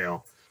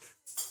detail.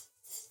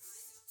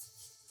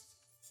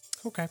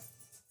 Okay.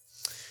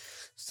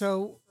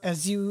 So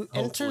as you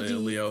enter Hopefully, the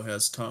Leo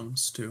has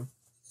tongues too.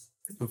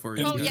 Before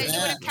he Oh does yeah, you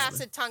that. would have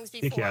casted tongues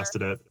He before.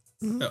 casted it.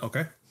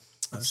 Okay.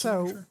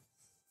 So,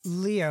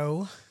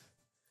 Leo,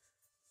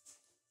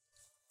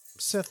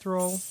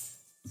 Sithril,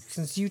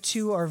 since you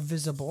two are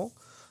visible,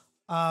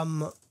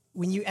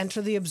 when you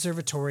enter the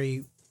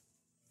observatory,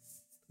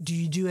 do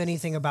you do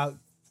anything about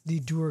the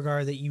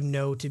Duergar that you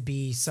know to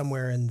be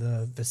somewhere in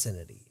the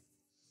vicinity?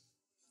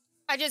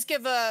 I just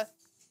give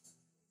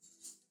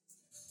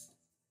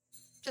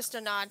just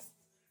a nod,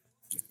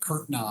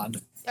 Curt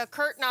nod. a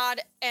curt nod,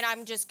 and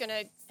I'm just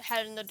gonna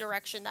head in the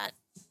direction that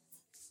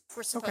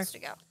we're supposed to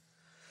go.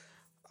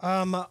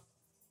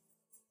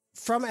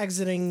 From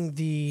exiting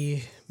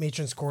the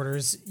matron's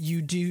quarters,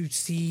 you do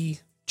see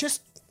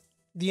just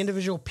the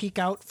individual peek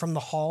out from the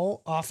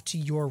hall off to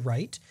your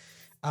right,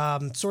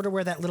 sort of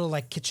where that little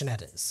like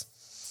kitchenette is.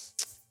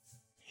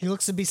 He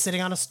looks to be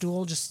sitting on a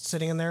stool, just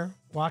sitting in there,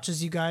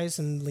 watches you guys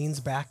and leans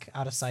back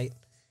out of sight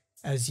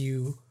as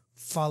you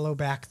follow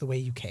back the way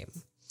you came.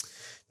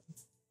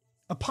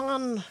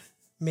 Upon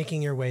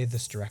making your way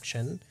this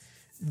direction,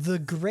 the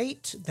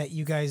grate that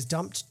you guys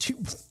dumped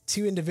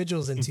two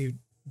individuals into,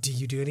 do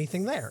you do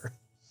anything there?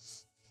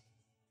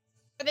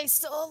 Are they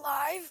still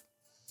alive?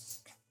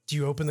 Do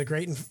you open the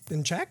grate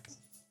and check?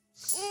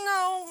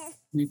 No.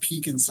 We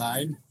peek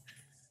inside.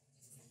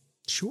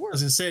 Sure. I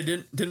was gonna say,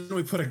 didn't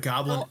we put a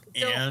goblin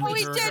and Oh,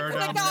 we a did Duergar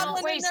put a down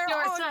goblin. there? in Waste there.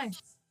 your Oh, time.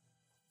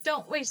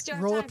 Don't waste your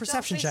Roll a time.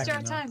 perception Don't waste check.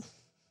 Your time.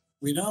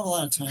 We don't have a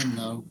lot of time,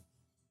 though.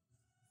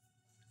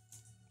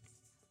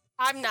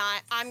 I'm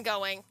not. I'm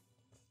going.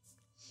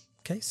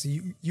 Okay, so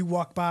you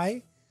walk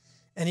by.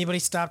 Anybody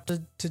stop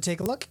to take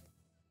a look?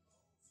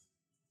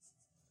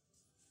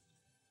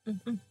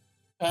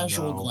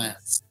 Casual No.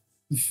 glance.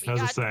 I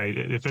was gonna say,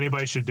 if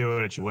anybody should do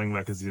it, it should wing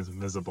back because he's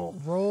invisible.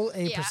 Roll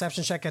a Yeah.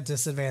 perception check at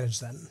disadvantage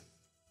then.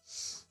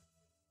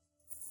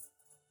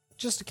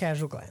 Just a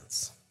casual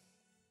glance.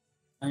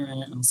 All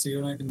right, I'll see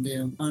what I can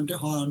do. Hold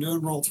on, I'm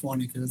doing roll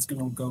 20 because it's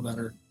going to go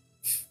better.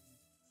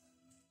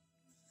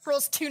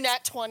 Rolls 2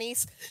 nat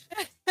 20s.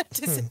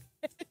 Disadvantage.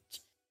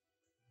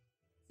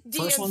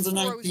 First one's a DM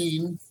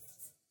 19.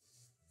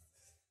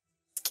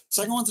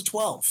 Second one's a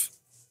 12.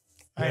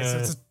 All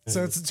right,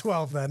 so it's a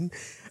 12 then.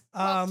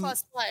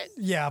 Plus what?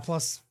 Yeah,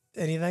 plus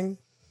anything.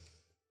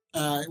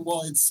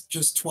 Well, it's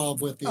just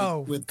 12 with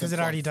the because it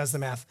already does the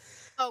math.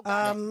 Oh,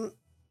 got it.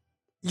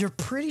 You're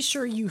pretty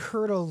sure you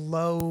heard a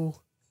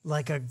low,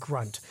 like a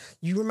grunt.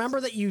 You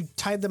remember that you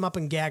tied them up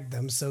and gagged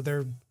them, so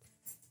they're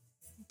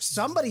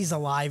somebody's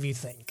alive. You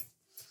think?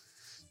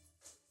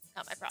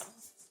 Not my problem.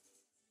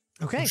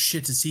 Okay. Oh,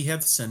 shit, does he have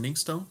the sending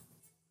stone?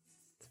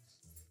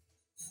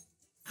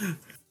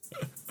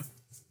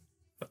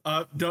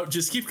 Don't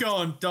just keep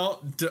going.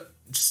 Don't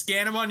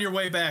scan him on your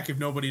way back if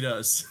nobody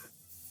does.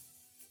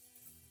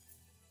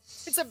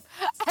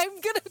 I'm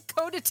gonna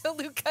go to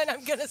Toluca and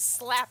I'm gonna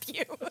slap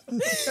you.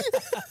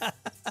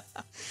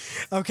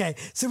 Okay,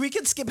 so we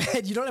can skip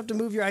ahead. You don't have to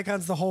move your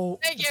icons the whole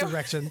Thank you.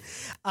 direction.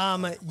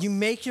 You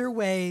make your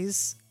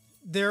ways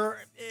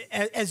there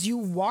as you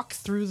walk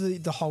through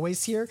the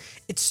hallways here.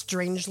 It's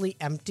strangely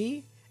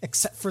empty,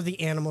 except for the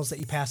animals that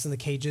you pass in the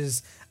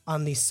cages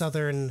on the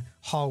southern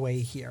hallway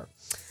here.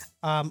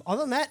 Other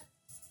than that,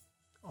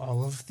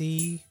 all of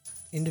the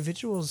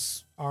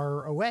individuals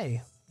are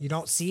away. You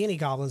don't see any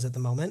goblins at the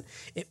moment.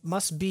 It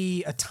must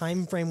be a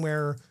time frame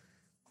where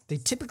they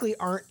typically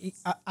aren't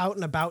out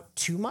and about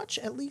too much,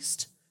 at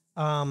least,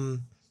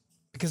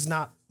 because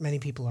not many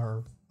people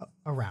are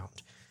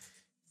around.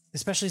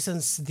 Especially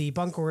since the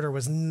bunk order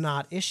was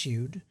not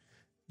issued,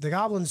 the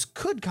goblins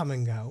could come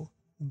and go,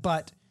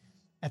 but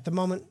at the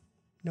moment,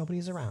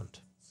 nobody's around.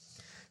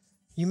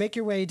 You make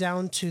your way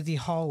down to the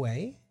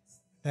hallway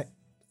that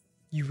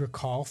you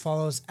recall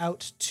follows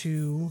out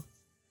to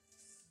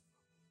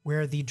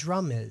where the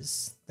drum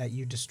is that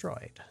you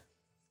destroyed.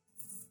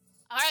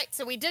 All right,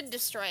 so we did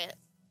destroy it.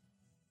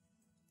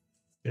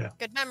 Yeah.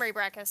 Good memory,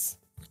 Brackus.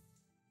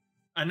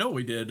 I know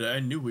we did. I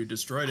knew we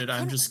destroyed it.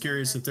 I'm just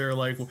curious if they're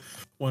like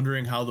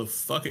wondering how the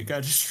fuck it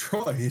got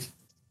destroyed.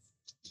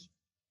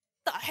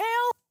 The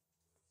hell?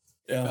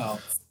 Yeah. Oh,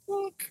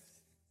 fuck.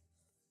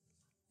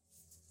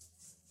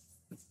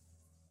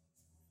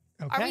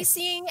 Okay. Are we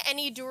seeing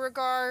any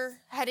Duragar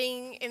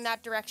heading in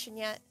that direction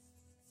yet?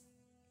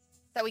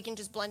 That we can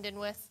just blend in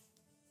with?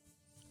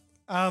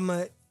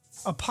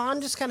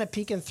 Upon just kind of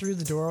peeking through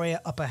the doorway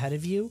up ahead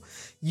of you,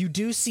 you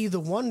do see the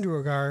one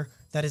Duragar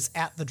that is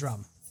at the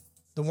drum.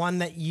 The one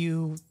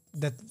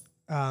that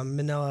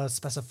Manila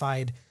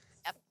specified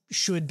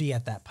should be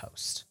at that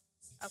post.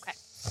 Okay.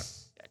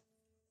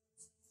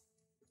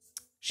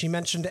 She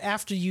mentioned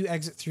after you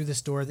exit through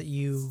this door that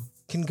you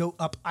can go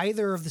up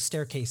either of the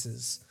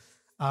staircases.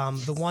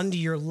 The one to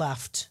your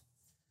left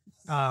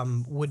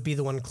would be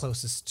the one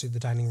closest to the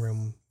dining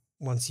room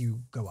once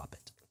you go up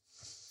it.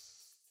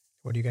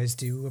 What do you guys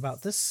do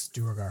about this,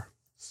 Duragar?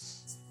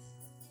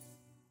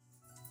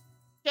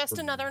 Just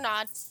another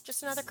nod.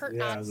 Just another curt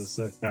nod. As I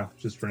said, yeah,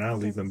 just for now,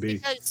 leave them be.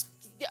 Because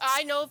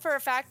I know for a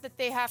fact that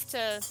they have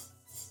to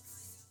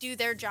do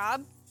their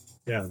job.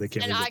 Yeah, they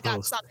can't. And leave I the got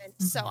post. summoned,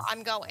 so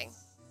I'm going.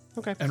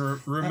 Okay.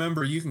 And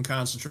remember, you can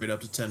concentrate up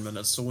to 10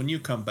 minutes. So when you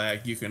come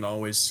back, you can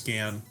always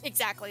scan.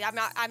 Exactly. I'm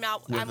With I'm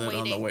it on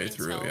waiting the way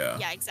through, yeah.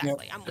 Yeah,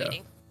 exactly. I'm Yeah.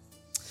 waiting.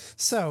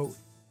 So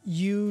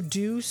you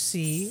do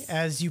see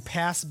as you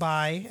pass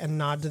by and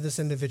nod to this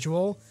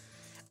individual,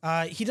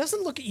 he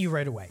doesn't look at you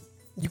right away.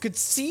 You could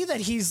see that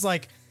he's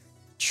like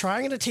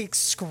trying to take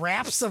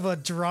scraps of a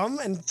drum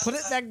and put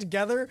it back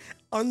together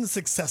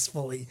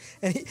unsuccessfully.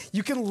 And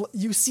you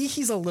see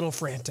he's a little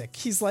frantic.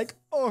 He's like,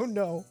 "Oh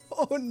no.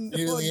 Oh no."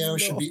 Maybe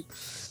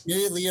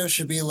Leo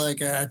should be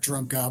like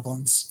drum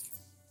goblins.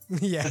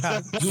 Yeah.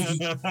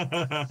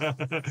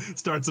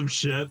 Start some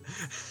shit.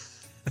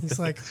 He's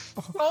like,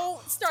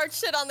 Don't start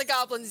shit on the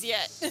goblins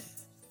yet.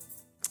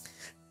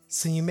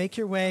 so you make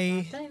your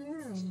way,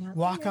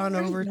 walk on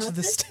over to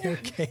the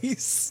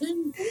staircase.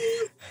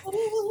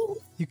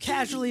 You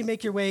casually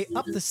make your way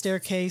up the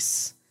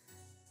staircase,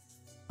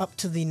 up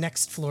to the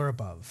next floor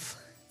above.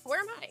 Where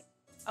am I?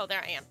 Oh,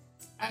 there I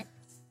am.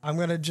 I'm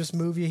gonna just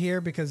move you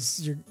here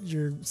because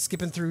you're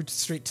skipping through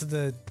straight to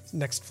the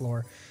next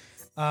floor,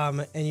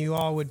 and you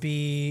all would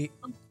be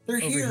They're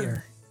over here.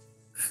 here.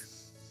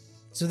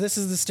 So this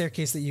is the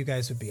staircase that you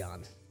guys would be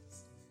on.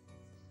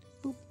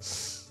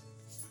 Boop.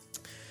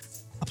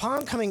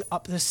 Upon coming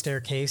up this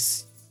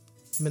staircase,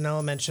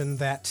 Manila mentioned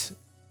that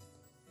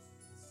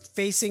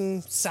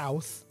facing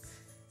south,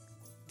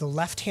 the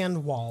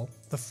left-hand wall,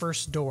 the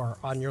first door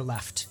on your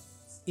left,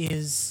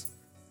 is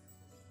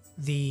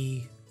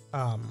the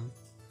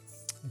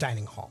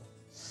dining hall.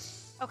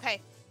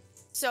 Okay.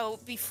 So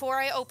before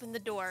I open the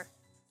door,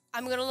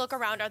 I'm gonna look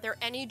around. Are there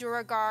any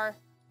Duragar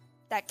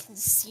that can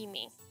see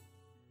me?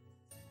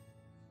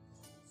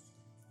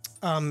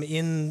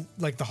 In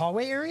like the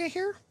hallway area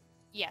here,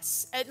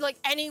 Yes. Like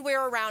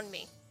anywhere around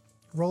me.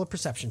 roll a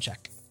perception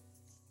check.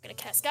 I'm gonna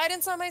cast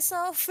guidance on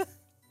myself.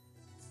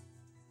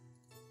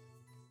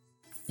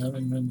 Ooh,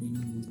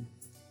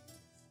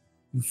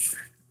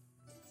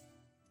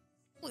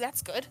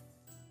 that's good.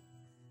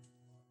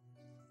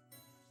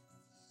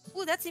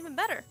 Ooh, that's even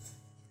better.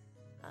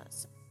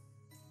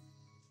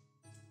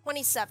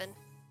 27.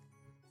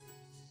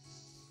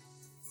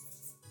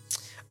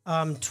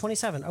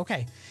 27.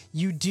 Okay.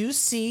 You do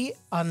see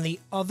on the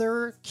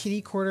other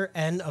kitty quarter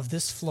end of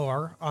this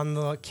floor on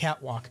the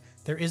catwalk,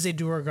 there is a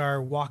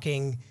Duragar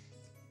walking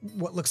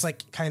what looks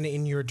like kind of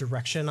in your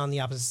direction on the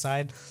opposite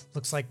side.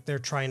 Looks like they're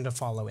trying to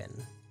follow in.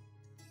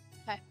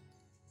 Okay.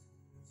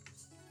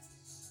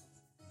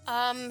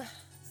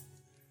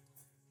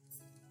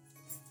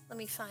 Let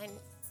me find.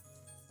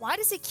 Why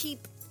does it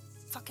keep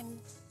fucking.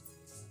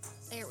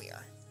 There we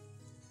are.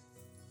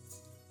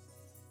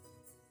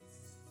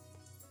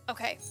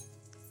 Okay.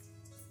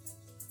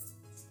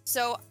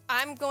 So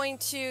I'm going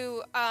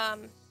to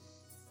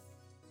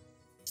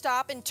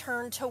stop and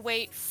turn to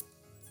wait.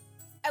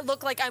 I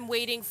look like I'm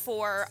waiting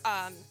for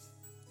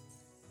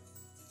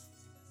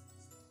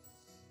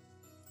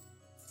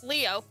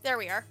Leo. There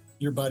we are.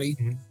 Your buddy.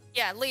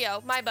 Yeah,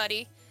 Leo, my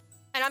buddy.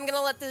 And I'm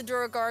gonna let the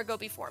Duragar go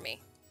before me.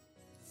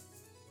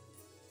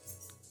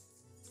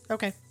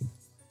 Okay.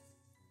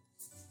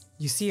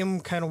 You see him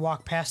kind of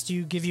walk past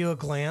you, give you a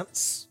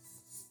glance.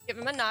 Give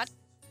him a nod.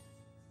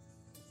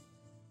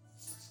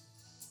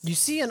 You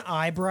see an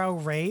eyebrow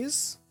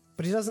raise,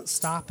 but he doesn't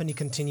stop and he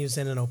continues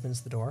in and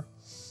opens the door.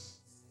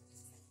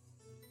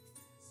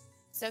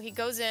 So he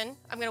goes in.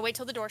 I'm gonna wait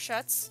till the door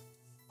shuts.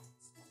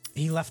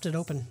 He left it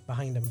open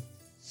behind him.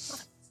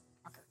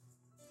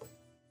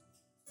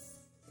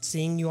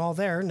 Seeing you all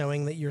there,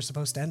 knowing that you're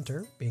supposed to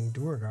enter, being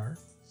Duragar.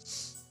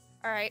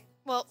 All right.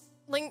 Well,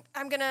 Ling,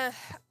 I'm gonna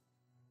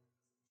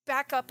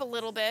back up a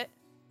little bit,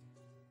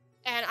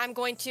 and I'm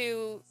going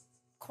to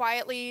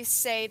quietly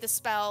say the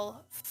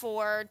spell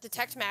for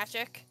detect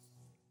magic.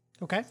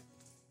 Okay.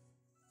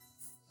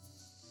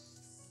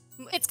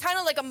 It's kind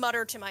of like a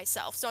mutter to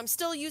myself, so I'm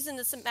still using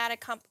the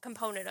somatic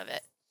component of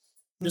it.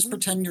 Just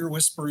pretend you're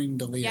whispering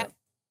to Leo.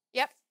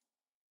 Yep.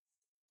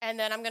 And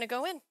then I'm gonna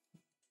go in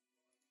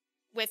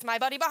with my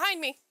buddy behind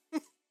me.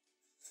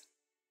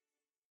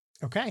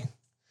 Okay.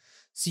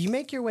 So you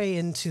make your way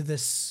into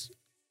this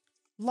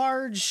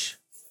large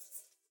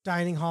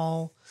dining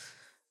hall.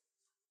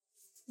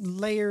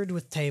 layered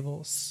with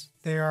tables.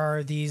 There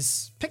are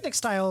these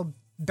picnic-style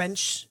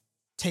bench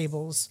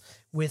tables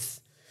with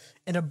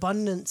an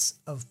abundance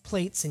of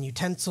plates and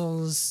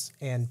utensils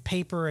and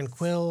paper and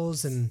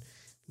quills and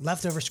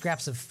leftover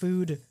scraps of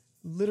food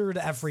littered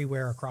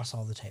everywhere across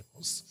all the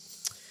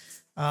tables.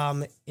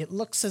 It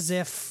looks as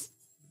if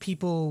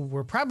people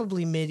were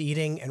probably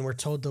mid-eating and were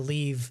told to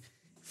leave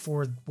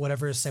for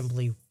whatever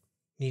assembly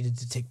needed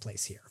to take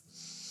place here.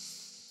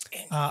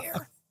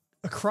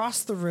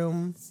 Across the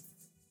room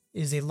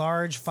is a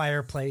large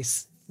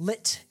fireplace,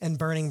 lit and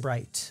burning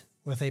bright,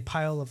 with a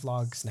pile of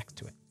logs next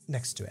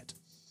to it.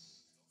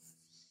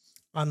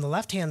 On the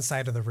left-hand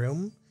side of the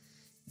room,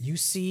 you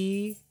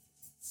see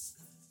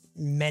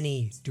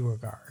many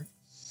Duergar.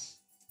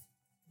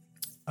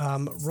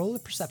 Roll a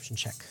perception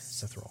check,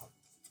 Sithroll.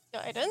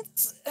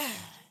 Guidance.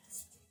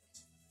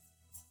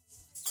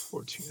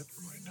 14 of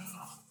them right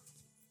now.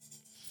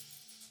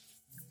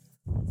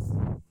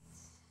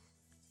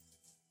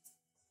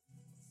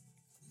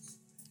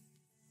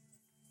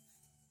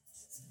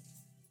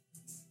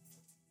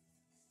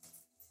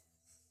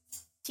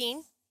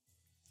 Teen.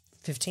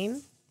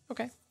 15?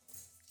 Okay.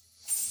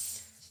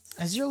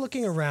 As you're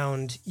looking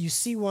around, you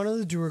see one of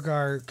the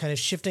Duergar kind of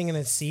shifting in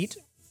its seat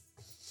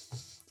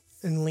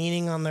and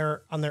leaning on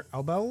their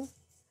elbow,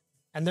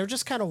 and they're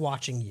just kind of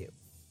watching you.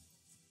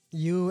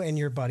 You and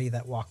your buddy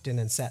that walked in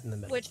and sat in the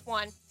middle. Which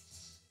one?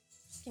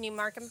 Can you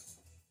mark him?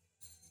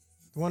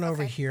 The one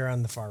over here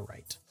on the far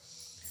right.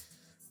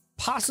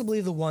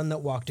 Possibly the one that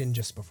walked in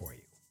just before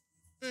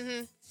you.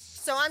 Mm-hmm.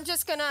 So I'm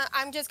just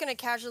gonna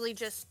casually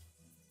just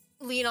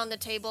lean on the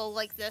table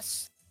like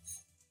this,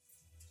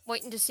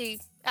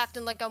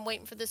 acting like I'm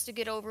waiting for this to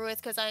get over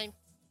with,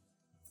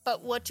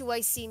 but what do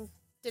I see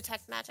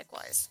detect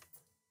magic-wise?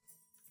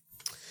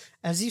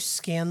 As you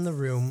scan the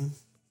room,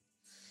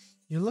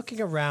 you're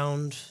looking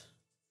around,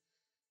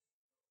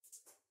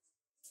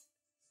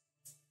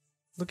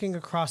 looking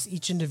across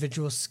each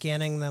individual,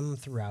 scanning them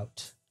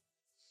throughout.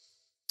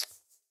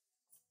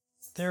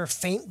 There are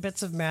faint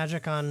bits of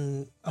magic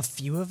on a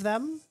few of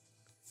them,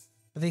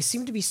 but they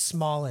seem to be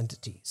small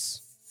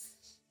entities.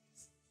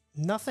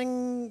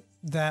 Nothing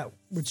that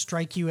would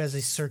strike you as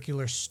a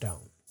circular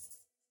stone.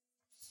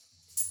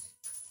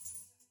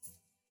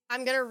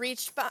 I'm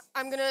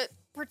gonna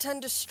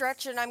pretend to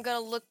stretch, and I'm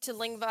gonna look to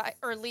Lingvi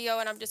or Leo,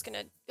 and I'm just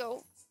gonna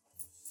go,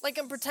 like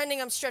I'm pretending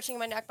I'm stretching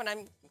my neck, but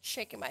I'm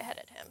shaking my head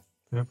at him.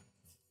 Yep.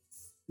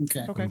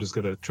 Okay. I'm just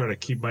gonna try to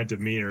keep my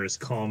demeanor as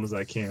calm as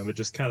I can, but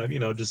just kind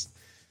of, just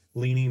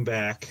leaning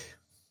back,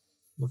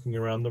 looking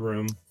around the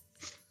room.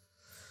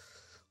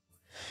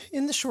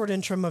 In the short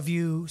interim of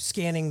you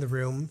scanning the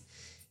room,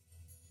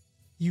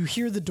 you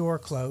hear the door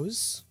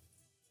close,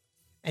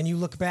 and you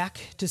look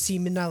back to see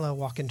Minella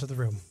walk into the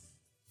room.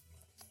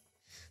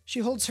 She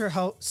holds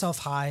herself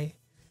high,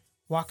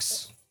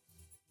 walks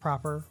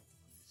proper.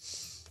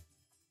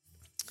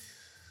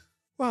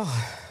 Well,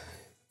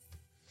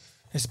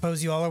 I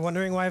suppose you all are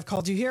wondering why I've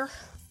called you here.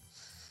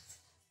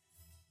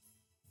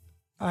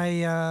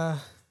 I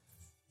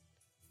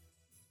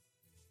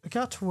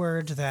got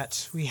word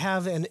that we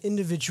have an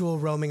individual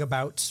roaming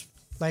about,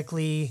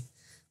 likely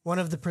one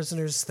of the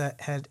prisoners that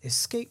had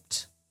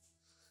escaped.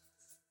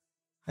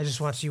 I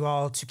just want you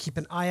all to keep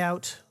an eye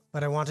out,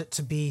 but I want it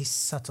to be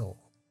subtle.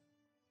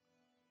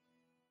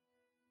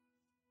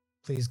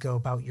 Please go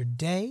about your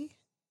day,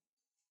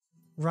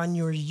 run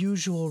your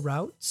usual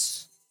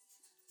routes,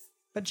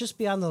 but just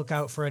be on the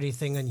lookout for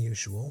anything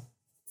unusual.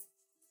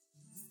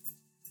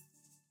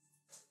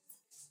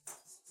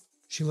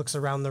 She looks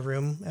around the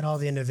room at all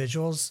the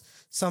individuals.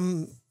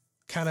 Some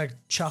kind of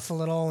chuff a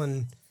little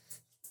and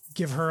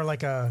give her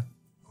like a,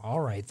 all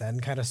right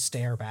then, kind of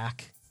stare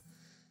back.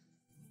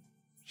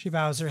 She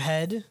bows her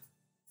head,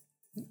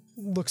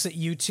 looks at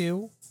you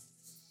two,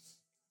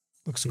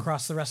 looks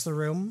across the rest of the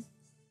room,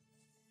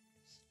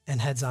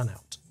 and heads on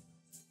out.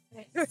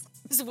 I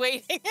was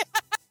waiting.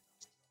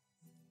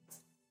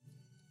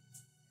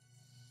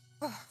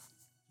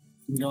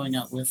 I'm going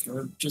out with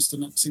her just to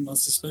not seem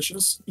less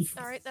suspicious.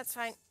 All right, that's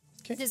fine.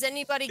 Okay. Does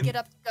anybody get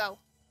up to go?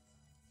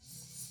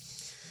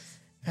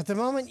 At the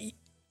moment,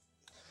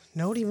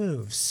 nobody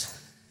moves.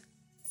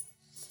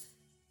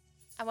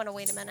 I want to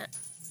wait a minute.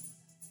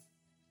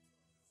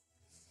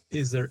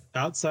 Is there,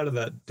 outside of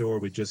that door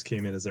we just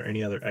came in, is there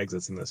any other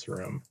exits in this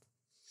room?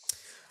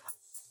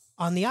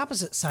 On the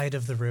opposite side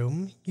of the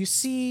room, you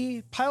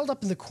see piled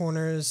up in the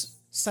corners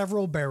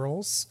several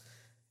barrels,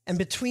 and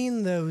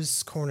between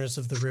those corners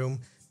of the room,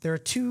 there are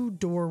two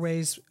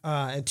doorways,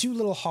 and two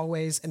little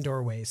hallways and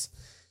doorways.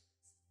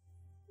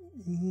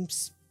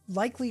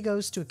 Likely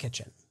goes to a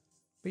kitchen,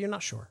 but you're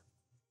not sure.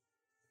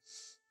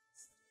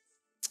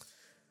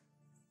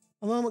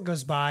 A moment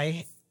goes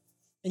by,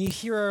 and you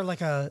hear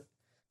like a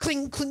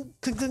cling, cling,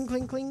 cling, cling,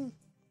 cling, cling.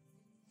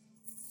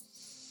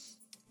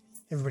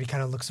 Everybody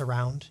kind of looks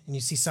around, and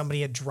you see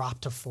somebody had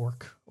dropped a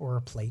fork or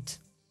a plate.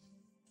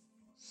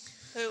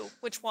 Who?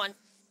 Which one?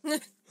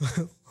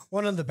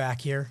 One on the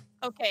back here.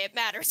 Okay, it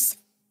matters.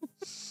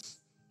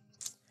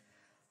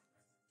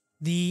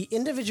 The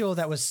individual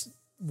that was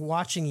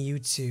watching you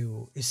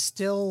two is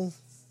still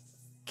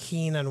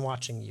keen on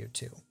watching you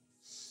two.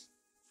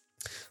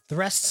 The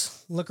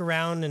rest look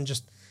around and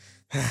just,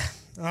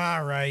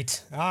 all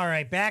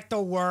right, back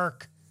to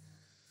work.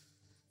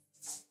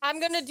 I'm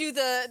gonna do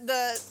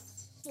the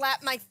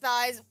slap my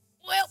thighs.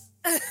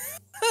 Well,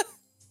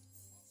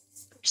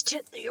 Just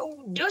hit the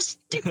old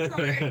dusty part.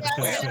 I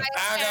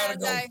gotta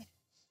go.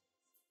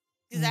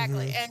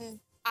 Exactly, Mhm. and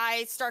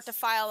I start to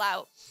file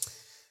out.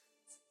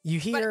 You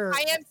hear. But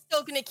I am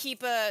still gonna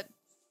keep a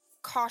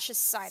cautious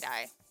side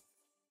eye.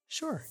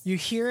 Sure. You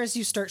hear as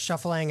you start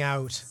shuffling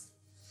out.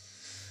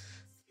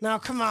 Now,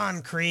 come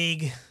on,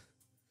 Krieg.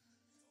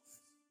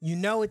 You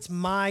know it's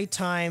my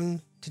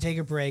time to take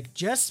a break.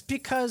 Just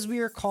because we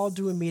are called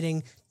to a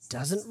meeting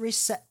doesn't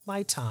reset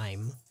my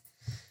time.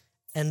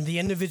 And the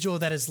individual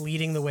that is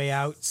leading the way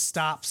out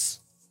stops,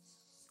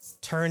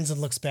 turns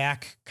and looks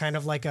back, kind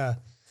of like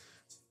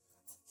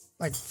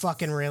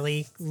fucking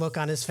really look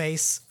on his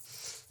face.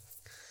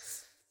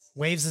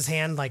 Waves his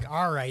hand like,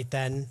 all right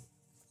then.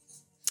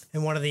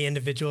 And one of the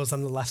individuals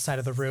on the left side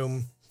of the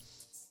room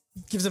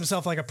gives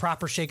himself like a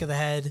proper shake of the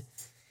head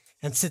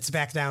and sits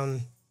back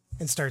down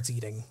and starts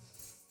eating.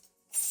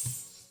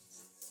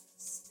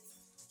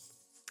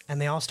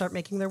 And they all start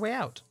making their way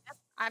out.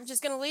 I'm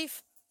just gonna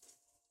leave.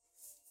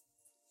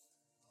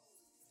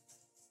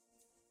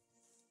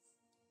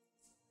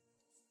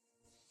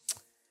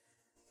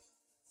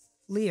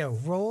 Leo,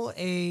 roll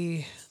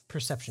a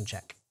perception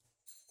check.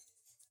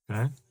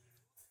 Okay.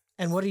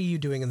 And what are you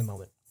doing in the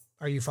moment?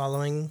 Are you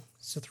following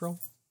Cithril?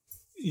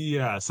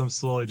 Yeah, so I'm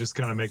slowly just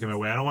kind of making my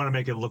way. I don't want to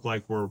make it look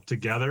like we're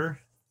together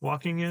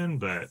walking in,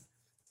 but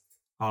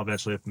I'll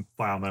eventually have to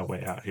file my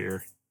way out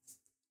here.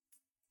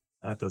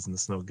 That doesn't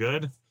smell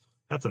good.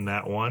 That's a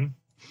nat 1.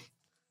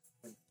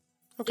 It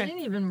Okay.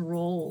 didn't even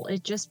roll.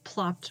 It just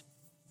plopped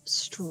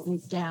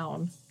straight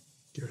down.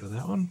 Get rid of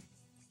that one.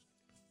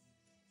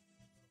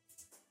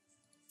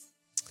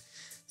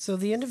 So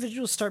the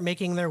individuals start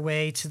making their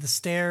way to the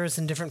stairs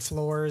and different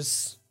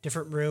floors,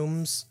 different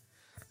rooms.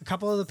 A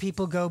couple of the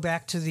people go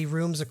back to the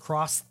rooms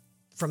across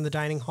from the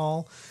dining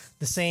hall,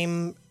 the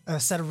same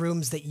set of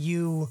rooms that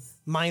you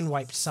mind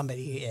wiped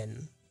somebody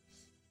in.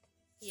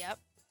 Yep.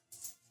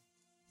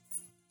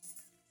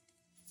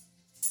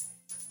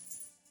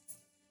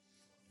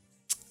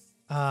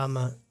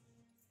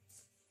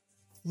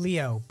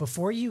 Leo,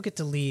 before you get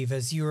to leave,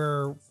 as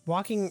you're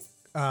walking,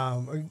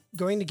 or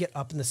going to get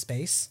up in the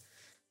space,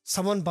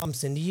 someone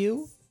bumps into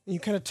you, and you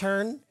kind of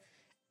turn,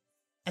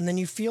 and then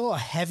you feel a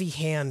heavy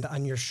hand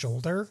on your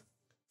shoulder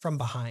from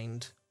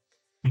behind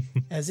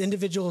as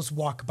individuals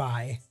walk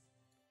by.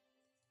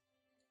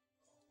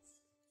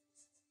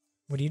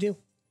 What do you do?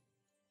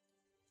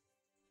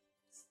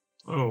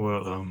 Oh,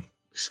 well,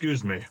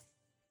 excuse me.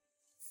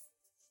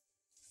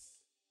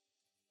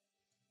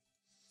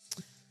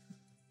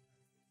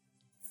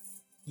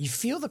 You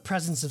feel the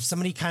presence of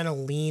somebody kind of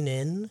lean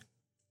in.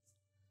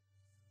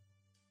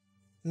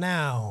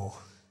 Now,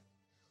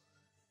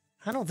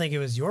 I don't think it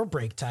was your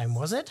break time,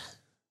 was it?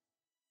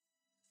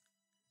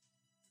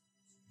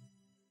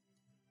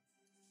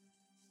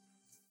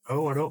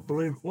 Oh, I don't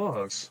believe it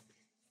was.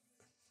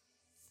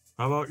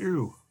 How about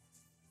you?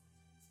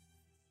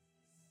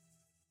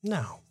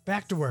 No.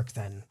 Back to work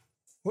then.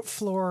 What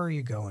floor are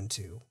you going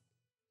to?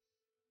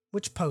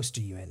 Which post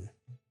are you in?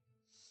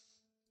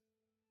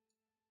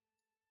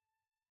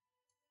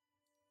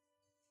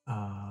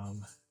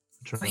 I'm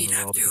trying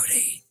to roll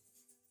duty.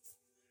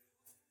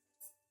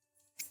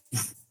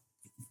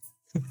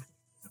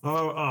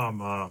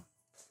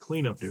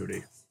 Cleanup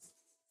duty.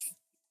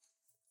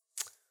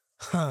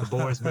 The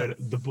boys made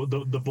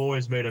the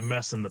boys made a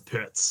mess in the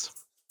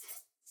pits.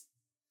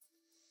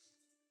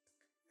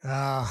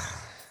 All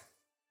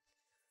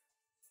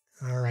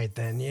right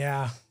then.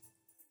 Yeah.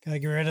 Gotta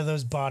get rid of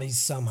those bodies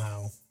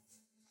somehow.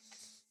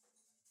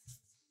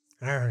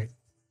 All right.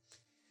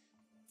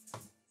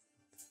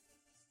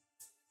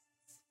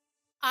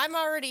 I'm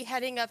already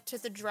heading up to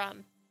the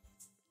drum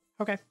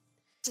Okay.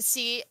 to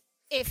see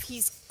if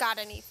he's got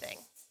anything.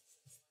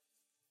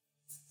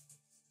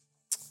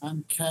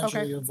 I'm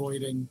casually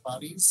avoiding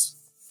bodies.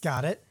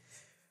 Got it.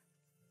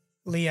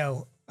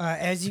 Leo,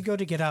 as you go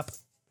to get up,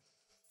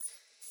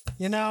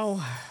 you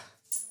know,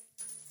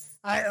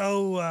 I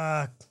owe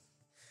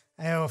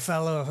a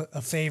fellow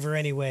a favor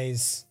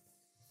anyways.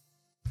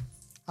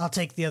 I'll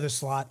take the other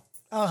slot.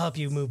 I'll help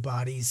you move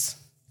bodies.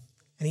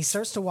 And he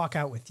starts to walk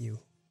out with you.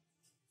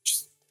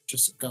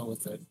 Just go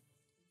with it.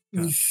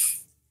 Yeah.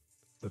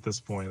 At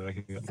this point, I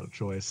can get no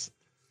choice.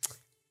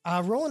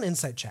 Roll an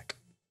insight check.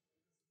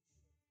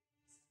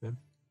 Okay.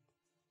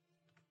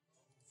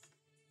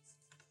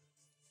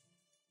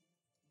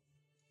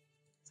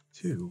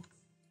 2.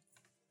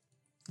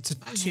 It's a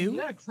You 2.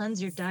 gotta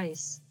cleanse your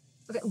dice.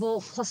 Okay,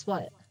 well, plus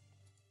what?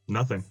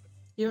 Nothing.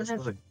 You don't That's have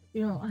nothing.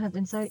 you don't have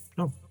insight?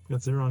 No,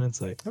 got 0 on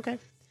insight. Okay.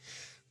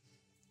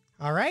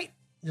 All right.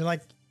 You're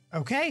like,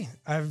 okay,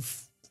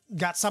 I've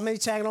got somebody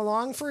tagging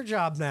along for a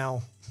job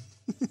now.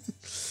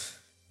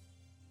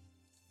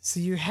 So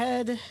you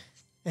head,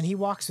 and he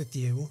walks with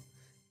you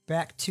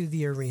back to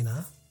the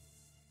arena.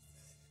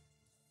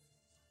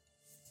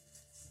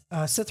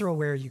 Cithril,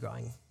 where are you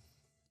going?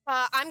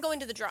 I'm going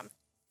to the drum.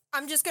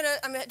 I'm just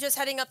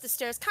heading up the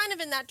stairs, kind of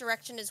in that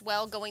direction as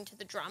well, going to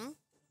the drum.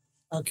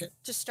 Okay.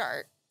 To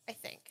start, I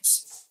think.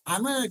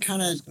 I'm gonna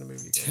kind of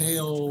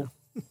tail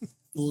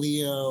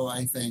Leo,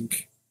 I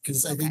think,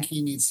 because I think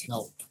he needs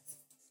help.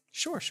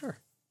 Sure.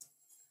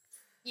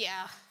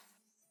 Yeah.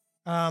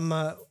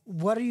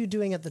 What are you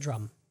doing at the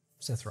drum,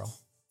 Cithril?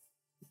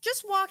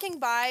 Just walking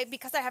by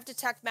because I have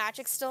detect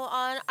magic still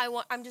on.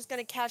 I'm just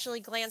gonna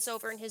casually glance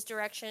over in his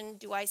direction.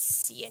 Do I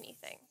see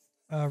anything?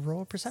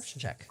 Roll a perception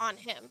check. On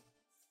him.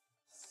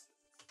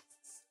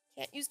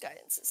 Can't use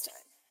guidance this time.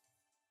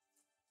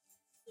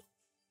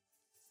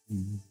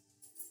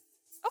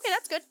 Okay,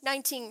 that's good.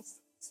 19.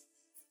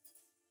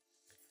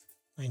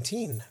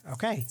 19.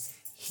 Okay.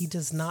 He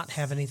does not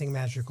have anything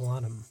magical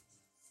on him.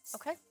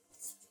 Okay.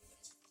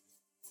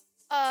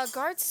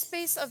 Guard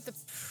space of the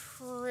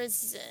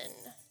prison.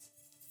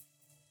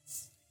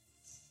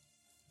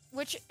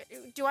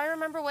 Do I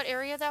remember what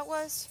area that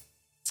was?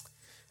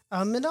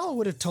 Manala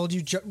would have told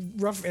you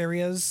rough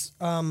areas.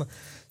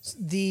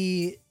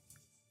 The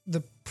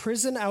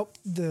prison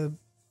the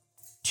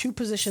 2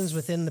 positions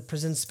within the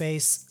prison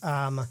space,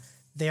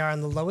 they are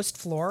on the lowest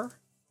floor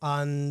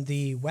on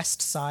the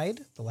west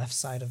side, the left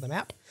side of the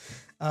map.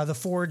 The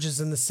forge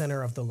is in the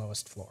center of the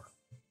lowest floor.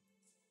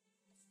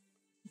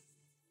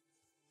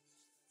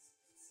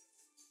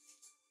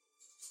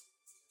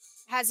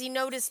 Has he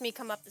noticed me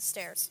come up the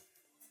stairs?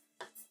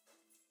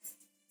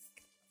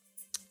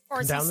 Or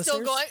is Down he the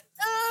still stairs?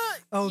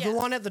 going? The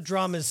one at the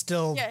drum is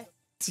still... Yeah.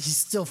 He's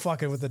still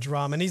fucking with the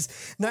drum, and he's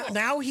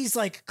now he's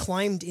like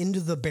climbed into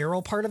the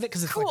barrel part of it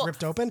because it's like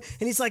ripped open,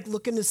 and he's like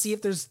looking to see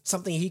if there's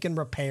something he can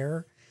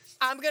repair.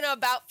 I'm gonna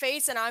about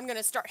face and I'm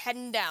gonna start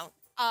heading down.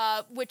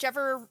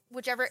 Whichever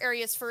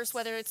area is first,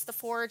 whether it's the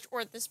forge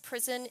or this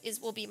prison,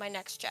 will be my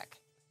next check.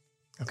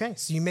 Okay,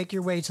 so you make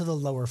your way to the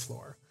lower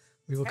floor.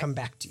 We will come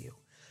back to you.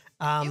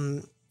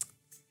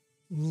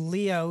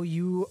 Leo,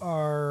 you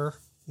are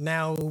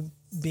now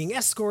being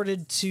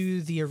escorted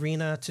to the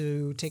arena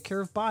to take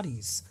care of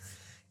bodies.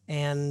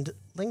 And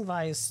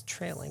Lingvi is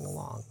trailing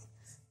along.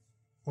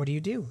 What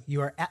do?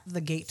 You are at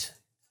the gate.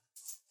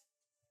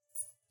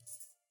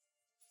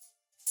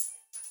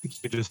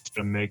 You just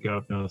to make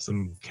up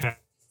some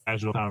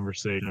casual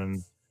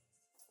conversation.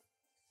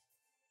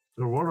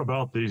 So what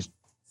about these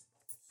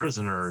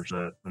prisoners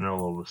that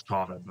Manila was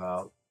talking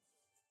about?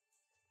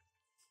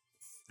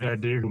 Any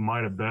idea who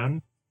might have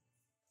been?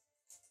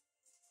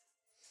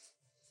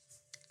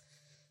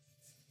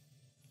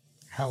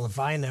 Hell if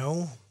I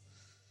know.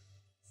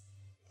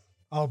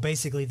 All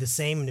basically the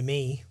same to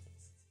me.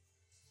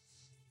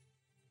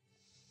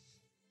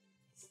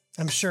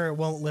 I'm sure it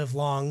won't live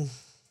long.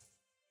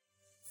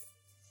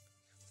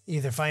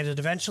 Either find it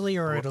eventually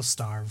or it'll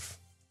starve.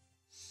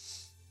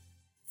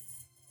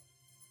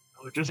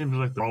 It just seems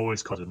like they're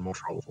always causing more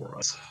trouble for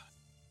us.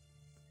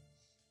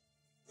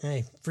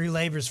 Hey, free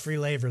labor's free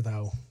labor,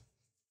 though.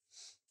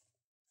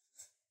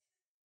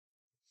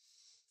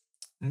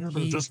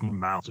 There's just more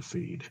mouths to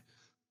feed.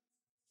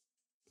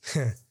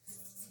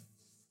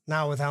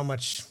 Not with how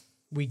much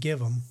we give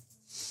him.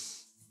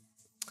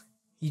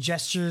 He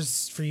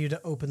gestures for you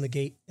to open the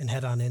gate and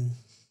head on in.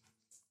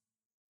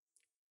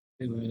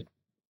 Do it.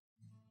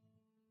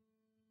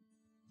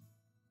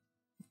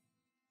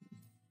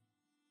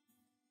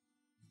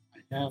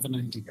 I have an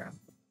idea.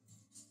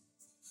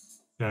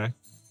 Okay.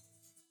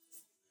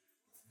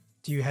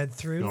 Do you head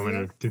through? You want me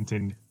to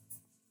continue?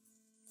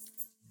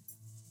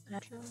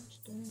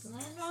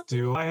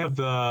 Do I have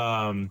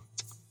the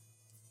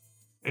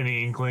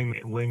any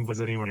inkling Ling was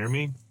anywhere near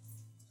me?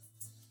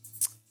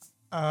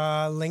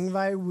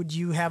 Lingvi, would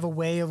you have a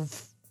way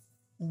of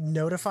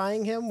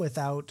notifying him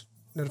without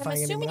notifying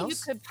I'm anyone assuming you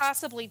else? could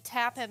possibly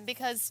tap him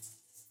because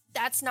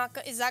that's not.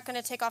 Is that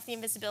going to take off the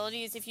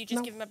invisibility? Is if you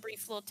just give him a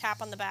brief little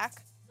tap on the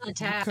back? A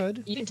tap.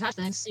 You can touch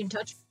things. You can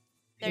touch.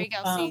 There you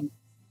go. See.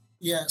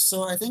 Yeah,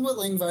 so I think what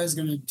Lingvi is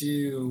going to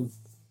do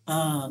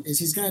is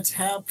he's going to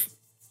tap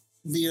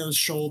Leo's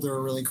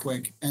shoulder really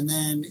quick, and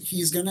then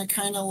he's going to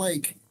kind of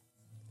like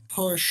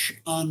push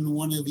on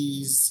one of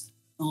these.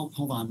 Oh,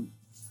 hold on.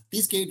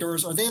 These gate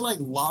doors, are they like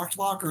lock,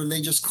 or are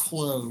they just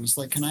closed?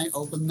 Like, can I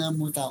open them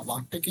without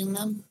lockpicking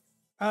them?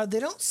 They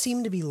don't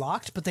seem to be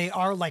locked, but they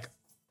are like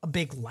a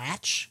big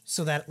latch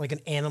so that like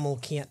an animal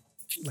can't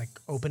like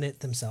open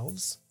it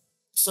themselves.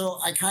 So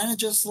I kind of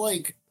just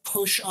like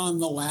push on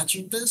the latch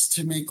of this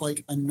to make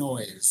like a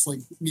noise. Like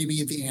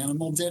maybe the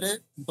animal did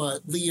it,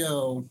 but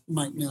Leo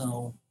might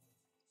know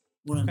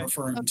what I'm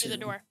referring Go to. through the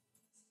door.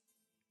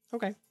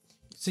 Okay.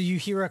 So you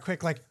hear a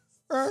quick like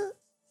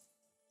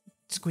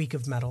squeak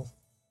of metal.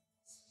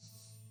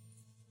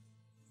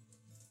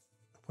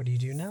 What do you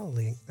do now,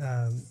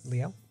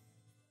 Leo?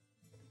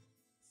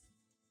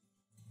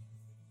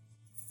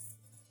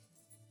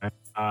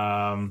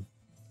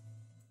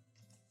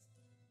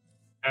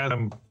 As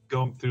I'm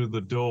going through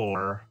the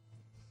door,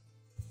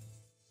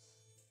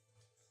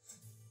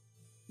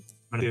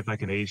 I'm gonna see if I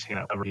can age him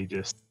whatever he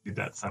just did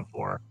that sound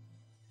for.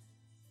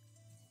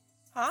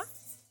 Huh?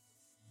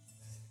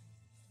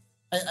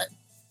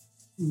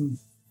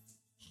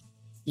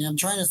 Yeah, I'm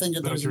trying to think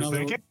if That's there's what you're another.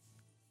 thinking?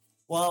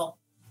 Well,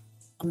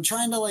 I'm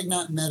trying to like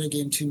not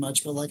metagame too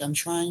much, but like I'm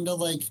trying to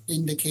like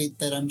indicate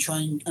that I'm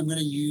going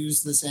to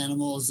use this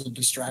animal as a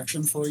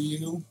distraction for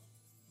you.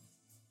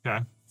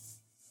 Okay.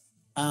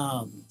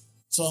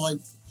 So like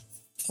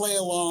play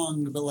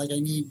along, but like I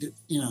need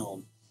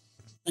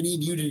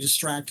you to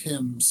distract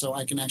him so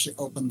I can actually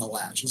open the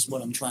latch is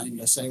what I'm trying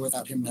to say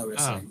without him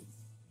noticing.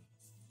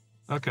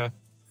 Okay.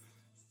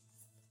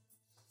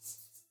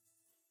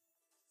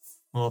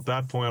 Well, at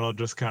that point, I'll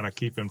just kind of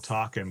keep him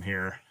talking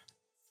here.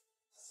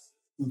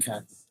 Okay.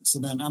 So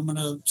then I'm going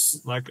to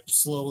Like,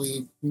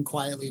 slowly and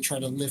quietly try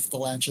to lift the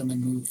latch and then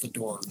move the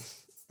door.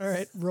 All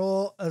right,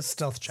 roll a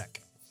stealth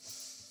check.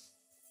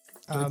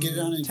 Do I get it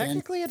on advantage?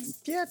 Technically at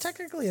Yeah,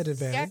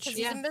 advantage. because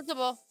he's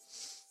invisible.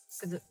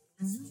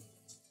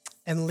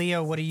 And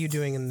Leo, what are you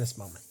doing in this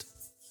moment?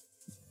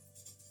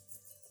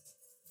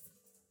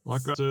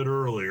 Like I said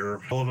earlier,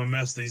 hell of a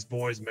mess these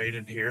boys made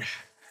in here.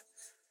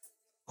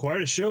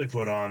 Quite a show they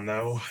put on,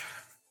 though.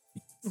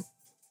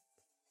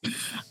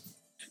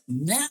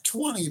 Nat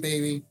 20,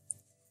 baby.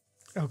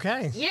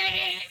 Okay.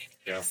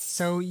 Yeah.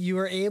 So you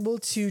are able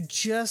to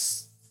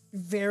just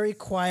very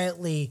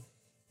quietly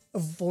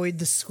avoid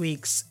the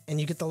squeaks,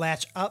 and you get the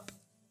latch up,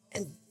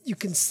 and you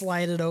can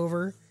slide it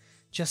over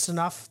just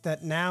enough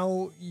that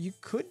now you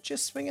could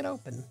just swing it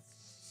open.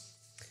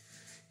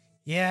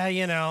 Yeah,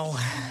 you know,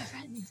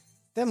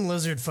 them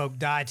lizard folk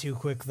die too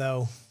quick,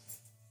 though.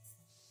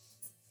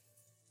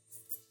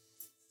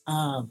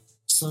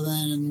 So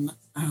then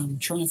I'm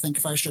trying to think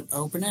if I should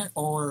open it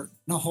or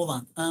no. Hold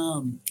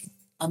on.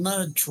 I'm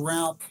gonna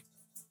drop.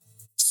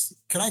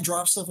 Can I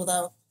drop stuff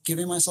without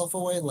giving myself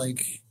away?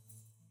 Like,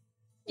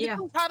 You Yeah.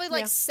 can probably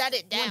like Yeah. set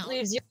it Once down. it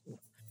leaves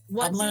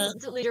once gonna-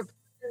 it leaves your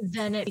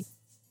then it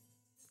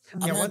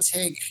I'm Yeah, gonna what-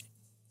 take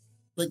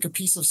like a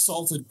piece of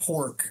salted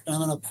pork and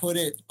I'm gonna put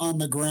it on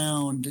the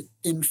ground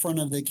in front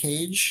of the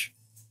cage.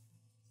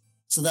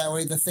 So that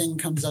way the thing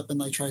comes up and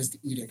like tries to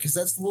eat it. Because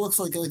that looks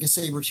like a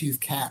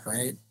saber-toothed cat,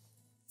 right?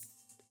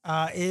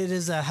 It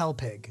is a hell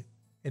pig.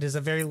 It is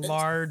a very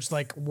large,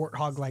 like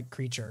warthog-like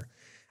creature,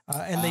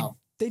 and Wow.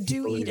 they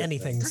do eat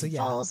anything. So yeah,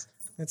 falls.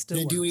 that still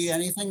They do works. eat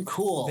anything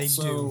cool. They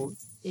so do.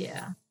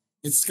 Yeah.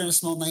 it's gonna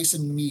smell nice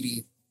and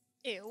meaty.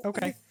 Ew.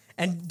 Okay.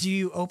 And do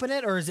you open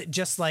it, or is it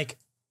just like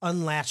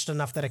unlatched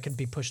enough that it could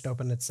be pushed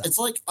open itself? It's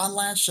like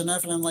unlatched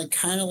enough, and I'm like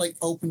kind of like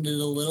opened it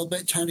a little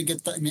bit, trying to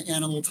get the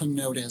animal to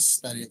notice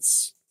that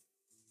it's.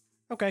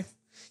 Okay.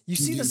 You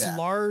see do this that.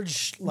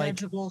 large, like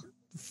Manageable.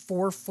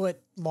 4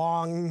 foot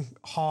long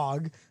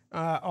hog,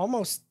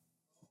 almost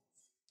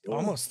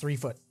 3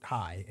 foot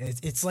high.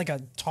 It's like a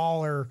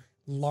taller,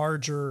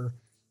 larger,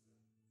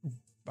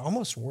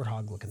 almost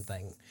warthog looking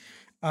thing.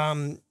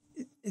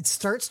 It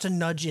starts to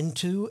nudge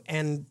into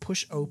and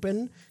push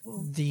open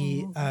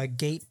the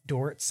gate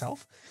door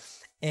itself.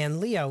 And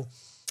Leo,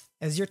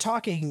 as you're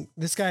talking,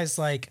 this guy's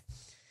like,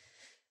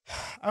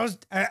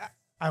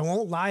 I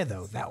won't lie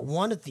though, that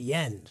one at the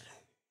end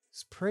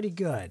is pretty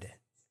good.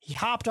 He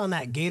hopped on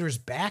that gator's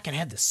back and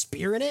had the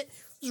spear in it.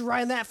 Was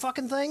riding that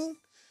fucking thing.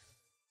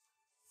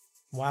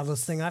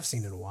 Wildest thing I've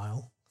seen in a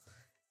while.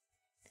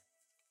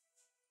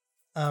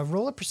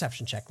 Roll a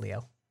perception check,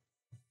 Leo.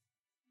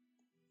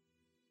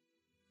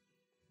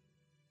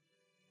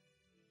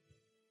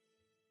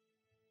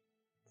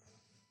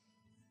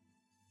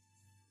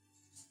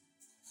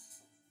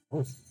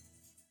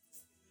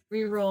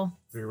 Reroll.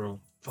 Reroll.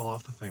 Fell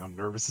off the thing. I'm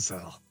nervous as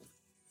hell.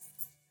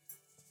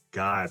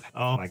 God.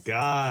 Oh my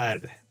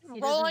God. He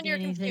Roll doesn't on your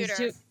do anything. He's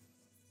computer.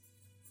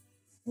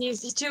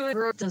 He's too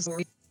group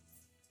doesn't.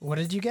 What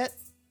did you get?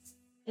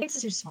 It's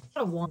too small.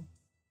 A 1.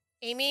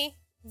 Amy,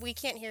 we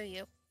can't hear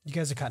you. You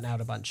guys are cutting out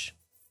a bunch.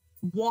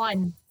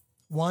 1.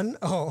 1?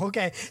 Oh,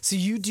 okay. So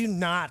you do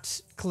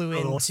not clue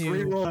into.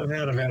 I've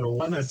had a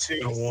 1, a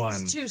 2, a 1.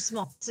 It's too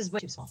small. This is way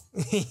too small.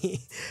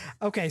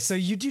 Okay, so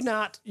you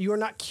are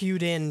not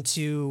cued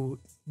into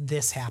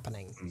this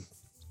happening.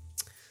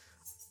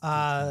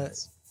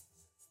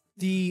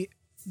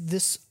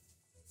 This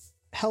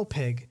hell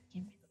pig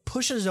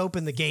pushes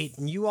open the gate,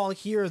 and you all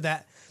hear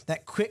that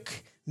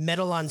quick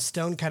metal on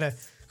stone kind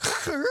of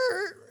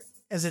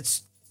as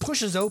it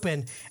pushes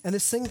open, and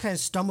this thing kind of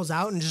stumbles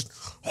out and just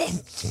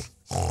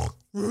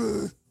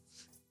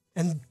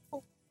and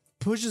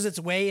pushes its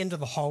way into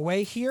the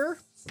hallway here,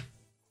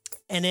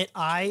 and it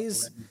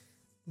eyes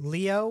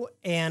Leo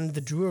and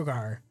the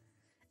Druagar,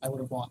 I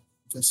would have walked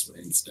this way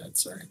instead.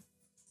 Sorry.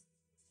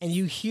 and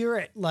you hear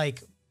it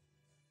like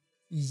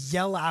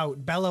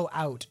bellow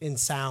out in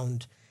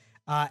sound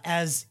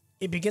as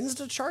it begins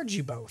to charge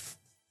you both.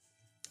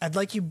 I'd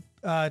like you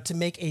to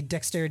make a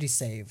dexterity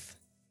save.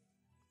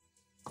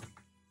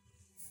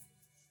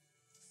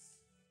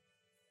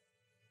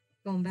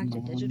 Going back to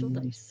digital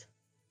dice.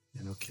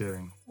 Yeah, no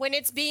kidding. When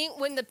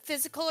the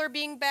physical are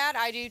being bad,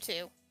 I do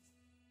too.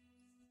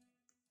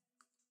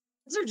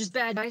 These are just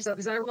bad dice though,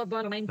 because I rolled a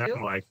bottom 9 too.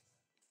 I'm like,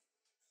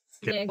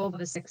 Yeah, go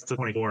with a 6. it's a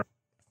 24.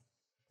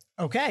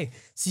 Okay,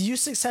 so you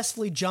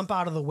successfully jump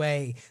out of the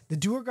way. The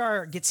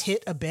Duergar gets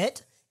hit a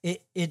bit.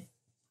 It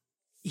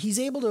he's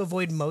able to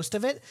avoid most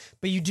of it,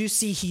 but you do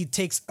see he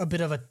takes a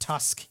bit of a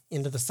tusk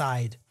into the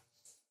side.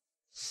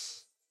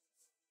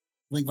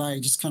 Levi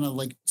just kind of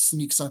like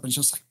sneaks up and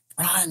just like,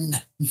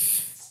 run.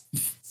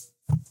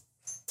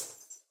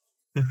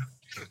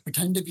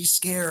 Pretend to be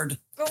scared.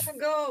 Go and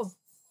go.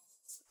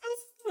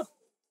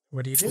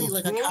 What do you Flee do?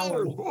 like a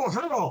coward. Oh,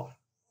 hell!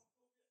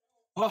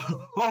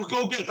 I'll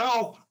go get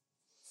help.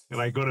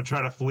 And I go to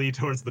try to flee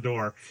towards the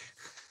door.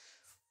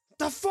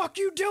 The fuck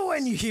you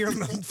doing? You hear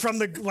him from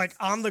the like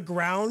on the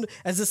ground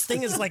as this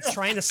thing is like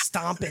trying to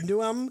stomp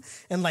into him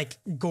and like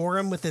gore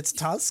him with its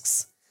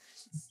tusks.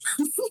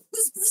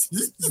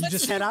 You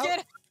just head out.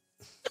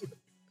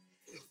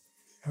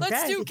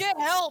 Let's do get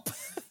help.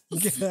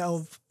 Get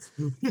help.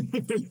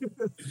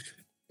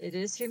 It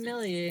is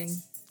humiliating.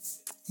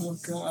 Oh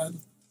God.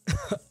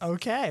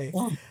 Okay.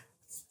 Oh.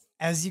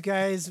 As you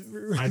guys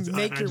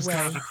make your way.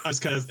 I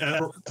just kind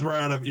of throw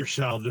out of your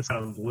shell, just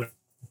kind of look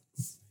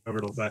over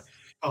to the side.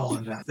 Oh,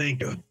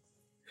 thank you.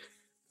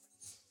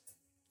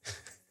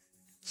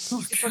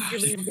 Oh, God.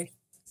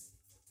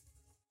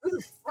 Who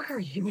the fuck are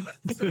you?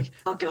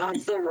 Oh God,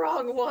 it's the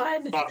wrong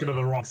one. Walking to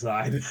the wrong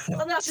side.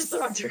 Oh, that's just the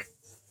wrong turn.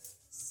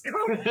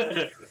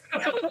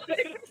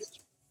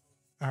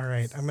 All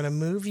right, I'm gonna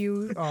move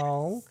you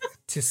all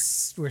to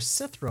where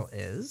Cithril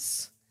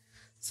is.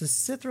 So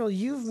Cithril,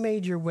 you've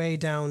made your way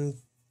down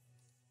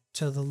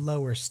to the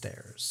lower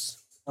stairs.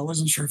 I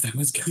wasn't sure if that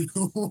was going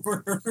to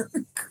work.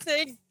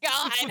 Thank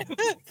God.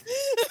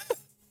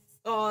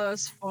 Oh,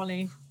 that's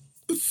funny.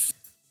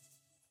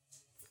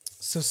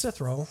 So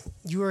Cithril,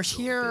 you are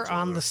here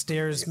on the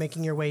stairs,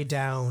 making your way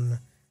down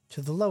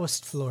to the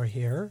lowest floor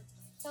here.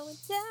 Going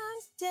down,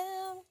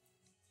 down.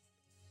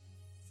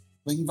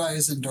 Levi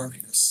is in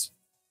darkness.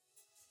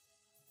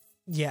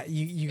 Yeah,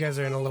 you guys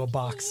are in a little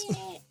box.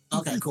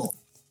 Okay, cool.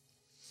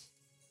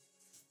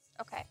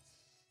 Okay.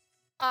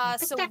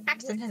 So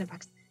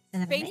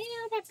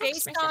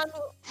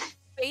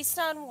based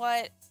on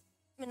what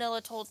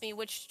Manila told me,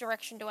 which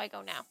direction do I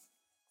go now?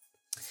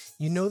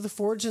 You know the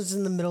forge is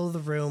in the middle of the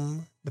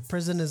room. The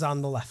prison is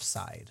on the left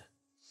side.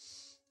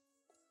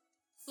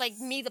 Like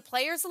me, the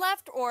player's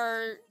left,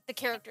 or the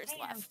character's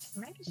left?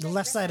 The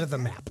left side of the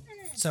map.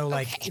 So,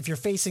 like, Okay. if you're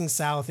facing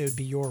south, it would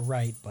be your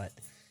right, but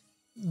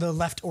the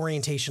left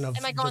orientation of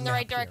Am I going the map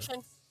right here.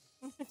 direction?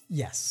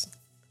 Yes.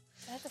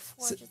 The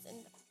forge is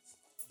in.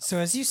 So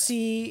as you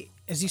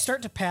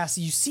start to pass,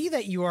 you see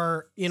that you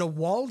are in a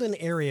walled-in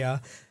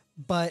area,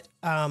 but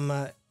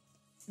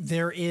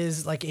there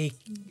is like a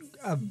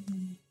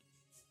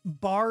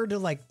barred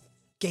like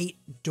gate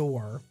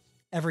door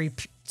every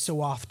so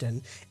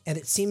often, and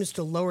it seems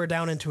to lower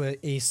down into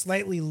a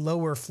slightly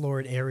lower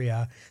floored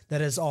area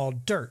that is all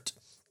dirt.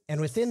 And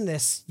within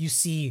this, you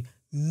see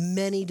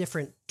many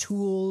different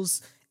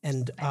tools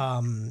and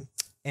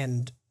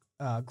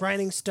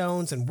grinding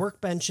stones and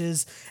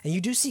workbenches, and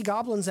you do see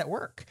goblins at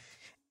work.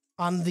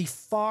 On the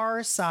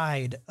far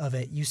side of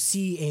it, you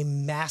see a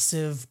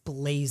massive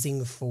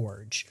blazing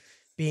forge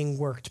being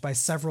worked by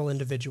several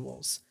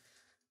individuals.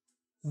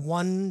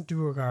 One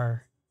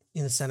Duergar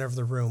in the center of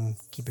the room,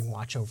 keeping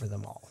watch over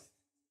them all.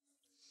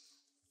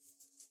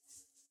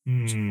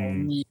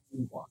 Only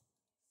one.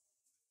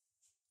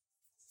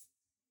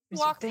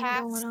 Walk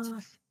past,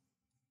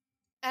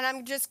 and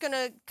I'm just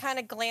gonna kind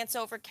of glance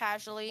over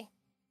casually.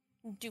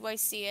 Do I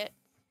see it?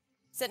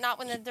 Is it not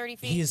within 30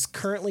 feet? He is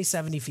currently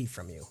 70 feet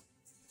from you.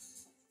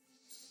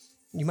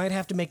 You might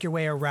have to make your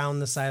way around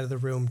the side of the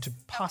room to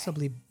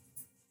possibly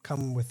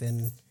come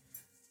within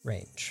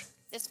range.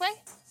 This way?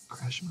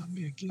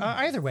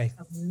 Either way.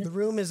 The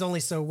room is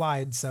only so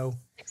wide, so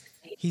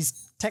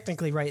he's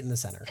technically right in the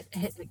center.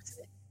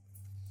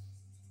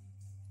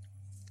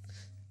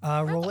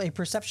 Roll a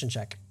perception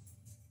check.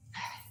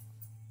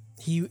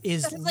 He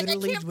is Like, I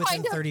literally can't within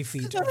find him. 30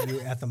 feet of you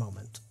at the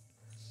moment.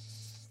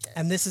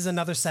 And this is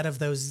another set of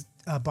those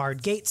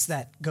barred gates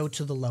that go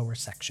to the lower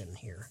section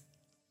here.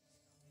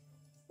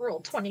 Roll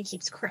 20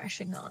 keeps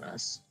crashing on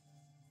us.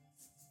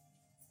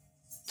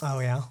 Oh,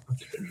 yeah?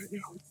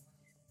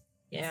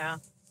 Yeah.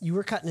 You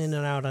were cutting in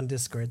and out on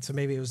Discord, so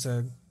maybe it was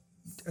a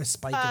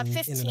spike in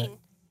 15. internet.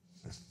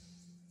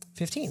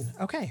 15,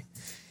 okay.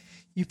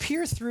 You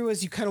peer through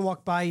as you kind of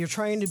walk by. You're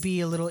trying to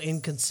be a little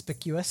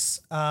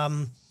inconspicuous.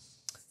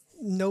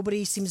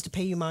 Nobody seems to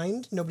pay you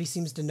mind. Nobody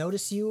seems to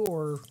notice you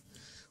or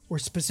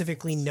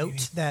specifically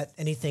note that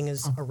anything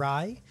is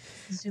awry.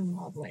 Zoom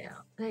all the way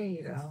out. There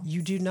you go.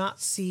 You do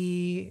not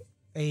see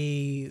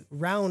a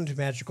round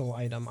magical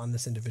item on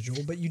this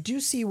individual, but you do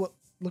see what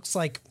looks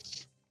like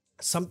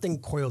something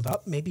coiled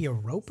up, maybe a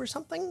rope or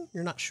something.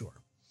 You're not sure.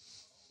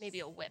 Maybe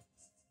a whip.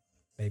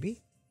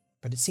 Maybe,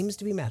 but it seems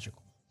to be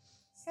magical.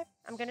 Okay,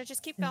 I'm gonna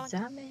just keep going.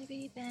 That may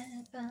be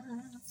bad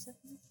vibes in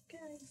the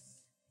sky.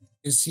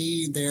 Is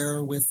he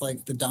there with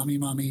like the Dami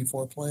Mommy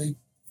foreplay?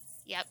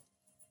 Yep.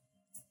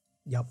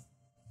 Yep.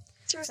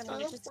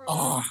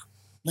 Oh,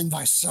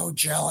 Lingvi's so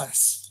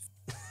jealous.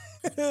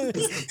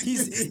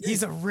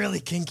 he's a really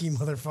kinky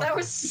motherfucker. That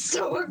was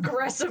so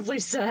aggressively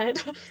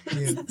said.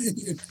 Yeah.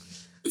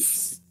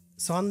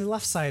 So on the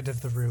left side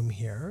of the room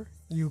here,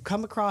 you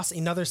come across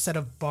another set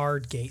of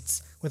barred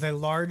gates with a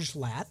large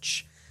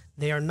latch.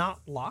 They are not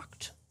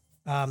locked.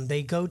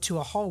 They go to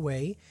a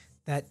hallway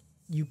that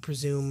you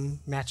presume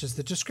matches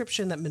the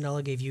description that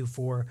Manila gave you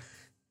for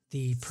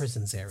the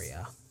prisons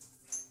area.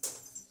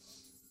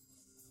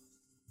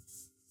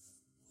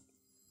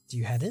 Do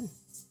you head in?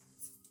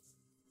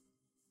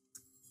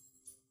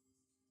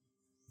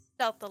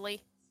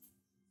 Stealthily.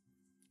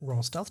 Roll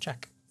a stealth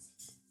check.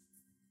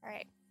 All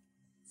right.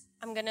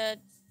 I'm gonna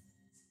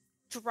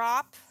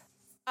drop.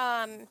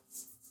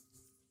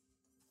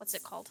 What's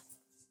it called?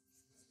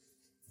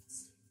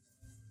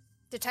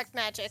 Detect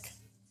magic,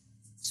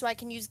 so I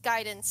can use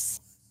guidance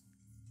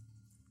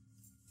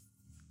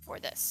for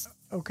this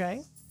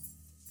Okay.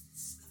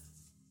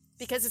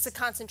 because it's a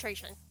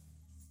concentration.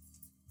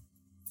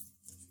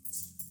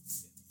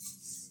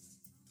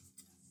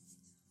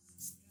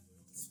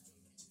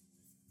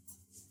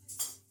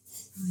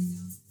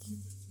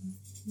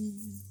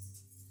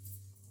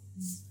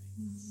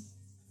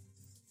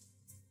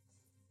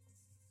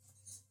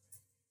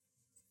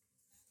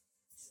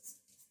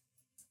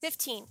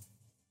 $15.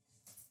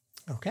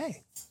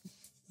 Okay.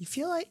 You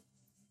feel like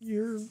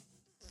you're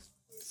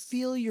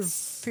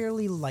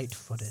fairly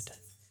light-footed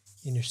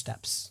in your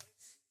steps.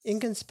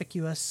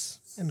 Inconspicuous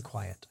and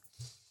quiet.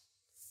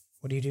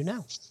 What do you do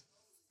now?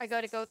 I'm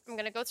gonna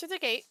go through the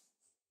gate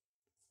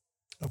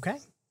Okay.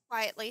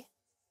 quietly.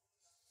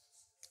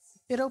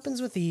 It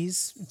opens with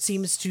ease. It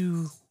seems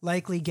to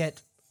likely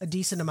get a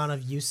decent amount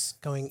of use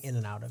going in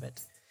and out of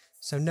it.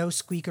 So no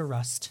squeak or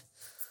rust.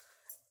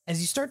 As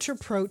you start to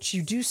approach,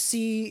 you do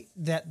see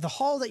that the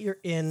hall that you're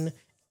in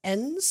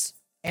ends,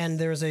 and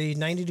there's a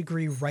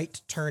 90-degree right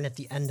turn at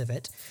the end of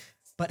it.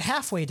 But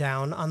halfway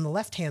down, on the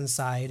left-hand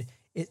side,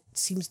 it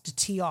seems to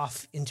tee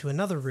off into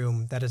another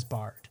room that is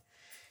barred.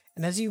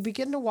 And as you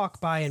begin to walk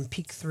by and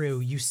peek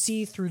through, you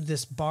see through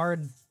this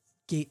barred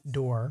gate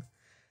door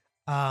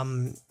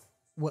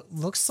what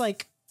looks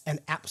like an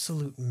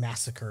absolute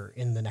massacre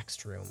in the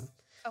next room.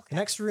 Okay. The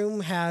next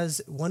room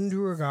has one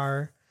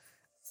Duergar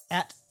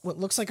at what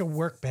looks like a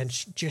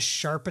workbench, just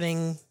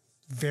sharpening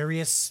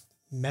various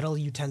metal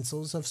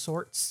utensils of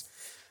sorts.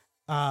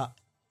 On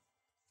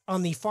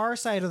the far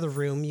side of the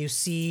room, you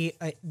see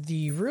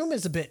the room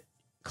is a bit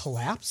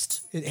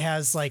collapsed. It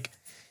has like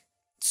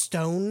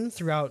stone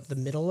throughout the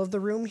middle of the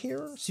room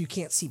here, so you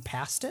can't see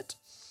past it.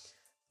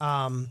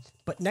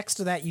 But next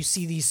to that, you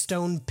see these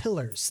stone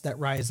pillars that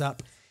rise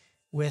up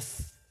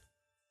with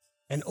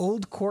an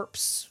old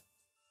corpse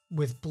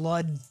with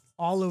blood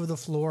all over the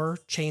floor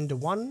chained to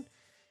one,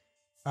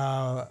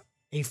 a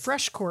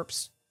fresh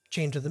corpse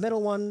chained to the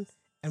middle one,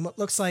 and what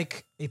looks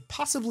like a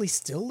possibly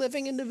still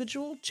living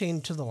individual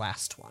chained to the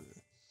last one.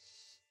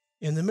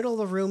 In the middle of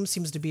the room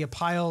seems to be a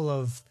pile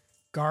of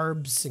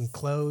garbs and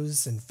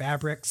clothes and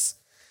fabrics.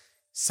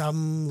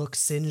 Some look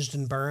singed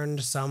and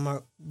burned,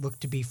 some look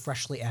to be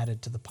freshly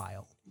added to the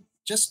pile.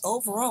 Just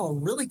overall, a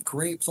really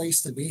great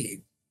place to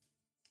be.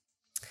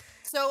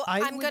 So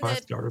I'm gonna.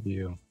 Best guard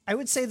view. I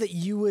would say that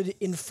you would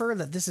infer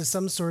that this is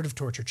some sort of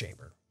torture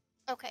chamber.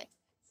 Okay.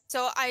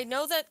 So I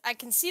know that I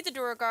can see the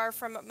Duergar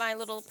from my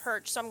little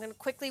perch, so I'm going to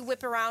quickly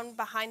whip around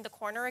behind the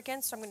corner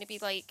again. So I'm going to be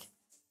like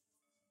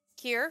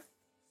here.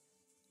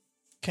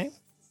 Okay.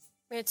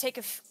 I'm going to take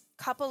a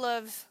couple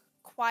of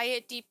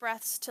quiet, deep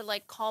breaths to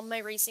like calm my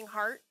racing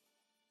heart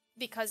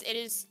because it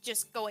is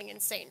just going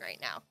insane right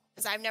now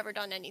because I've never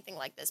done anything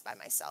like this by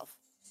myself.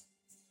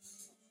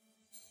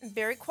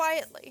 Very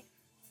quietly,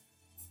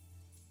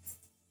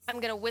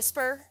 I'm going to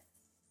whisper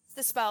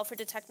the spell for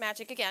Detect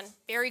Magic again,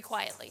 very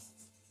quietly.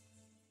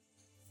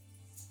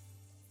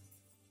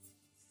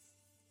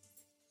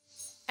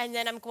 And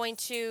then I'm going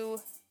to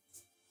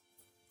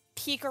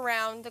peek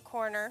around the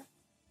corner.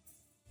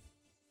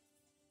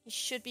 He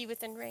should be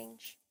within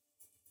range.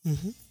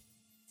 Mm-hmm.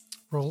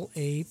 Roll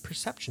a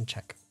perception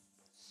check.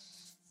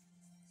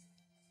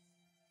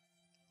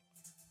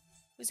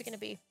 Who's it going to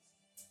be?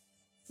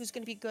 Who's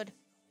going to be good?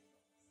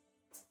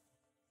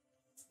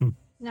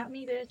 Not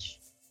me, bitch.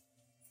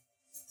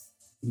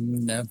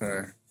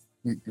 Never.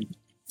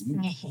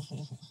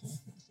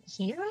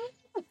 Hero?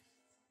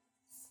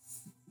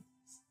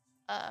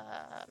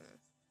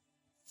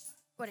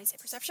 What did I say?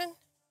 Perception?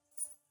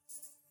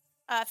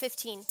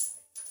 15.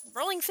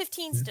 Rolling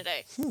 15s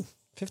today.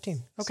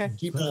 15. Okay.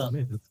 Keep it up.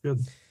 That's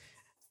good.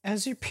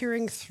 As you're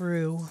peering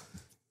through,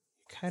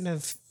 kind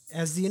of,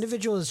 as the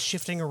individual is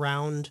shifting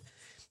around,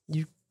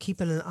 you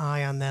keeping an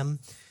eye on them.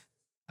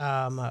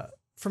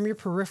 From your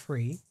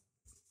periphery,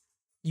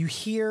 you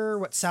hear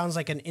what sounds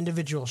like an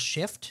individual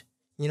shift.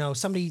 You know,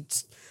 somebody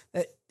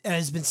that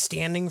has been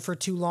standing for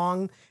too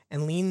long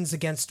and leans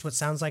against what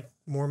sounds like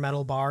more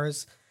metal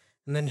bars.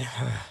 And then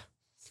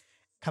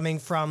coming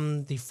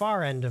from the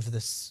far end of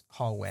this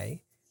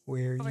hallway,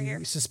 where Over you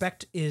here.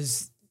 suspect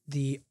is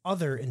the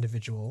other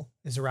individual,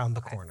 is around the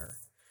Okay. corner.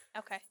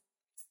 Okay.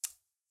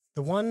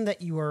 The one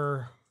that you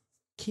are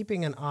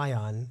keeping an eye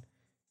on,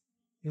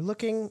 you're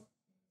looking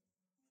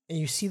and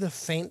you see the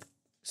faint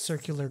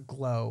circular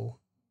glow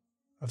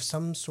of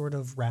some sort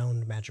of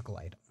round magical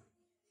item.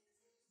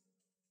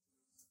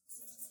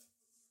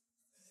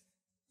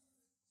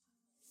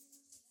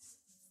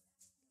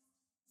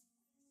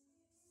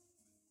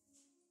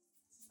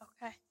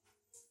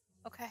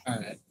 Okay. All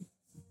right.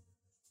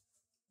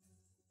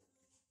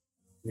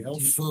 Real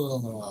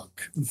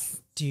fuck.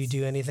 Do you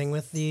do anything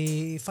with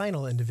the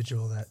final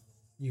individual that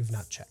you've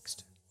not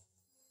checked?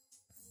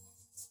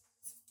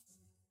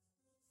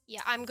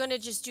 Yeah, I'm gonna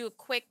just do a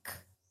quick.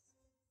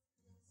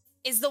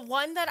 Is the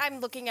one that I'm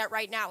looking at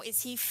right now,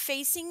 is he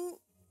facing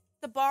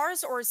the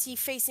bars or is he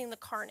facing the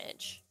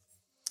carnage?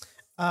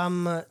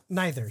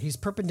 Neither. He's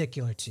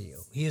perpendicular to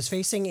you. He is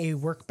facing a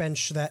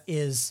workbench that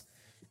is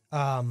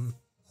I'm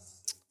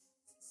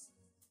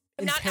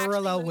in not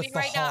parallel actually with moving the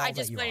right now. hall I just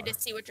that you wanted are. to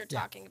see what you're Yeah.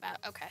 talking about.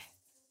 Okay.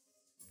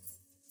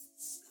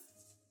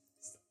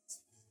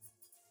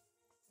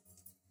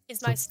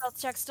 Is my stealth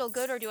check still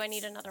good, or do I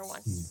need another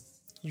one?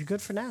 You're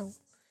good for now.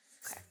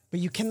 Okay. But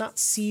you cannot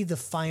see the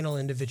final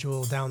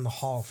individual down the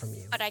hall from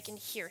you. But I can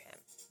hear him.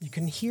 You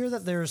can hear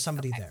that there is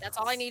somebody Okay, there. that's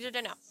all I needed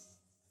to know.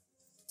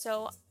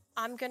 So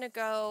I'm gonna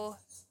go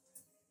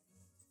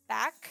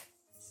back.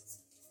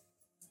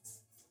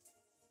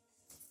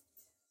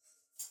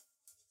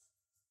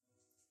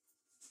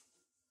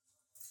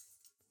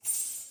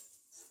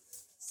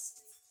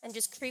 And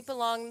just creep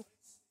along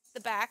the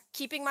back,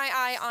 keeping my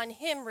eye on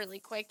him really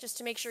quick, just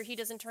to make sure he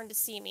doesn't turn to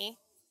see me.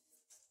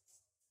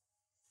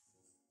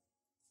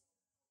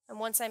 And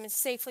once I'm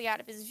safely out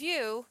of his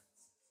view,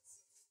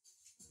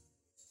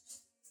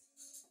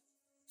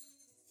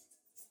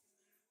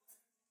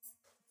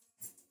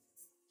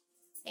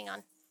 hang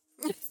on.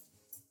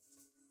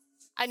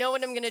 I know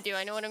what I'm gonna do.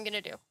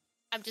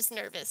 I'm just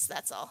nervous,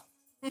 that's all.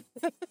 I'm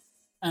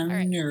All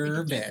right, Take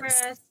a deep nervous.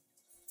 breath.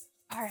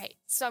 All right,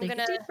 so I'm Take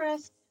gonna a deep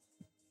breath.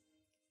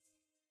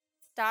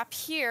 stop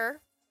here.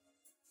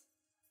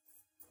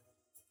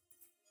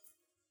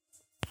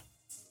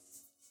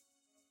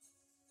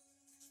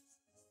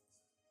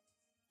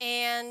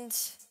 And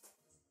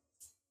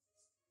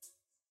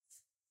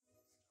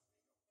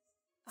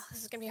oh,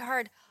 this is gonna be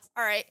hard.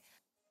 All right,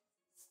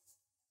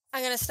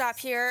 I'm gonna stop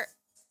here,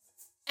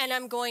 and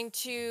I'm going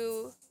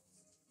to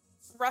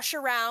rush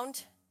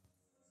around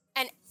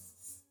and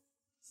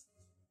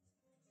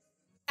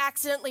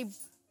accidentally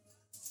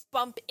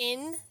bump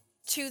in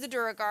to the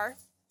Duragar.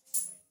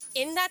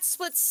 In that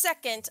split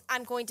second,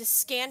 I'm going to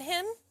scan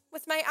him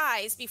with my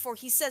eyes before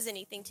he says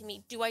anything to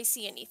me. Do I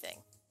see anything?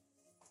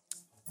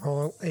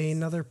 Roll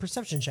another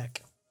perception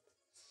check.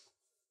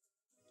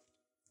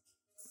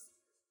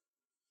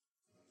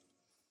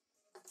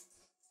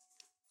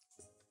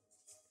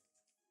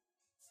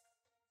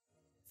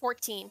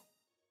 $14.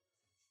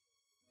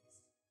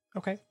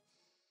 Okay.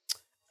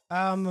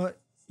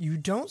 You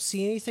don't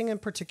see anything in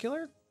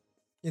particular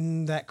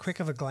in that quick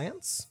of a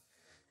glance.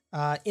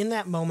 In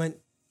that moment,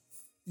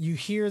 you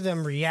hear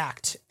them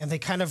react, and they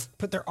kind of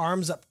put their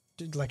arms up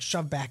to like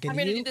shove back I'm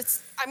into gonna you. do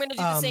this. I'm gonna do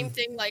the same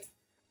thing. Like,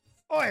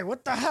 Oi,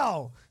 what the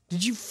hell?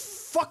 Did you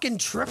fucking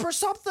trip or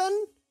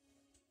something?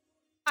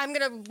 I'm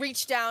gonna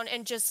reach down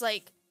and just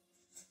like,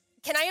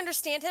 can I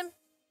understand him?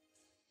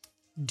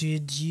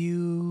 Did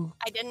you?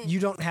 I didn't. You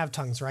don't have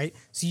tongues, right?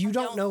 So you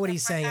don't don't. know what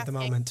That's he's why I'm saying at the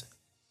asking. moment.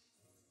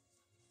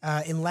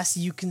 Unless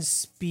you can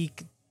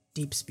speak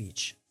deep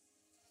speech.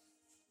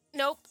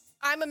 Nope.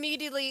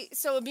 Immediately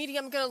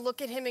I'm gonna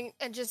look at him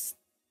and just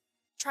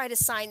try to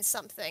sign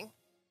something.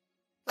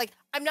 Like,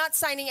 I'm not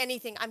signing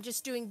anything. I'm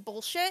just doing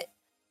bullshit.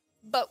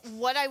 But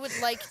what I would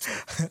like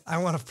to, I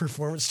want a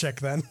performance check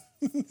then.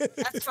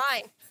 that's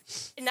fine.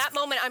 In that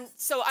moment,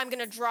 I'm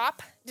gonna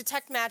drop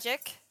detect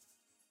magic.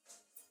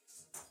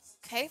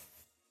 Okay.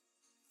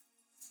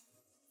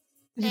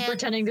 You're And-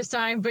 pretending to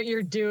sign, but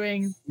you're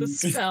doing the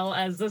spell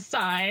as the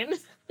sign.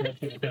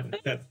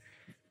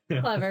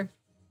 Clever.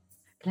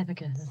 Clever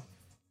girl.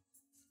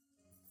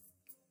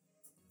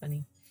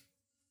 Funny.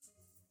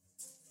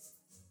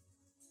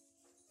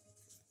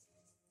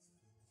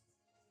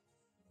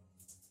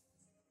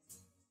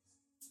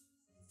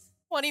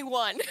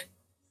 $21.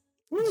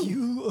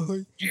 You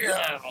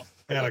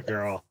Had a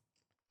girl.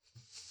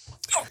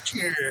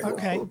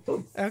 okay?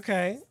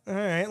 Okay. All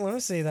right. Let me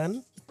see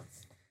then.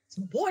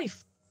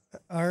 Wife.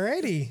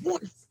 Alrighty.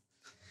 Wife.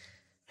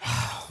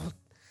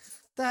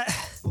 That.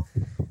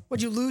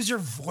 Would you lose your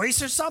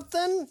voice or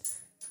something?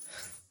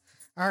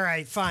 All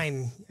right.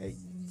 Fine.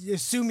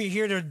 Assume you're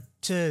here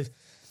to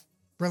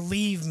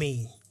relieve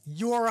me.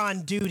 You're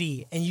on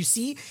duty, and you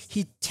see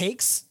he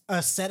takes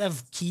a set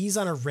of keys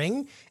on a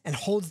ring and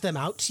holds them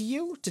out to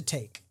you to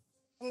take.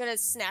 I'm gonna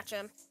snatch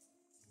him.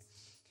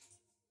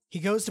 He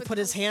goes to put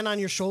his hand on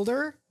your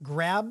shoulder,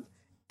 grab,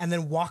 and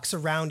then walks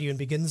around you and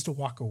begins to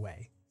walk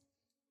away.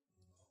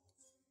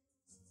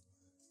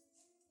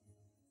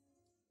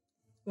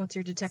 What's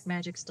your detect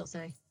magic still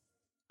say?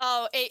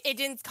 Oh, it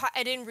didn't.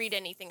 I didn't read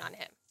anything on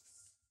him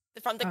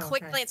from the Oh,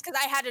 quick okay. glance because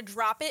I had to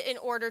drop it in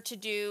order to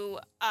do.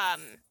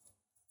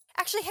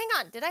 Actually, hang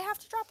on. Did I have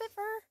to drop it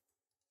for?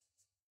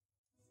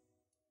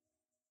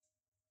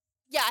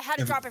 Yeah, I had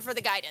to drop it for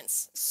the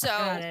guidance, so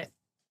Got it.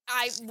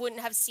 I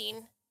wouldn't have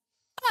seen.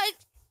 But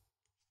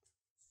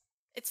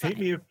it's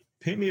fine.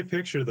 Paint me a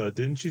picture though.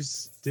 Didn't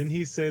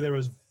he say there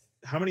was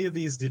how many of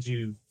these did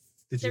you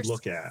There's-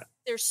 look at?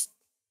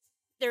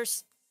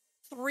 There's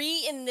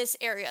 3 in this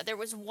area. There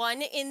was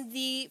 1 in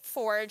the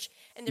forge,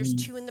 and there's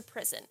 2 in the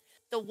prison.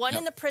 The one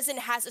in the prison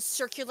has a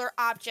circular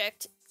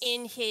object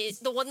in his.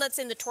 The one that's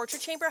in the torture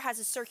chamber has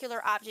a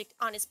circular object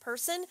on his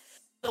person.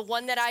 The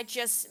one that I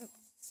just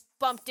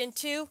bumped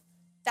into,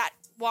 that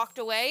walked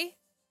away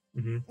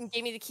and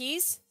gave me the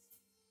keys.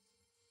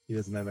 He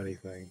doesn't have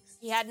anything.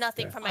 He had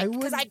nothing Okay. from my,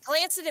 because I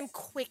glanced at him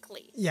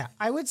quickly. Yeah,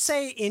 I would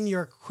say in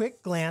your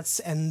quick glance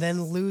and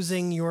then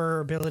losing your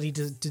ability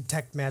to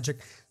detect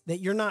magic, that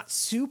you're not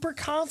super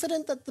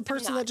confident that the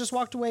person that just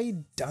walked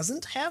away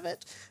doesn't have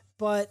it,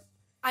 but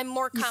I'm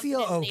more you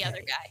confident feel in the other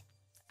okay. guy.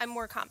 I'm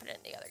more confident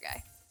in the other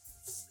guy.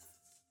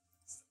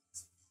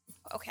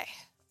 Okay.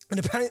 And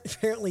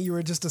apparently you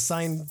were just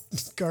assigned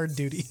guard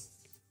duty.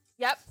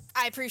 Yep,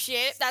 I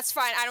appreciate it. That's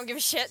fine. I don't give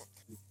a shit.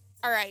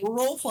 All right. We're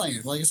role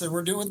playing. Like I said,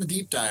 we're doing the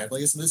deep dive.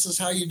 Like I said, this is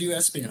how you do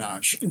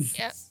espionage.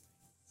 Yep.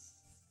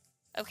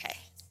 Okay.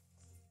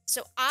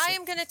 So I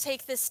am gonna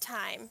take this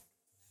time.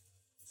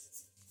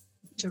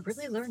 To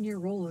really learn your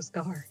role as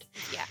guard.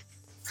 Yeah.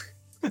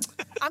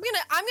 I'm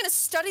gonna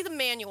study the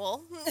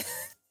manual.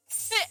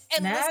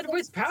 and Mad listen,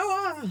 with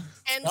power.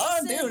 and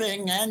Guard listen,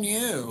 duty and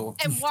you.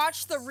 and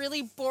watch the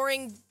really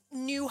boring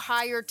new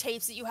hire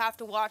tapes that you have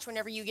to watch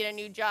whenever you get a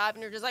new job,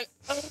 and you're just like,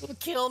 oh,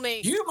 kill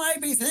me. You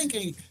might be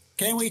thinking,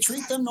 can we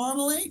treat them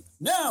normally?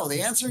 No,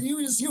 the answer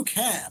is you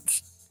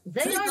can't.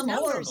 They Treat are them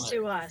numbers horribly.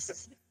 to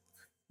us.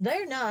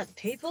 They're not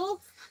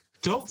people.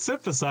 Don't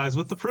sympathize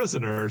with the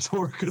prisoners,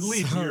 or it could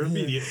lead to your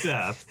immediate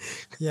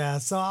death. Yeah,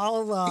 so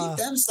I'll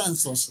Beat them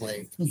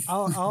senselessly.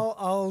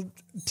 I'll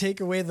take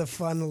away the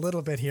fun a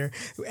little bit here.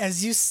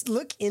 As you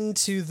look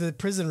into the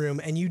prison room,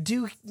 and you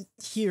do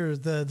hear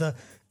the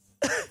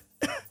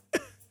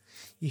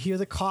you hear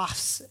the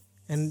coughs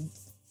and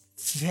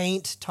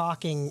faint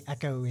talking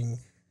echoing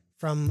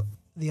from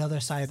the other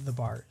side of the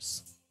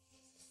bars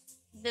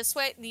This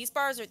way, these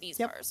bars or these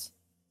bars?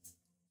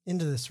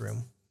 into this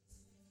room.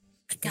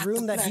 The Got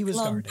room the that he black was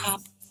lung guarding.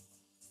 pop.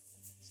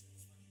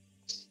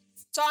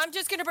 So I'm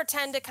just gonna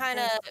pretend to kind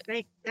of.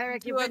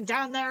 Eric, you've been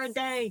down there a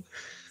day.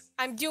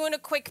 I'm doing a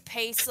quick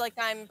pace, like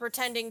I'm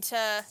pretending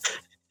to,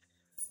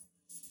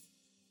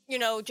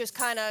 just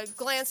kind of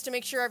glance to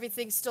make sure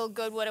everything's still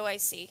good. What do I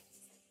see?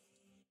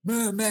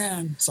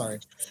 Man, sorry.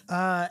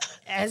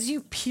 As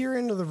you peer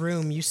into the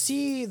room, you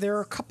see there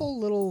are a couple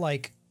little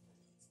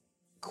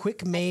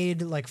quick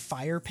made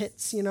fire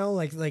pits,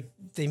 like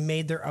they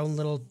made their own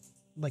little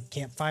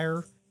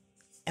campfire,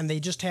 and they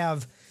just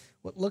have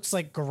what looks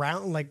like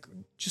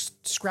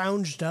just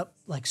scrounged up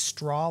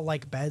straw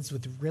beds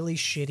with really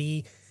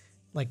shitty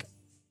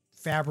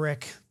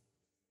fabric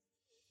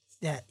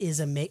that is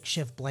a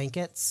makeshift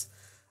blankets.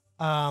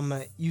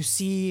 You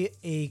see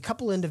a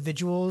couple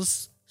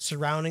individuals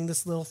surrounding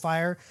this little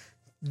fire.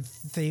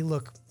 They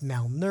look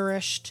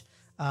malnourished.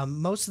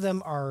 Most of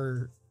them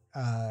are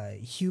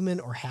human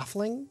or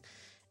halfling,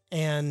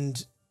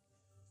 and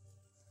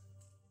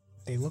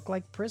they look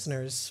like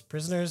prisoners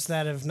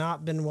that have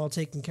not been well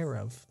taken care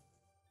of.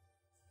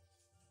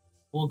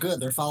 Well, good.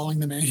 They're following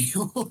the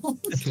manual.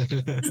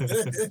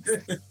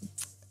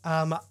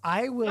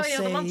 I will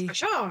The months say for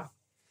sure.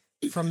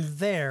 from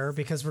there,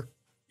 because we're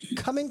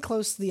coming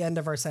close to the end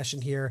of our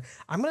session here,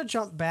 I'm going to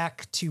jump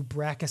back to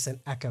Brackus and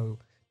Echo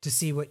to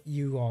see what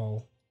you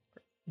all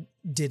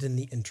did in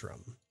the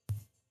interim.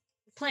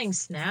 Playing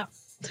Snap.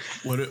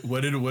 What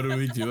did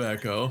we do,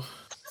 Echo?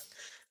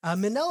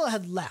 Manila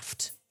had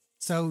left,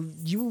 so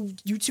you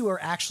two are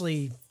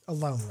actually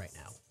alone right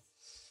now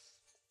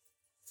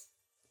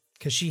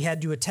because she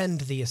had to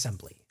attend the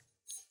assembly.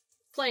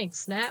 Playing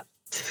Snap.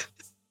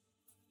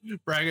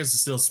 Braggus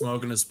is still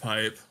smoking his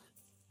pipe.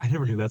 I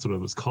never knew that's what it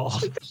was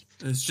called.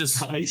 It's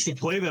just I used to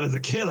play that as a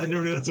kid. I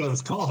never knew that's what it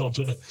was called.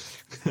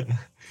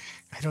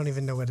 I don't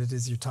even know what it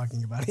is you're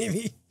talking about,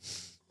 Amy.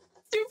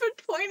 Stupid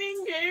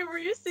pointing game where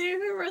you see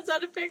who runs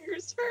out of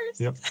fingers first.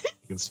 Yep,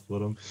 you can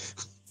split them.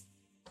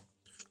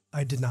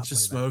 I did not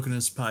just play that. smoking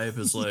his pipe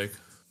is like.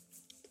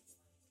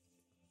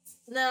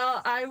 No,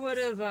 I would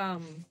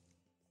have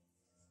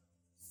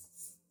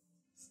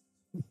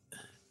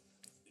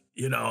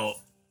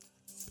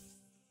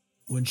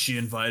When she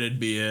invited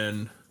me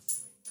in,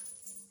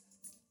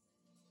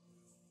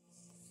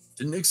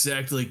 didn't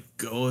exactly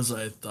go as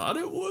I thought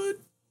it would.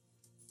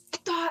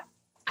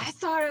 I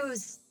thought it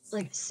was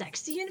like a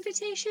sexy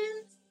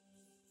invitation.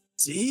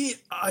 See,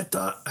 I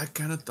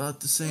kind of thought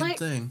the same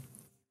thing.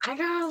 I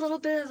got a little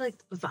bit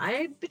of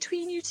vibe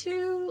between you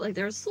two.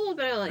 There was a little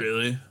bit of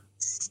Really?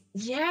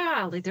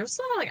 yeah, there was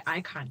a lot of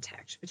eye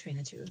contact between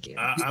the two of you.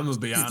 I'm gonna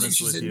be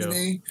honest with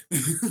you.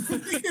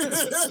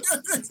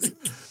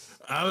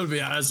 I'm gonna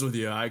be honest with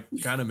you. I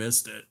kind of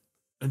missed it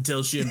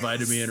until she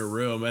invited me in her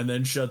room and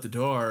then shut the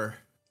door,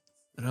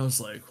 and I was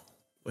like,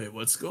 "Wait,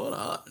 what's going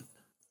on?"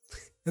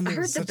 And I there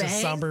heard was the such a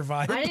bang. somber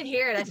vibe. I didn't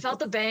hear it. I felt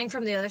the bang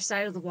from the other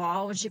side of the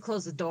wall when she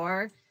closed the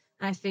door,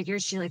 and I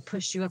figured she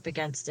pushed you up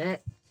against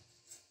it.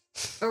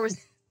 Or was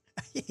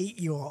I hate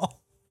you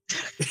all.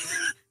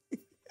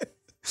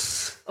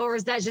 or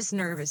was that just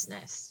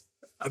nervousness?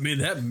 I mean,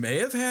 that may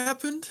have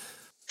happened.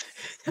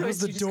 That was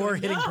the you just door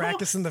going, hitting "No!"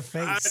 Brackus in the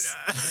face.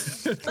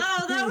 No,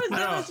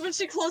 that was when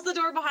she closed the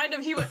door behind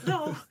him. He went,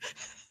 no.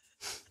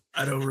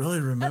 I don't really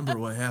remember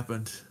what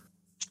happened.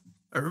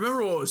 I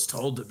remember what was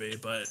told to me,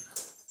 but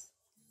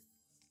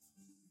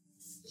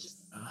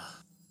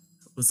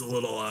it was a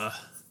little, I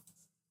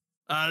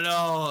don't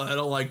know, I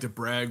don't like to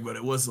brag, but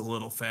it was a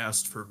little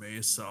fast for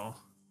me, so.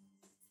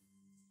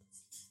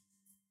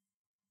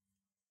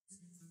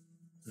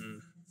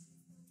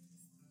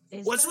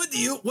 What's with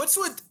you? What's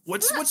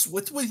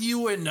with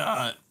you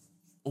and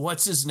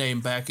what's his name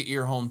back at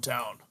your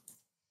hometown?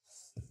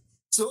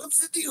 So what's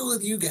the deal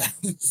with you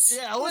guys?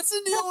 Yeah, what's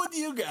the deal with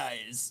you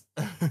guys?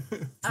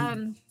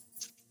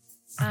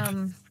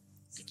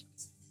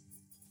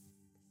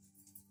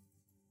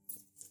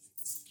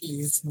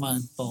 He's my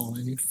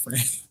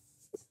boyfriend.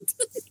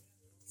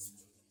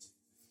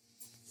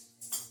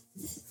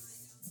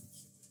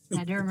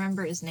 I don't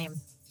remember his name.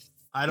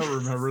 I don't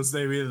remember his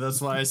name either.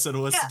 That's why I said,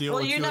 "What's the deal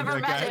well, with you you and never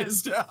that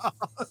met guy?"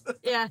 him.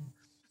 Yeah.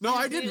 No,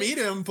 I did meet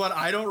him, but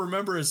I don't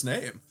remember his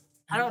name.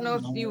 I don't know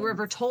if you were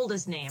ever told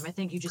his name. I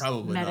think you just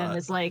Probably met him not.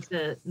 as like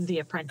the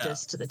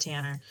apprentice to the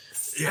tanner.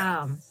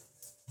 Yeah.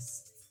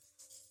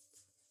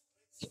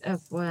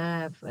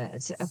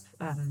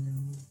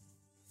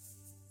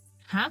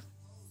 Huh?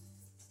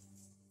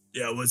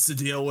 Yeah, what's the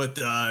deal with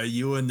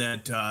you and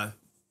that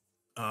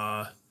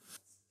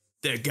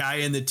guy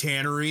in the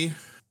tannery?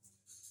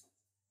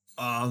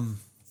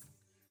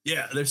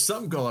 Yeah, there's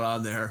something going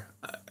on there.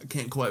 I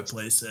can't quite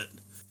place it.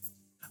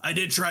 I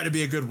did try to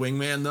be a good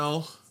wingman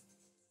though,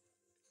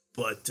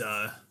 but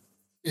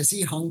Is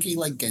he hunky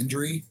like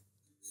Gendry?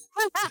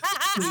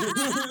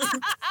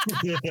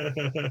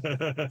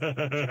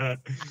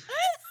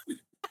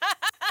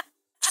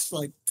 It's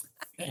like,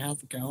 hey,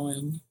 how's it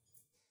going?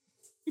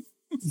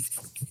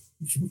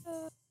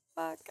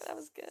 Fuck, that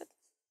was good.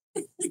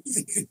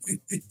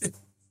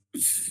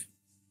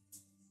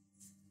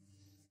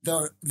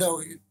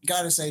 Though,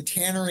 gotta say,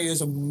 tannery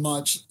is a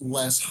much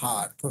less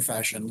hot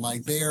profession.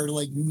 Like, they are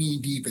like knee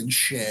deep in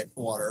shit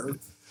water.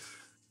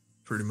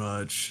 pretty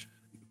much.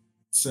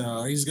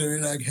 So he's gonna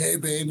be like, hey,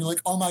 babe. You're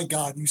like, oh my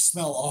God, you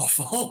smell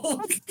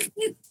awful.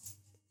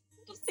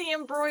 Just the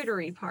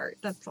embroidery part,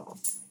 that's all.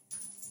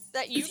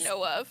 That you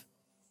know of.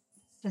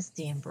 Just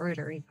the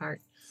embroidery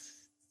part.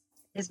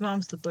 His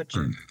mom's the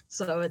butcher,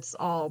 so it's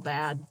all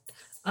bad.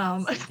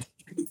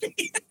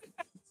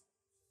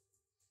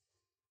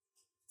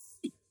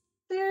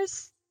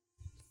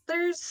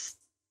 There's,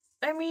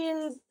 I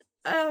mean,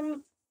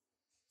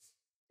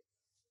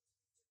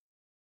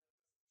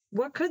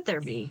 what could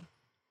there be?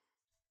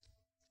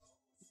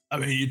 I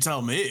mean, you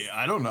tell me.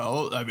 I don't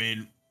know. I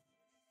mean,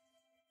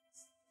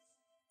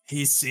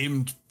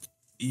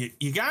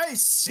 you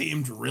guys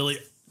seemed really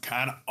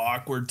kind of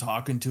awkward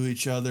talking to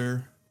each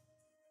other.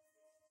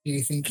 Do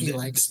you think he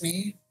likes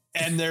me?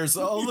 And there's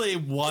only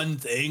one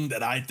thing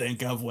that I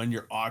think of when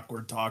you're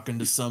awkward talking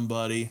to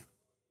somebody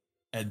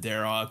and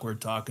they're awkward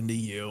talking to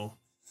you.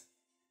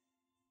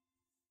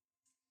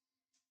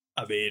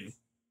 I mean,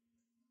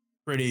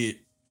 pretty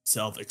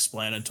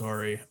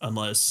self-explanatory,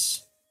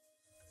 unless,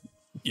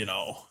 you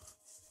know.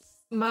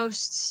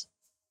 Most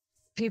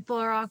people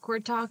are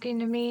awkward talking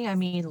to me. I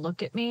mean,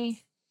 look at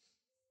me.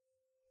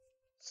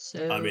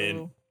 So I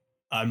mean,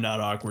 I'm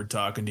not awkward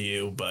talking to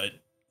you, but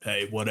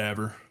hey,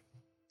 whatever.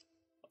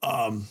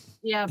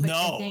 yeah, but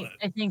no.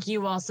 I think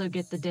you also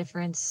get the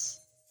difference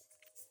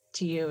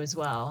to you as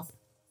well.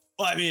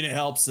 Well, I mean, it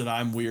helps that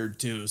I'm weird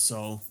too,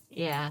 so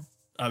Yeah.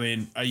 I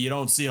mean, you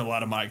don't see a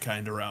lot of my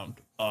kind around.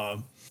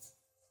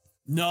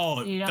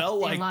 No, You it don't felt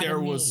see a like lot there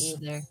of me was.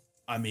 either.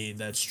 I mean,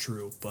 that's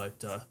true,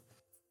 but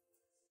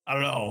I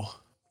don't know.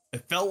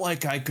 It felt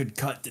like I could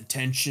cut the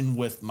tension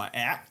with my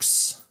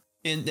axe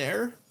in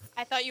there.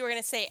 I thought you were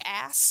gonna say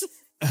ass.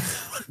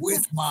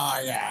 With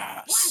my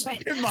ass.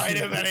 You might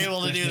have been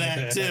able to do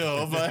that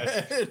too,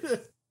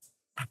 but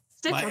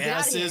Stick, my we'll get outta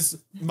ass here. is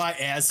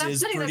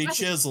sitting there. pretty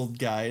chiseled,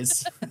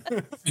 guys.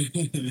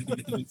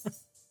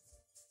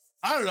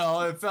 I don't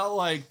know. It felt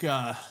like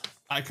I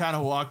kind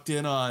of walked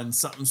in on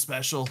something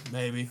special,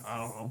 maybe. I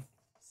don't know.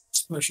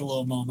 Special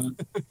little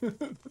moment.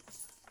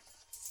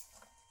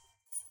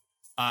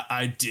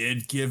 I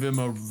did give him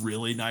a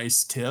really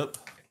nice tip.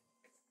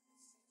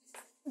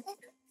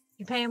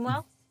 You pay him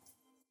well?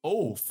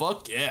 Oh,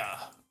 fuck yeah.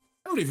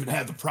 I don't even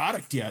have the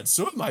product yet,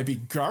 so it might be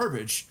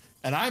garbage.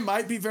 And I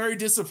might be very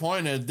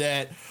disappointed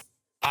that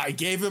I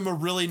gave him a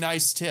really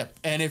nice tip.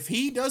 And if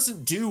he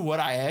doesn't do what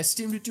I asked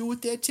him to do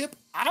with that tip,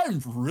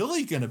 I'm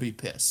really going to be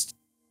pissed.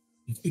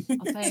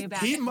 I'll pay you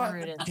back He for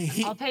might- it.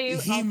 he- I'll pay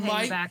he you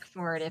might- back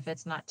for it if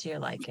it's not to your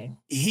liking.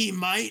 He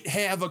might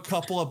have a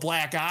couple of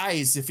black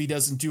eyes if he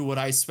doesn't do what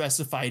I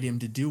specified him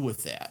to do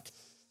with that.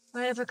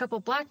 I have a couple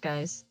black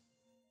guys.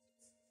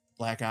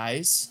 Black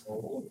eyes?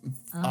 Oh.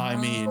 I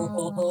mean-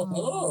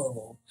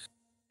 Oh.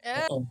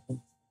 Eh, Oh.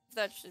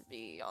 that should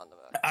be on the.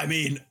 I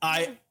mean,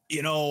 I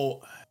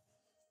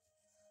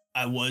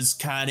was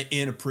kind of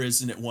in a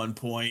prison at one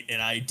point,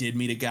 and I did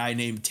meet a guy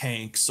named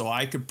Tank, so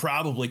I could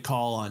probably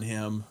call on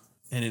him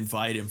and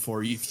invite him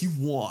for you if you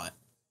want.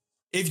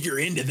 If you're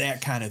into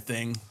that kind of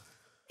thing,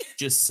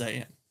 just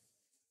saying.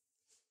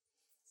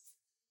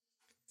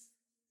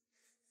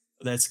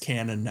 That's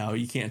canon now.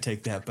 You can't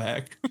take that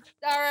back. All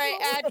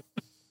right, add.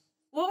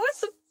 What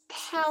was the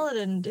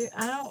paladin do?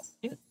 I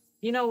don't.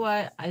 You know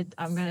what?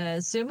 I'm gonna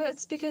assume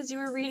it's because you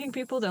were reading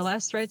people their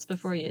last rites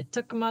before you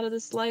took them out of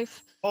this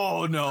life.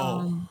 Oh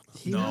no,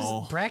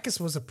 no! Brackus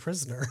was a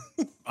prisoner.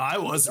 I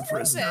was a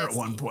prisoner at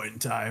one point in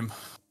time.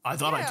 I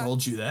thought I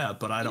told you that,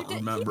 but I don't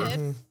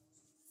remember.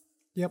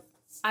 Yep.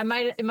 It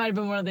might have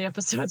been one of the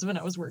episodes when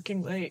I was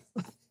working late.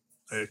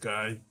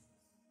 Okay.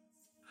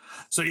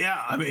 So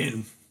yeah, I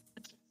mean,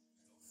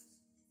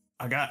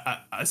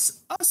 I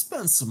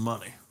spent some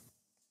money.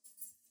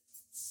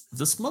 If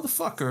this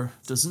motherfucker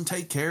doesn't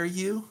take care of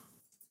you,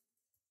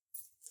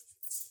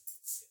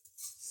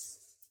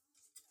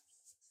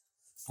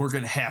 we're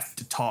gonna have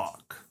to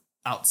talk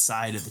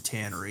outside of the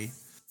tannery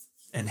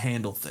and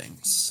handle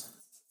things.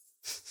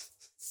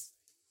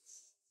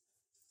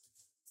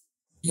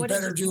 You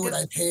better do what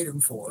I paid him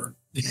for.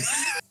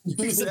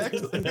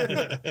 Exactly.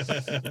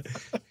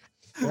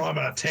 Well, I'm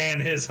gonna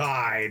tan his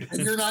hide. And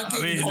you're not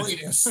getting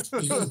coitus.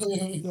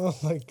 Oh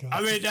my god.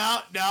 I mean,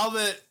 now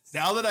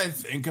that I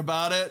think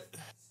about it,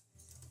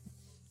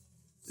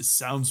 it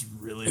sounds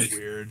really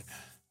weird.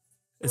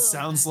 It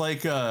sounds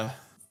like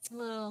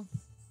Well,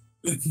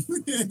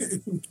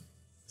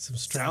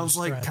 sounds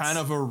like kind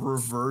of a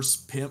reverse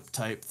pimp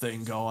type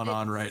thing going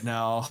on right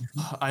now.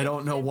 I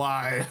don't know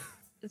why.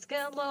 it's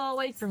getting a little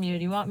away from you.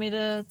 Do you want me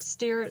to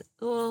steer it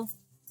a little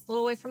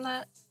away from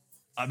that?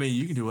 I mean,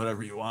 you can do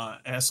whatever you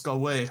want. Ask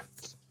away.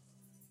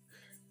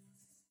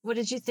 What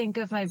did you think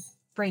of my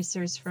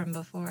bracers from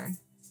before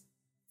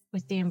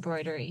with the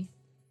embroidery?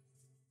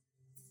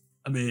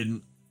 I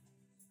mean,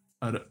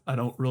 I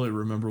don't really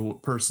remember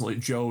what, personally.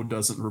 Joe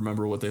doesn't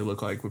remember what they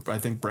look like, but I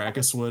think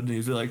Brackus would. And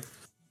he'd be like,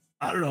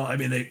 I don't know. I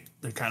mean,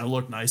 they kind of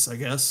look nice, I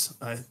guess.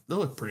 They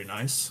look pretty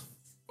nice.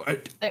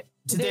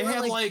 Did they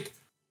have like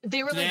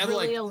they were like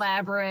really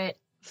elaborate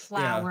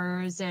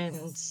flowers and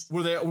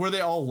were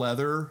they all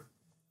leather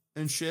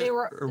and shit? They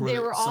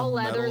were all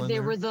leather. They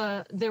were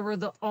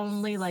the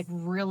only like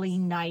really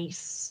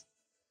nice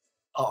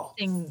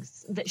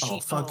things that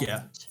she fuck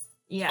owned.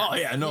 Yeah. Oh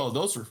yeah, no,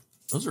 those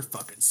are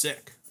fucking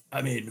sick.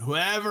 I mean,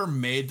 whoever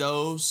made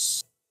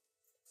those,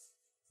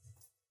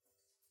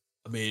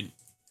 I mean,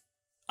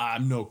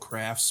 I'm no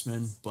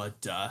craftsman,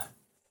 but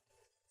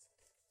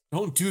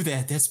don't do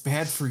that. That's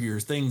bad for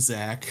your thing,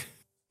 Zach.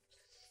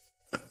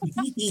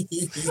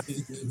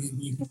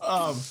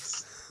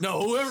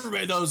 No, whoever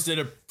made those did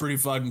a pretty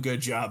fucking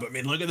good job. I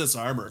mean, look at this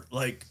armor.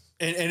 Like,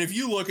 and if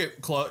you look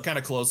at kind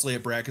of closely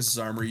at Brackus's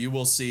armor, you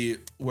will see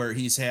where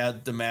he's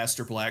had the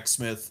master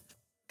blacksmith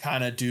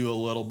kind of do a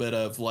little bit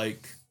of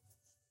like,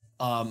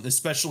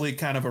 especially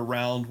kind of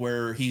around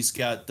where he's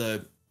got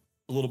a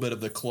little bit of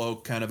the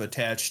cloak kind of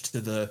attached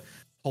to the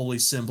holy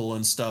symbol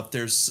and stuff.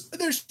 There's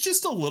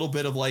just a little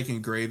bit of like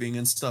engraving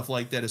and stuff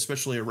like that,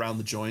 especially around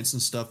the joints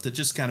and stuff that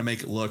just kind of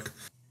make it look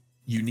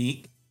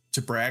unique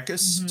to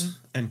Brackus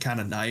and kind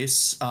of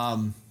nice.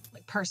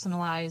 Like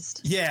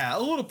personalized. Yeah, a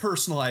little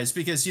personalized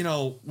because, you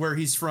know, where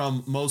he's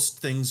from, most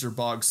things are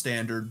bog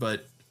standard,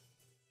 but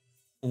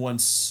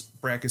once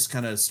Brackus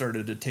kind of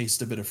started to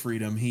taste a bit of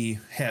freedom, he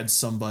had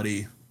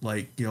somebody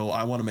like, you know,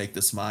 I want to make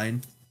this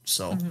mine.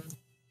 So,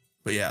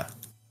 but yeah,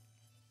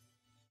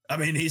 I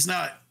mean, he's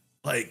not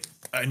like,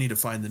 I need to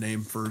find the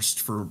name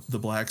first for the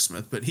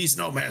blacksmith, but he's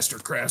no master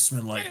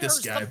craftsman like this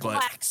guy,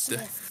 but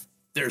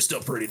they're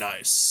still pretty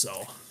nice.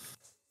 So,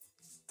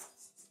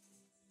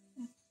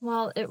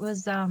 well, it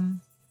was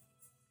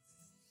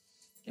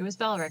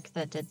Belric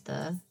that did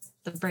the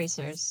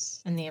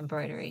bracers and the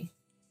embroidery.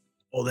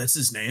 Oh, that's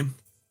his name?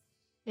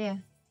 Yeah.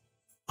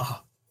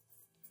 Oh,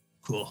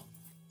 cool.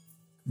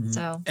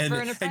 So, and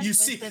for an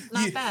apprentice, it's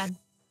not bad.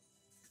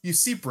 You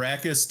see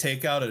Brackus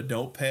take out a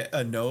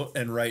note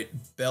and write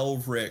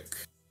Belric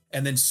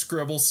and then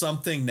scribble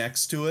something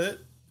next to it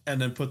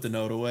and then put the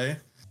note away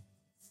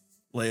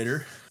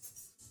later.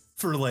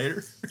 For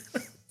later.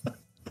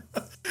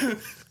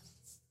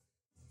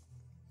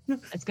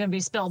 It's going to be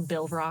spelled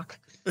Bilrock.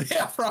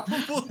 Yeah,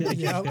 probably.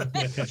 Yep.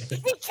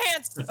 He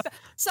can't.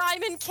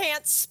 Simon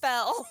can't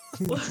spell.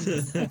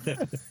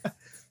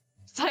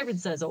 Simon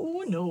says,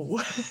 "Oh no."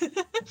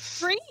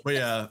 But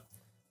yeah,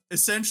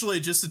 essentially,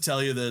 just to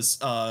tell you this,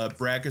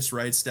 Brackus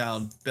writes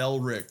down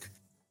Belric,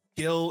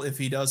 kill if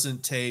he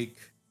doesn't take,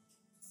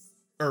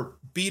 or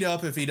beat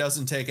up if he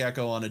doesn't take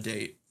Echo on a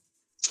date.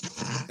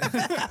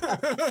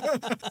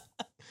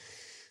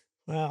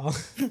 Wow.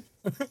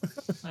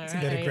 That's a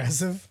bit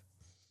aggressive.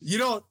 You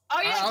don't.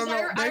 Oh yeah, I don't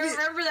know, I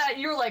remember that.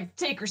 You were like,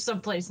 take her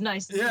someplace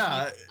nice.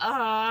 Yeah.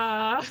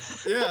 Like,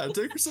 yeah,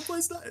 take her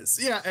someplace nice.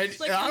 Yeah, and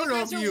like, I don't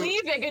know if you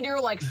leaving, and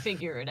you're like,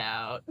 figure it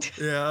out.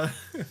 Yeah,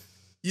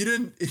 you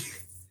didn't.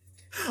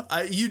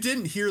 You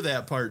didn't hear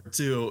that part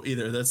too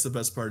either. That's the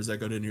best part, is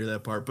Echo didn't hear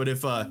that part. But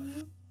if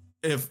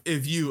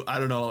you, I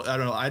don't know.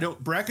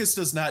 Brackus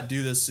does not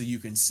do this so you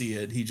can see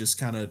it. He just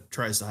kind of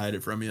tries to hide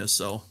it from you.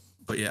 So,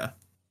 but yeah,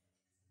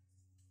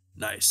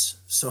 nice.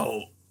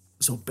 So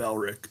So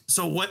Belric.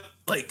 So what,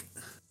 like,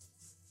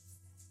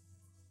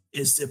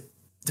 is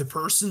the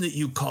person that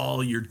you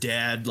call your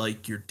dad,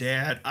 like your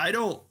dad? I'm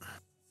going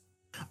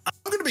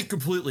to be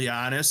completely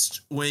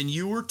honest. When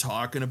you were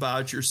talking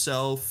about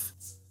yourself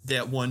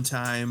that one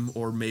time,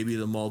 or maybe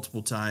the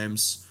multiple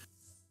times,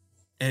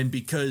 and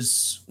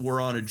because we're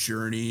on a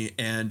journey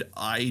and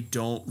I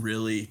don't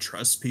really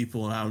trust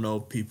people and I don't know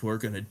if people are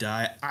going to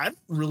die, I don't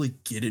really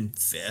get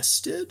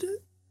invested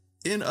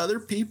in other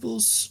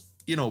people's,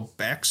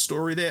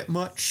 backstory that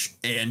much.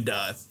 And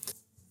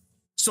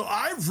so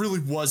I really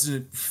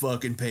wasn't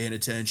fucking paying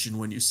attention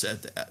when you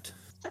said that.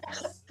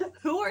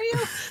 Who are you?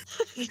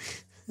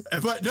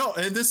 But no,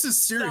 and this is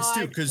serious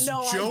too, because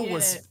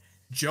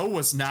Joe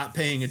was not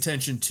paying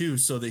attention too,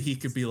 so that he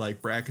could be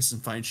like Brackus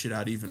and find shit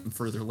out even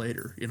further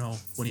later,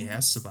 when he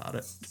asks about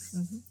it.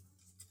 Mm-hmm.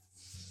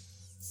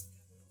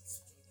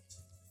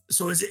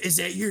 So is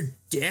that your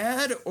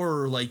dad,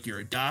 or like your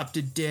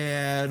adopted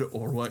dad,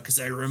 or what? Because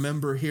I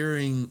remember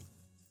hearing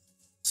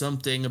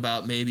something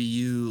about maybe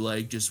you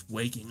like just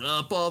waking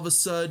up all of a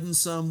sudden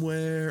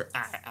somewhere.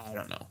 I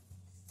don't know.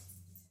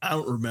 I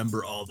don't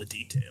remember all the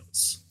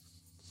details.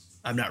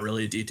 I'm not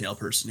really a detail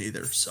person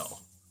either, so.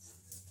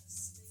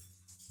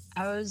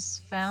 I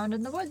was found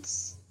in the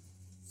woods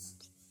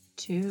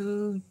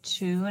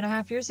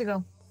 2.5 years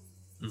ago.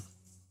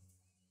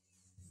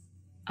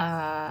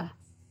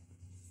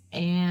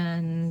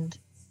 And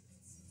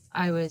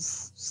I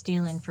was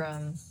stealing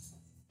from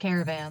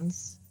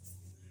caravans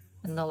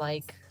and the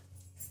like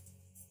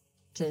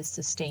to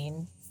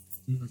sustain.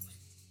 Mm-hmm.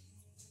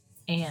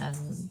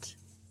 And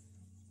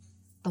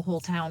the whole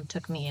town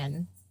took me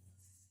in.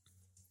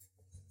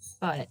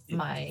 But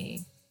my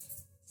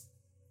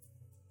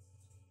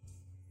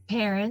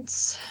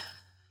parents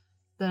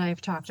that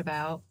I've talked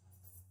about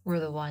were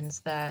the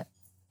ones that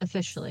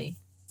officially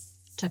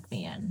took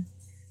me in.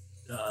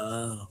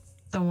 Oh.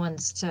 The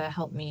ones to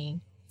help me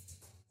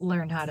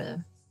learn how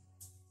to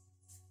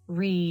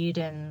read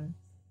and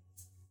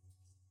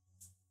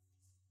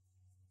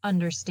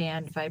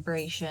understand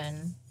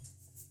vibration,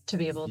 to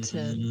be able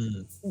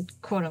to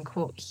quote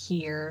unquote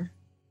hear.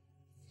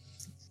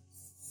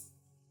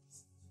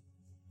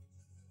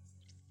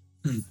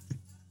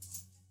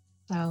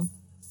 So.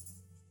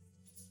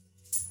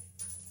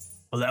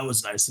 Well, that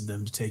was nice of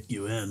them to take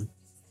you in.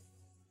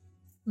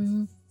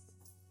 Mm-hmm.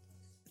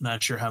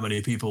 Not sure how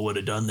many people would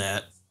have done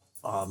that.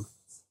 I'm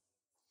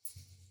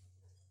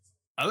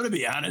going to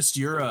be honest,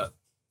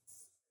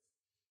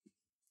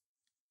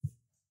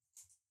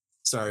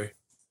 sorry,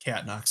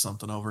 cat knocked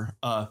something over.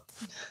 I'm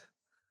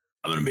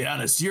going to be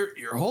honest,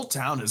 your whole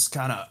town is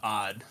kind of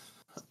odd.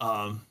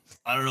 I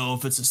don't know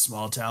if it's a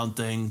small town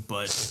thing,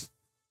 but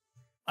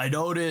I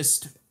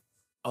noticed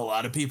a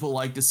lot of people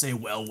like to say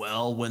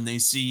well when they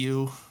see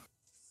you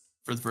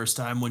for the first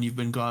time when you've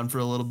been gone for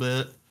a little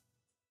bit.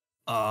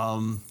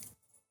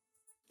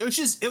 It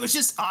was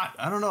just odd.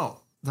 I don't know.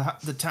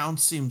 The town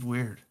seemed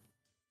weird.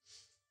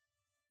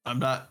 I'm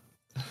not.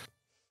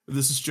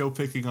 This is Joe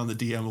picking on the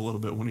DM a little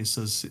bit when he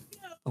says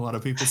a lot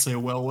of people say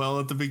well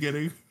at the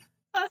beginning.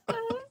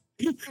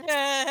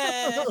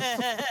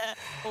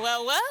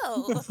 Well.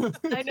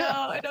 I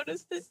know. I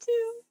noticed it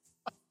too.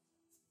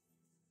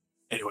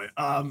 Anyway,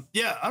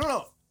 yeah, I don't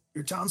know.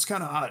 Your town's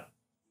kind of odd.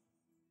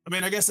 I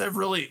mean, I guess I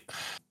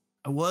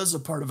was a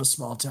part of a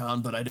small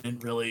town, but I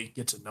didn't really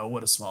get to know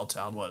what a small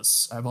town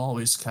was. I've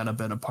always kind of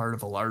been a part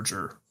of a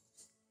larger,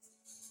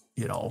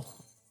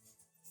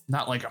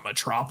 not like a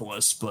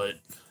metropolis, but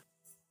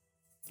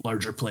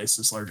larger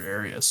places, larger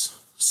areas.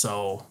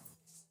 So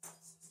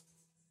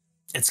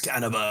it's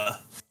kind of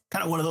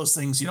one of those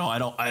things, I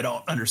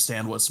don't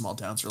understand what small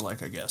towns are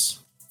like, I guess.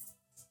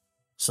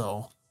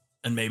 So,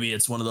 and maybe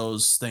it's one of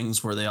those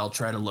things where they all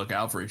try to look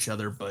out for each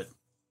other, but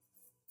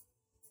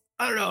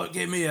I don't know. It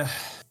gave me a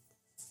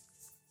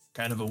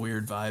kind of a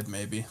weird vibe,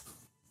 maybe.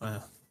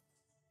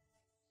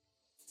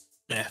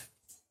 Yeah,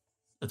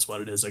 that's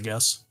what it is, I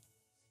guess.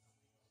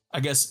 I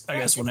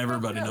guess when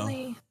everybody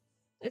knows.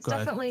 It's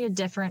definitely a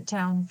different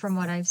town from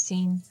what I've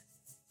seen.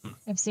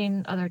 I've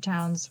seen other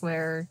towns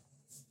where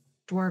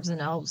dwarves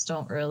and elves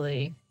don't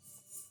really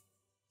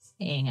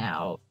hang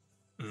out.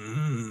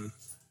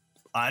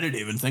 I didn't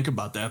even think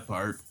about that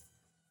part.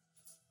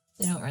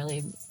 They don't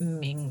really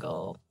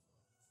mingle.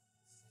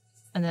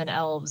 And then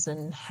elves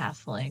and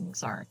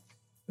halflings aren't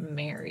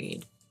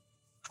married.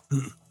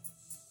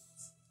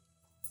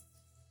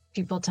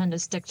 People tend to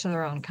stick to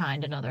their own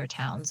kind in other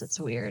towns. It's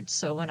weird.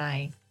 So when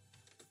I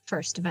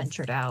first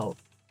ventured out,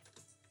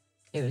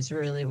 it was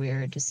really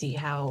weird to see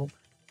how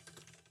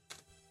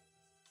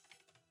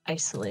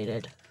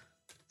isolated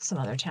some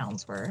other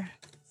towns were.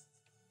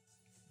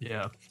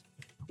 Yeah.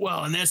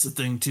 Well, and that's the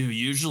thing too.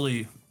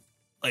 Usually,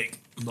 like,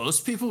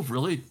 most people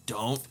really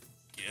don't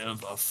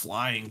give a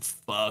flying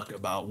fuck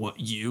about what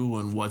you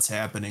and what's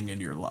happening in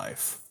your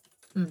life.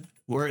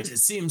 Whereas it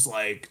seems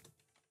like,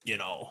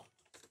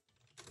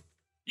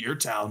 your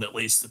town, at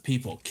least the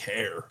people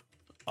care.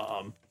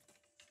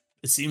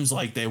 It seems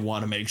like they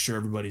want to make sure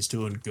everybody's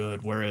doing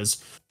good.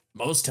 Whereas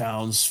most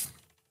towns,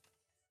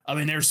 I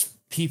mean, there's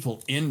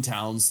people in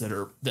towns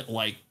that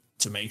like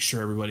to make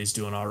sure everybody's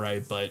doing all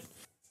right, but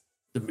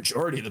the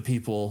majority of the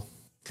people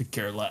could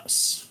care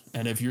less.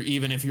 And if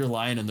you're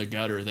lying in the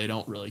gutter, they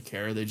don't really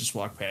care. They just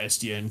walk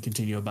past you and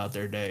continue about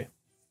their day.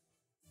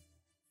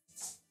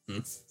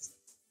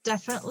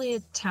 Definitely a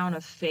town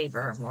of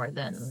favor more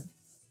than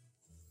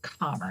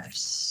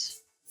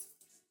commerce.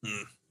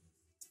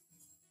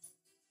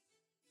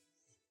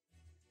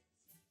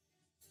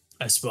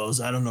 I suppose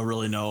I don't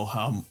really know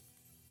how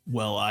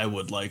well I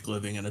would like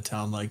living in a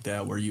town like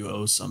that where you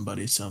owe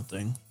somebody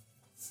something.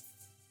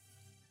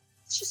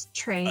 It's just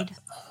trade.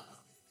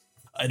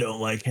 I don't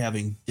like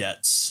having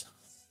debts.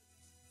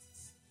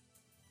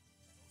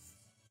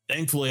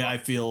 Thankfully, I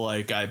feel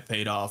like I've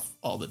paid off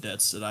all the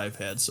debts that I've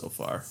had so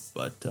far.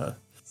 But,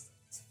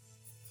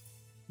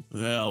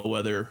 well,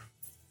 whether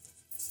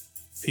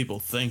people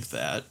think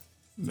that,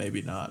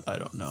 maybe not. I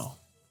don't know.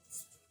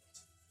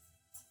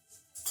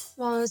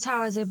 Well, it was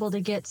how I was able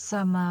to get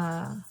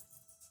some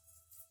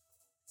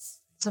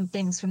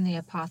things from the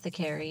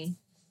apothecary.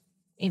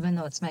 Even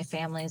though it's my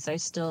family's, I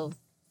still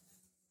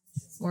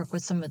work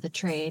with some of the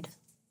trade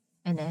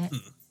in it.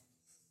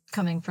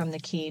 Coming from the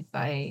keep,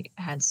 I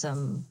had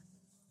some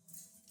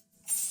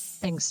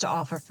things to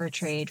offer for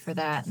trade for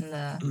that and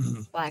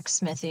the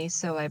blacksmithy,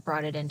 so I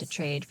brought it into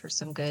trade for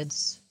some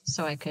goods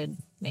so I could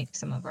make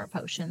some of our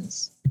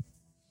potions.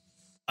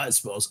 I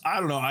suppose. I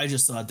don't know. I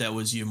just thought that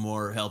was you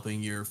more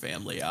helping your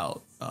family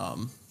out.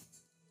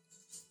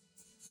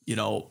 You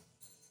know,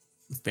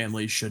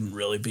 families shouldn't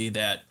really be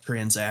that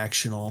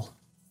transactional.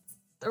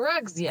 The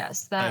rugs,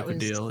 yes, that was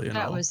deal,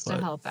 that was to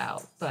help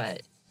out,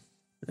 but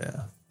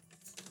yeah,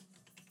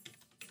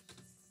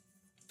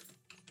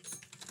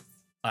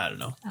 I don't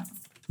know.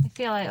 I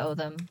feel I owe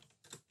them.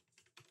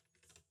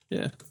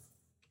 Yeah.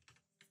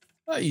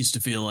 I used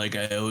to feel like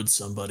I owed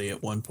somebody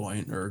at one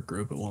point or a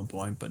group at one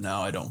point, but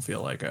now I don't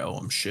feel like I owe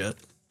them shit.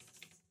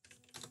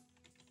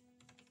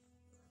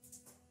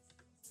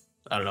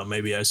 I don't know.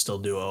 Maybe I still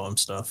do owe them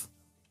stuff.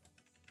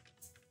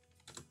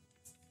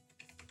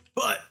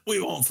 But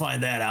we won't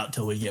find that out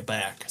till we get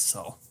back,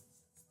 so.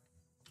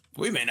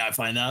 We may not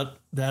find out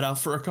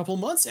for a couple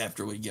months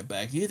after we get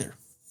back either.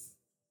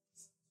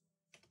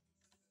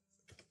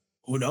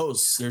 Who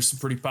knows? There's some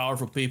pretty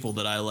powerful people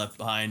that I left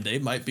behind. They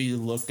might be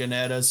looking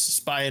at us,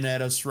 spying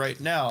at us right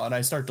now. And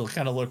I start to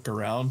kind of look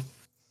around.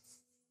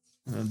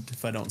 And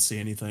if I don't see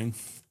anything.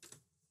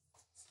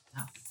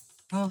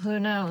 Well, who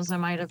knows? I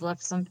might have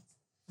left some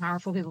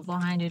powerful people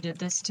behind who did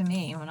this to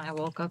me when I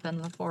woke up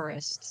in the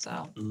forest,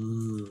 so.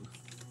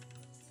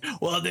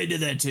 Well, if they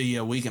did that to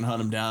you, we can hunt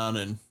them down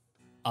and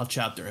I'll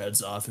chop their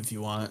heads off if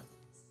you want.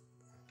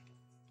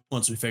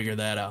 Once we figure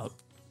that out.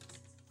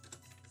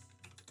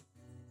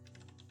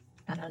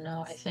 I don't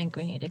know. I think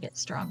we need to get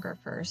stronger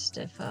first.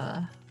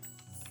 I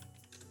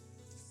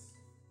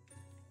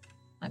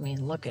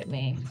mean, look at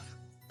me.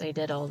 They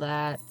did all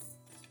that.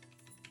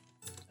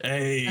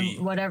 Hey.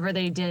 And whatever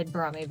they did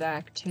brought me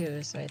back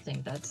too, so I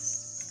think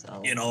that's a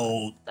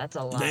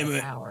lot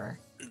of power.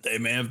 They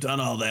may have done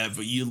all that,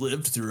 but you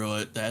lived through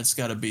it. That's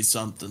got to be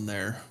something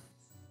there.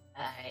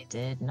 I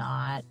did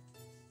not.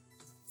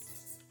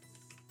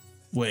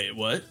 Wait,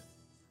 what?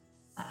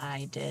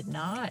 I did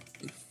not.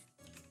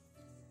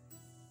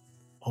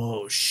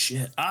 Oh,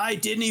 shit. I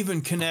didn't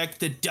even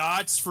connect the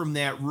dots from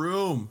that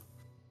room.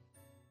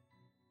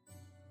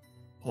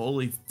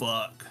 Holy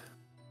fuck.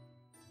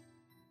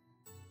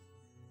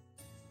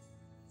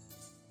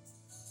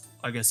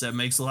 I guess that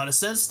makes a lot of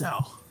sense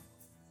now.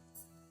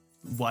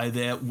 Why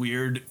that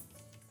weird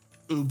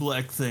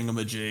Oobleck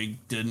thingamajig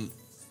didn't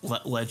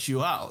let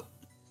you out.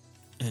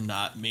 And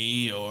not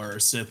me or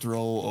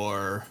Cithril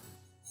or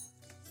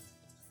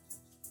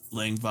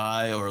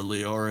Lingvi or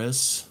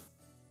Leoris.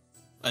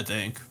 I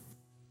think.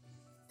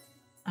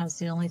 I was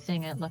the only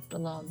thing I left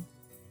alone.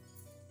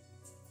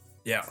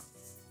 Yeah.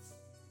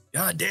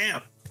 God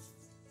damn.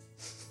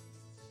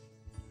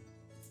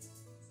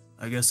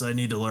 I guess I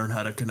need to learn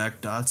how to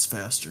connect dots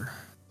faster.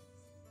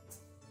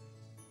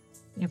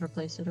 You ever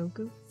play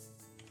Sudoku?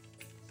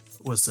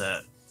 What's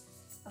that?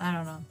 I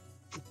don't know.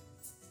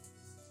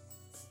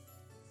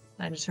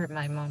 I just heard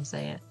my mom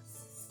say it.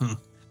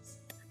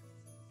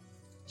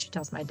 She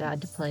tells my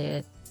dad to play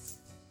it.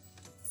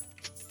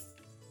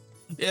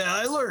 Yeah,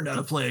 I learned how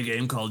to play a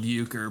game called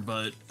Euchre,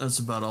 but that's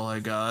about all I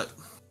got.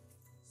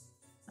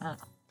 But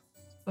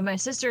my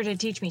sister did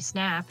teach me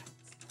Snap.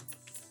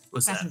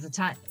 What's passes that? The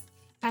time.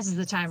 Passes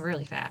the time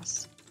really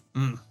fast.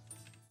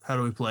 How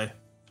do we play?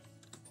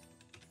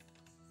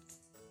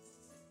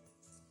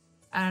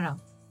 I don't know.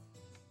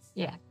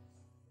 Yeah.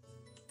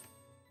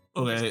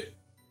 Okay.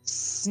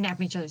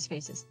 Snap each other's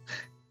faces.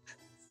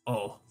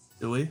 Oh,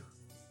 do we?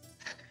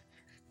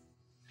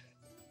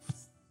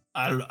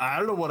 I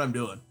don't know what I'm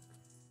doing.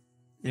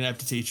 You're gonna have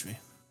to teach me.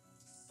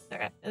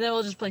 Okay. And then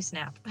we'll just play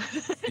Snap.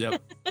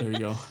 Yep. There you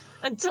go.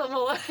 Until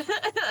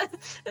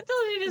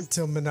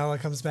Manila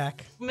comes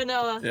back.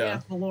 Manila. Yeah.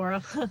 Yeah,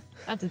 Valora.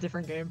 That's a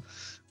different game.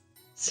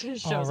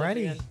 Shows up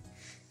Alrighty. again.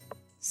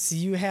 So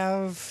you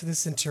have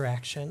this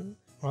interaction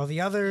while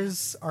the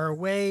others are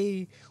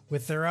away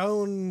with their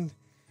own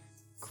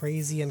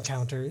crazy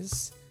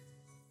encounters,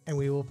 and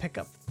we will pick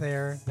up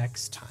there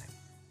next time.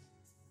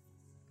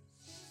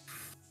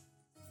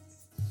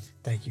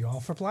 Thank you all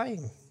for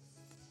playing.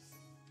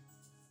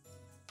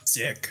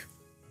 Sick.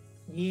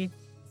 Yeah.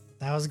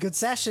 That was a good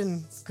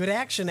session. Good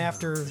action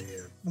after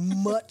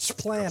much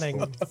planning.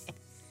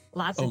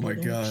 Lots Oh of my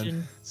God.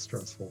 action.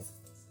 Stressful.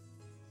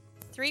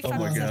 3 Oh my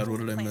fucking God, what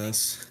did I planning.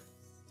 miss?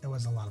 It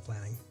was a lot of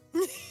planning.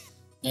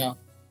 Yeah.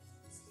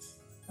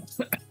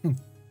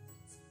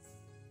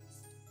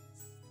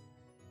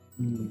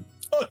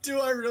 Oh, do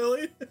I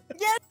really?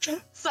 Yes,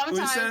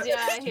 Sometimes, that?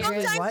 yeah, I hear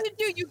it. sometimes What? you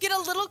do. You get a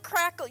little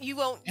crackle. You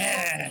won't.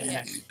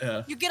 Yeah.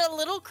 You get a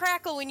little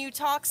crackle when you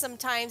talk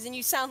sometimes, and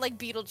you sound like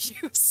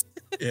Beetlejuice.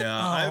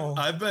 Yeah, Oh.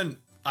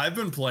 I've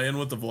been playing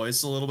with the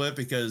voice a little bit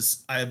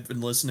because I've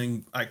been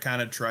listening. I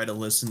kind of try to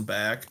listen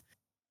back,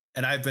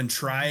 and I've been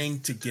trying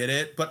to get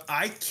it, but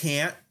I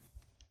can't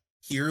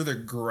hear the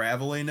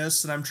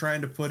graveliness that I'm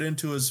trying to put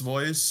into his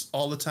voice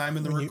all the time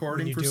in the When you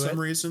recording for do some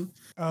it? reason.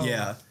 Oh.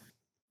 Yeah,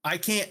 I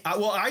can't.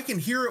 Well, I can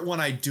hear it when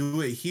I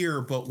do it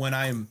here, but when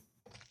I'm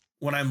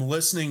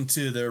listening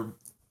to the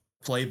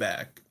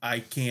playback, I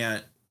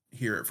can't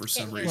hear it for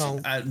some Can't hear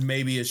reason. it.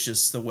 Maybe it's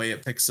just the way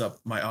it picks up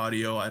my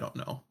audio. I don't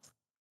know.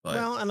 But,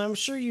 Well, and I'm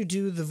sure you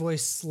do the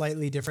voice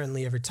slightly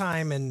differently every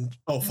time, and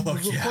oh the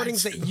fuck yeah,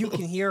 recordings that you too.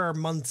 can hear are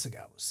months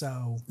ago.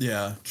 So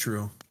Yeah,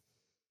 true.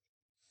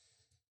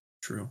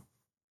 True.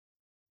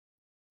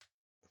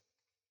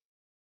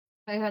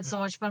 I had so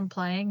much fun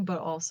playing, but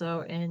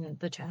also in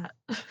the chat.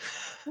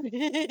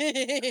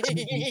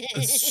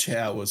 This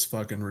chat was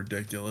fucking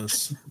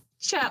ridiculous.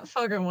 Chat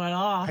fucking went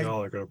off.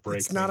 Y'all are gonna break.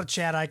 it's not me. a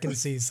chat I can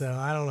see, so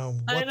I don't know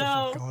I what the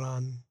fuck know. going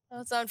on.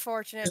 That's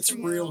unfortunate. It's for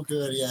you. real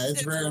good. Yeah,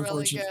 it's very really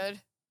unfortunate.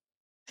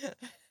 good.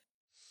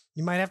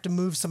 You might have to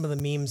move some of the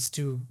memes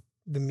to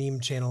the meme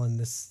channel in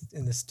this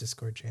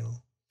Discord channel.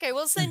 Okay,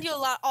 we'll send you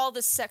all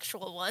the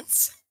sexual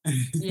ones.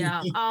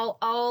 Yeah,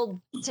 I'll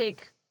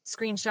take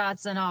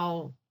screenshots and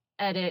I'll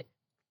edit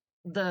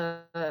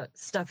the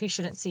stuff he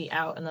shouldn't see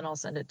out, and then I'll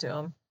send it to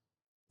him.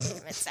 Damn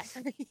it,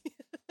 Zachary.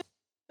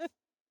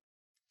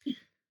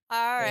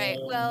 All right.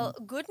 Well,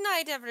 good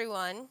night,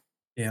 everyone.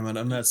 Damn it,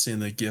 I'm not seeing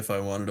the GIF I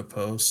wanted to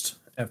post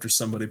after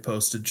somebody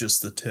posted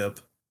just the tip.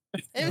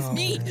 It was Oh.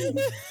 me.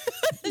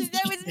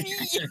 That was me.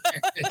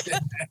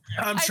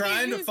 I'm I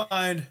trying mean, to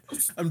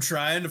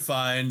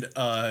find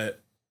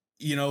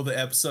you know, the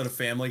episode of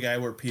Family Guy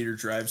where Peter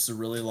drives the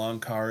really long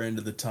car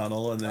into the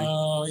tunnel and then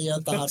Oh yeah,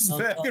 goes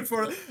back and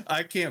forth.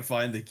 I can't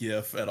find the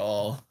GIF at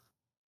all.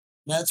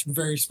 That's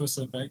very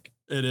specific.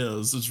 It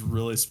is. It's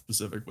really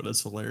specific, but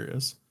it's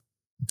hilarious.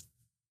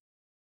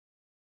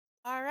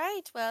 All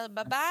right. Well,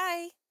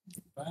 bye-bye.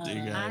 See you Bye. Bye,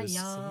 guys. See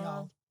y'all.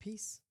 y'all.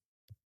 Peace.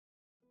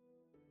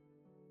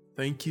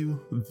 Thank you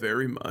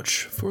very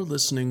much for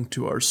listening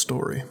to our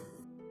story.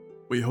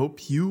 We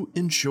hope you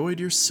enjoyed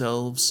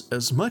yourselves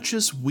as much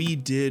as we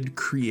did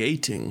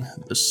creating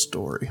this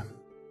story.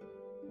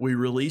 We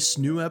release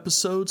new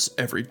episodes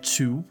every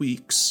 2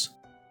 weeks.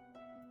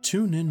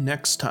 Tune in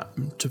next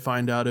time to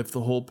find out if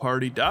the whole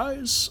party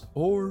dies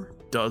or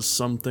does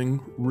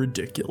something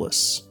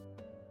ridiculous.